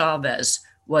Hugo Chavez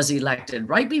was elected,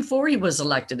 right before he was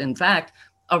elected, in fact,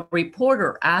 a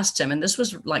reporter asked him, and this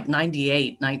was like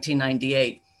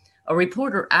 1998, a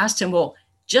reporter asked him, well,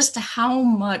 just how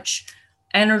much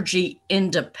energy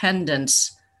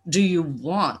independence do you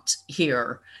want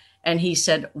here? And he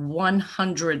said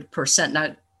 100%.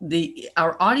 Now,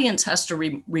 our audience has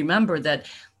to remember that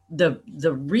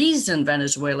the reason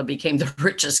Venezuela became the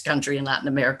richest country in Latin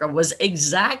America was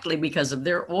exactly because of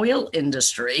their oil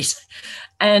industries.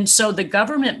 And so the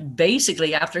government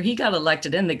basically, after he got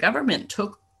elected in, the government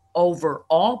took over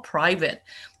all private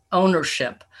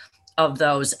ownership of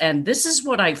those. And this is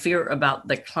what I fear about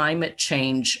the climate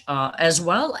change, as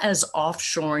well as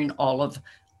offshoring all of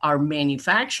our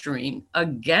manufacturing.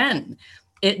 Again,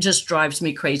 it just drives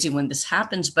me crazy when this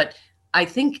happens. But I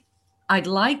think I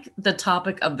like the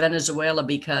topic of Venezuela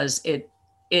because it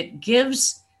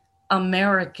gives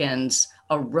Americans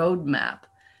a roadmap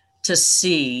to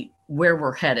see where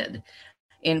we're headed.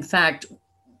 In fact,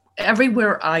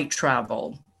 everywhere I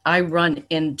travel, I run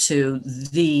into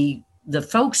the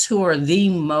folks who are the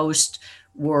most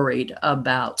worried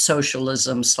about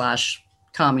socialism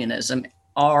 / communism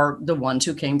are the ones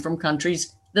who came from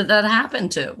countries that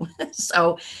happened to.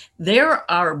 So they're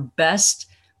our best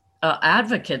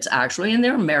advocates, actually, and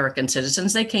they're American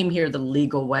citizens. They came here the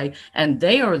legal way, and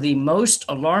they are the most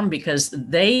alarmed because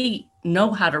they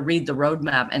know how to read the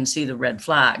roadmap and see the red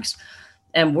flags.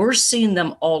 And we're seeing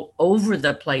them all over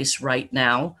the place right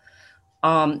now.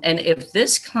 And if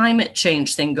this climate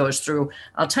change thing goes through,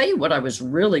 I'll tell you what I was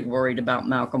really worried about,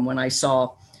 Malcolm, when I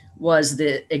saw was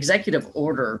the executive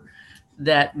order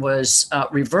that was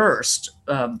reversed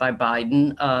by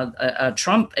Biden, a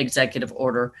Trump executive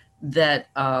order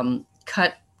that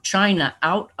cut China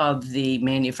out of the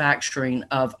manufacturing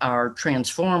of our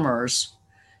transformers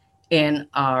in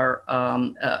our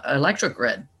electric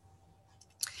grid.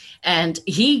 And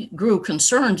he grew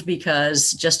concerned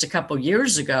because just a couple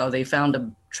years ago, they found a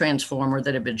transformer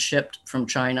that had been shipped from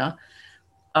China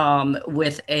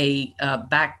with a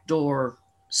backdoor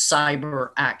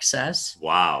cyber access.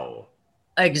 Wow.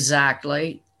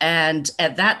 Exactly. And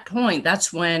at that point,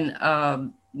 that's when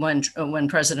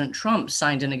President Trump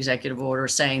signed an executive order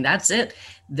saying, that's it.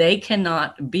 They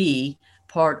cannot be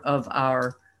part of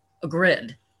our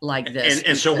grid like this.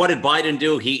 And so what did Biden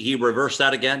do? He reversed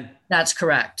that again? That's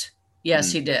correct.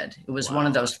 Yes, he did. It was one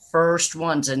of those first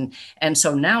ones. And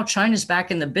so now China's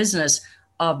back in the business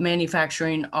of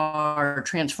manufacturing our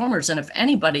transformers. And if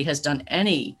anybody has done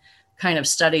any kind of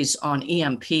studies on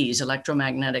EMPs,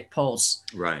 electromagnetic pulse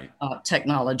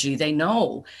technology, they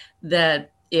know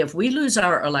that if we lose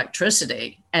our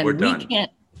electricity and we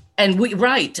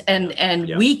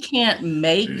can't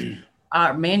make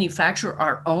manufacture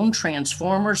our own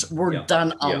transformers, we're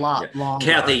done a lot longer.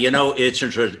 Kathy, it's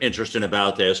interesting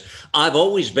about this. I've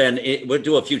always been, we'll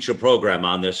do a future program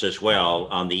on this as well,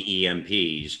 on the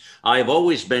EMPs. I've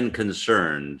always been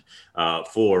concerned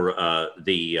for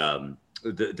the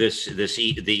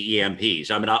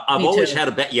EMPs. I mean, I've always had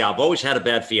a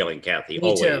bad feeling, Kathy,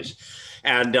 always. Too.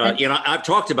 And, I've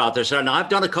talked about this, and I've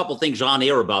done a couple things on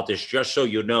air about this, just so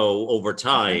you know, over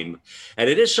time. And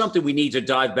it is something we need to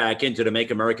dive back into to make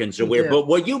Americans aware. But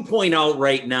what you point out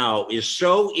right now is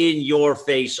so in your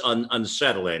face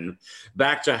unsettling.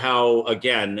 Back to how,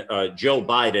 again, Joe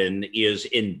Biden is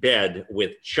in bed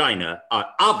with China.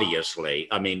 Obviously,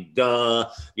 I mean,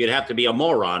 you'd have to be a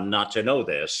moron not to know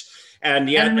this. And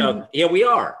yet, here we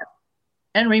are.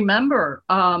 And remember,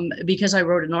 because I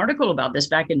wrote an article about this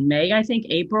back in May, I think,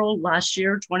 April last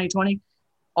year, 2020,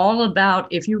 all about,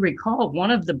 if you recall,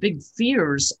 one of the big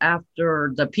fears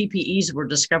after the PPEs were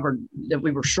discovered, that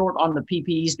we were short on the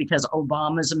PPEs because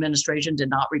Obama's administration did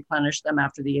not replenish them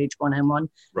after the H1N1.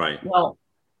 Right. Well,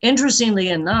 interestingly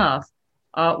enough,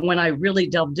 when I really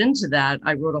delved into that,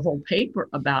 I wrote a whole paper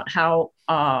about how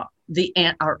our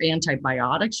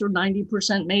antibiotics are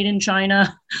 90% made in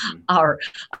China.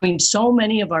 So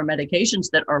many of our medications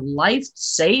that are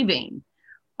life-saving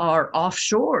are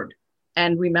offshored.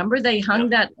 And remember, they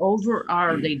hung that over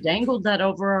they dangled that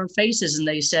over our faces, and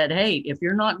they said, hey, if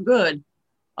you're not good,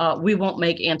 we won't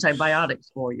make antibiotics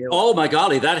for you. Oh my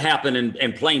golly, that happened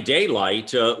in plain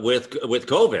daylight with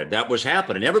COVID. That was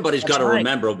happening. Everybody's got to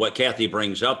remember what Kathy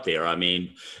brings up there. I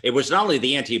mean, it was not only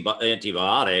the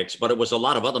antibiotics, but it was a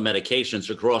lot of other medications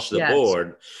across the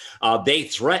board. They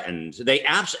threatened.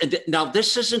 Now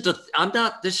this isn't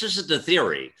This isn't the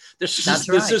theory. This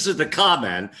isn't the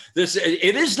comment.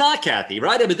 It is not, Kathy.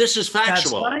 Right? I mean, this is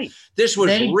factual. That's right. This was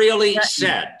really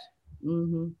said.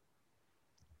 Mm-hmm.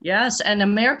 Yes. And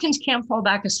Americans can't fall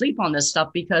back asleep on this stuff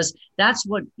because that's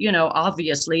what,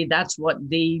 obviously that's what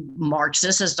the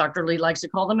Marxists, as Dr. Lee likes to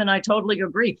call them. And I totally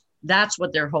agree. That's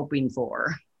what they're hoping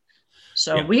for.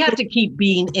 So we have to keep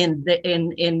being in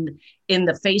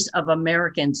the face of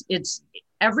Americans. It's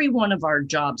every one of our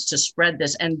jobs to spread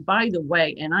this. And by the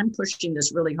way, and I'm pushing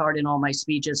this really hard in all my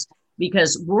speeches,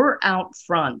 because we're out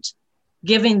front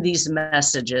giving these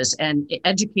messages and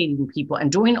educating people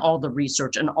and doing all the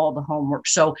research and all the homework.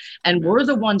 So, and we're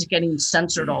the ones getting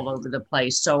censored all over the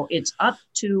place. So it's up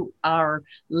to our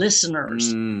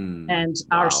listeners and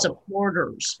our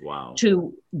supporters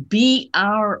to be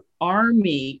our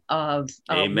army of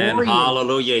amen. warriors.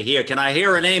 Hallelujah. Here, can I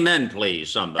hear an amen, please?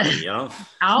 Somebody, out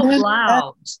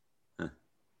loud.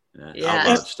 Yeah, out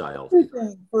loud style.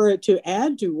 For it to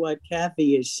add to what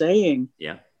Kathy is saying,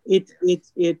 it's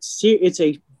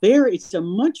a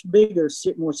much bigger,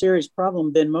 more serious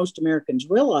problem than most Americans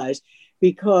realize,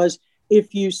 because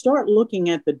if you start looking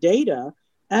at the data,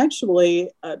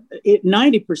 actually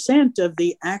 90% of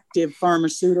the active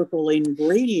pharmaceutical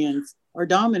ingredients are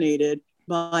dominated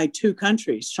by two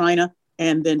countries, China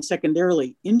and then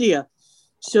secondarily India.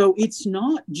 So it's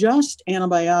not just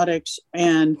antibiotics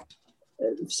and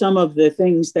some of the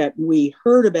things that we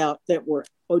heard about that were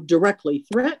directly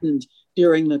threatened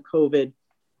during the COVID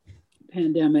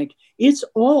pandemic. It's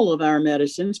all of our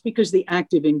medicines, because the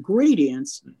active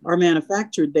ingredients are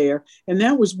manufactured there. And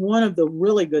that was one of the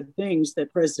really good things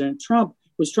that President Trump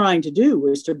was trying to do,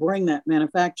 was to bring that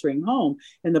manufacturing home.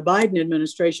 And the Biden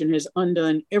administration has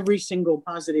undone every single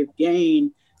positive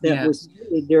gain that was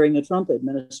made during the Trump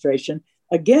administration.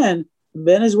 Again,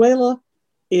 Venezuela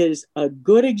is a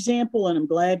good example, and I'm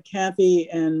glad Kathy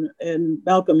and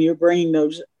Malcolm, you're bringing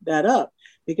that up,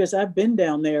 because I've been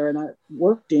down there and I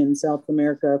worked in South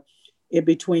America in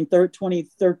between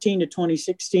 2013 to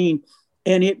 2016,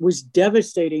 and it was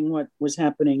devastating what was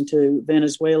happening to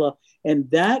Venezuela.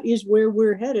 And that is where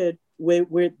we're headed,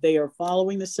 where they are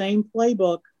following the same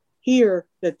playbook here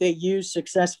that they used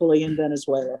successfully in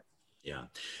Venezuela. Yeah.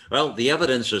 Well, the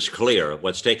evidence is clear of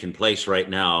what's taking place right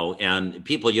now. And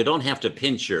people, you don't have to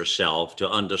pinch yourself to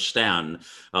understand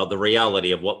the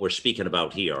reality of what we're speaking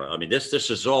about here. I mean, this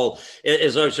is all,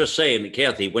 as I was just saying,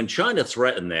 Kathy, when China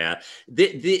threatened that,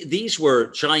 these were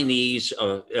Chinese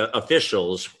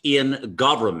officials in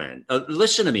government.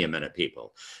 Listen to me a minute,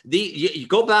 people. You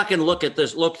go back and look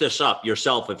this up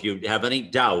yourself if you have any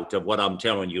doubt of what I'm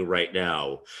telling you right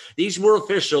now. These were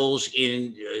officials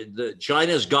in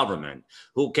China's government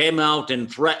who came out and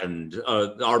threatened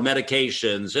our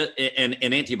medications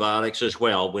and antibiotics as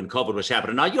well when COVID was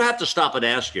happening. Now, you have to stop and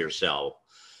ask yourself,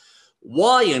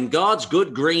 why in God's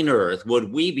good green earth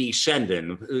would we be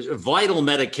sending vital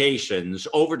medications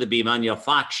over to be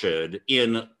manufactured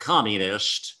in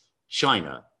communist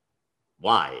China?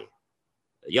 Why?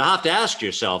 You have to ask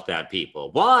yourself that,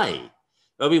 people. Why?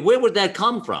 I mean, where would that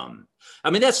come from?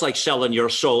 I mean, that's like selling your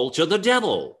soul to the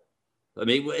devil. I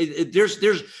mean, you're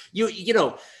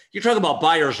talking about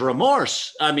buyer's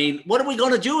remorse. I mean, what are we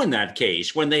going to do in that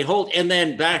case when they hold? And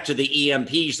then back to the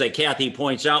EMPs that Kathy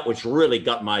points out, which really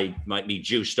got me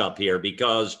juiced up here,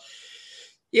 because,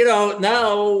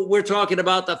 now we're talking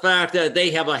about the fact that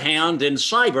they have a hand in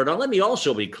cyber. Now, let me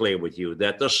also be clear with you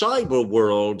that the cyber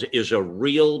world is a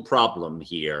real problem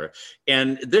here.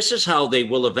 And this is how they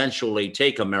will eventually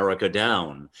take America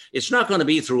down. It's not going to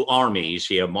be through armies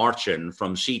here marching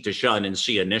from sea to shining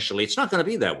sea initially. It's not going to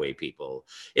be that way, people.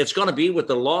 It's going to be with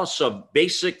the loss of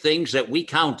basic things that we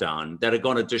count on that are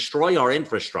going to destroy our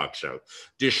infrastructure,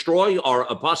 destroy our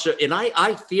apostle. And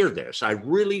I fear this. I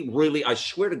really, I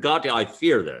swear to God, I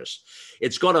fear this.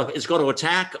 It's going to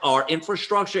attack our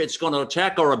infrastructure. It's going to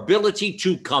attack our ability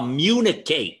to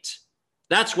communicate.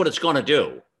 That's what it's going to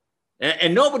do.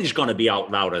 And nobody's going to be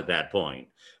out loud at that point.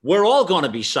 We're all going to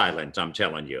be silent, I'm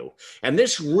telling you. And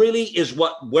this really is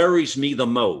what worries me the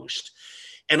most.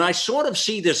 And I sort of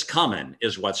see this coming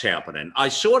is what's happening. I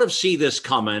sort of see this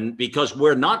coming because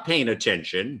we're not paying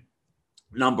attention,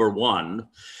 number one.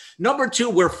 Number two,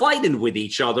 we're fighting with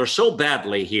each other so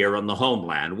badly here on the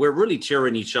homeland. We're really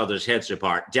tearing each other's heads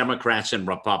apart, Democrats and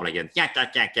Republicans. Yak,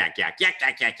 yak, yak, yak, yak, yak,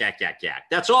 yak, yak, yak, yak, yak.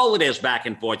 That's all it is, back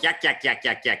and forth. Yak, yak, yak,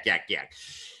 yak, yak, yak, yak.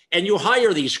 And you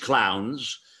hire these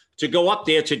clowns to go up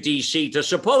there to D.C. to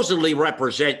supposedly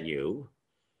represent you.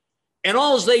 And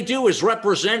all they do is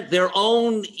represent their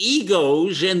own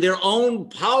egos and their own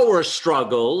power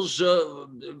struggles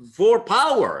for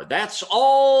power. That's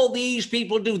all these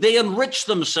people do. They enrich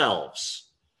themselves.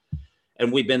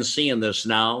 And we've been seeing this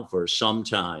now for some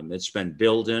time. It's been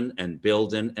building and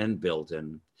building and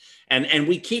building. And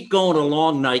we keep going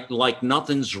along like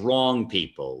nothing's wrong,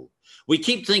 people. We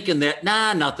keep thinking that,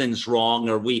 nothing's wrong.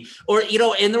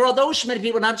 And there are those many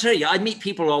people, and I'm telling you, I meet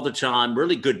people all the time,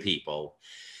 really good people.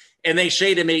 And they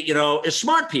say to me,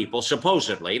 smart people,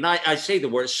 supposedly, and I say the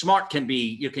word smart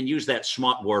you can use that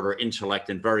smart word or intellect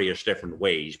in various different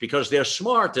ways, because they're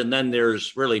smart and then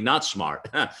there's really not smart.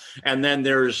 And then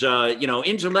there's,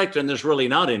 intellect and there's really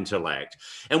not intellect.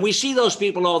 And we see those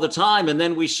people all the time. And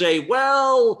then we say,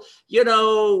 well,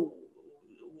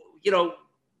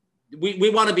 we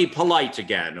want to be polite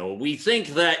again, or we think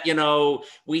that,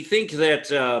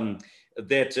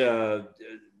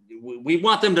 we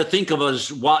want them to think of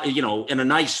us, in a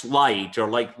nice light, or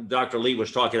like Dr. Lee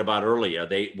was talking about earlier,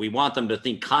 we want them to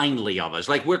think kindly of us.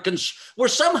 Like we're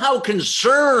somehow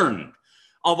concerned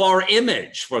of our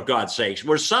image, for God's sakes.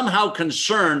 We're somehow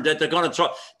concerned that they're going to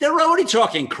talk. They're already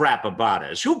talking crap about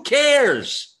us. Who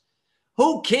cares?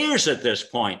 Who cares at this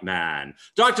point, man?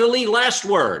 Dr. Lee, last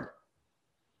word.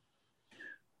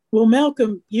 Well,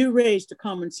 Malcolm, you raised a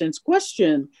common sense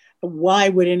question. Why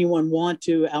would anyone want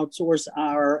to outsource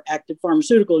our active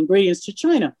pharmaceutical ingredients to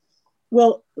China?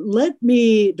 Well, let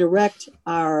me direct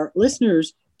our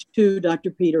listeners to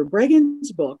Dr. Peter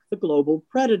Bregin's book, The Global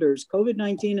Predators,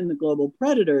 COVID-19 and the Global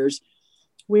Predators,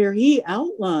 where he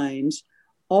outlines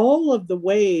all of the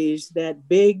ways that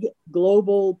big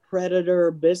global predator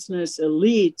business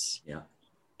elites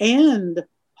and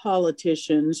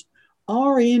politicians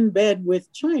are in bed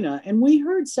with China. And we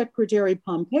heard Secretary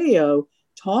Pompeo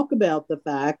talk about the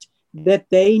fact that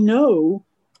they know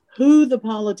who the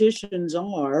politicians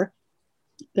are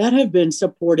that have been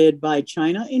supported by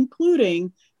China,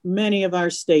 including many of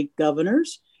our state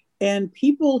governors and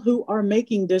people who are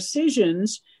making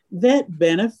decisions that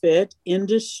benefit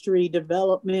industry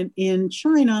development in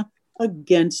China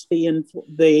against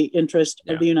the interest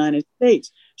of the United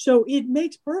States. So it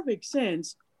makes perfect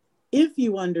sense if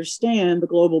you understand the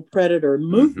global predator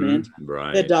movement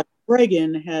that Dr.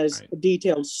 Bregin has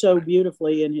detailed so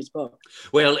beautifully in his book.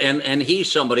 Well, and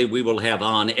he's somebody we will have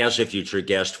on as a future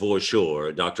guest for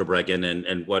sure, Dr. Bregin,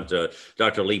 and what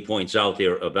Dr. Lee points out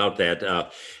there about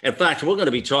that. In fact, we're going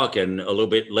to be talking a little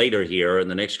bit later here in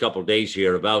the next couple of days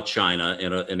here about China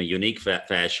in a unique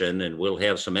fashion, and we'll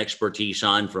have some expertise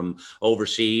on from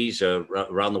overseas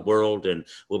around the world, and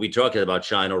we'll be talking about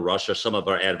China, Russia, some of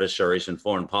our adversaries and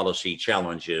foreign policy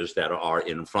challenges that are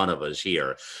in front of us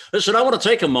here. Listen, I want to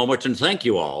take a moment and thank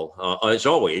you all, as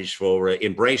always, for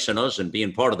embracing us and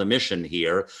being part of the mission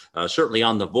here, certainly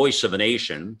on the Voice of a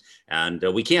Nation. And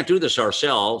we can't do this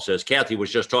ourselves. As Kathy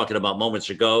was just talking about moments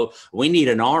ago, we need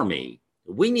an army.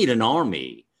 We need an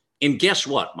army. And guess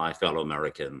what, my fellow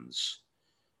Americans?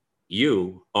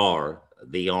 You are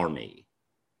the army.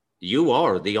 You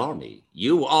are the army.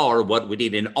 You are what we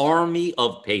need, an army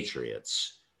of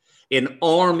patriots, an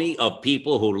army of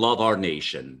people who love our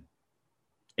nation,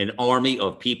 an army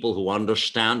of people who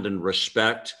understand and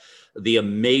respect the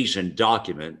amazing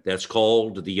document that's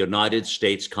called the United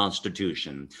States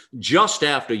Constitution, just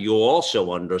after you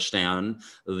also understand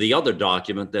the other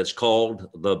document that's called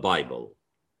the Bible.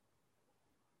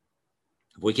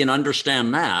 If we can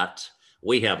understand that,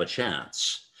 we have a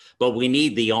chance. But we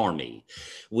need the army.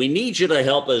 We need you to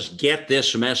help us get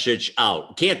this message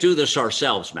out. Can't do this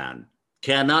ourselves, man.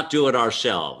 Cannot do it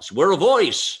ourselves. We're a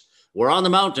voice. We're on the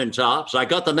mountaintops. I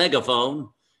got the megaphone,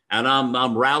 and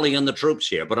I'm rallying the troops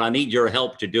here, but I need your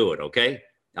help to do it, okay?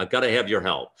 I've got to have your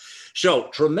help. So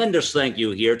tremendous thank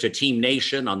you here to Team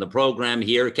Nation on the program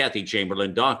here, Kathy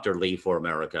Chamberlain, Dr. Lee for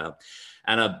America,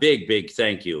 and a big, big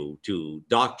thank you to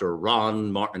Dr.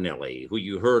 Ron Martinelli, who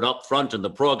you heard up front in the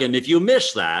program. If you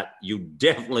missed that, you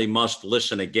definitely must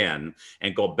listen again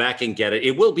and go back and get it.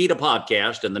 It will be the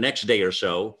podcast in the next day or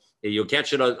so. You'll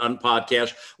catch it on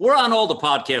podcast. We're on all the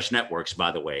podcast networks,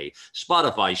 by the way.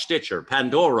 Spotify, Stitcher,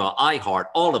 Pandora, iHeart,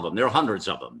 all of them. There are hundreds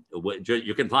of them.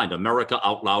 You can find America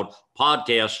Out Loud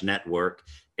Podcast Network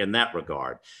in that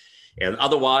regard. And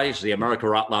otherwise, the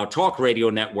America Out Loud Talk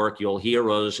Radio Network, you'll hear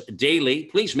us daily.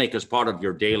 Please make us part of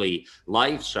your daily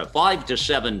life. So 5 to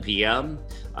 7 p.m.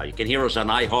 You can hear us on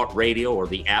iHeartRadio or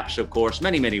the apps, of course.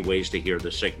 Many, many ways to hear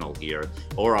the signal here,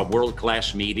 or a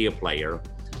world-class media player.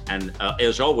 And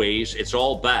as always, it's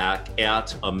all back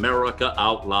at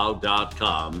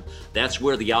AmericaOutloud.com. That's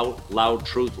where the out loud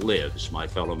truth lives, my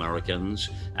fellow Americans.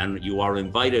 And you are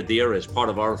invited there as part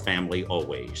of our family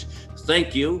always.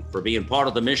 Thank you for being part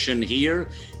of the mission here.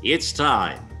 It's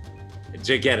time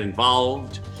to get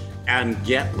involved and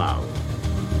get loud.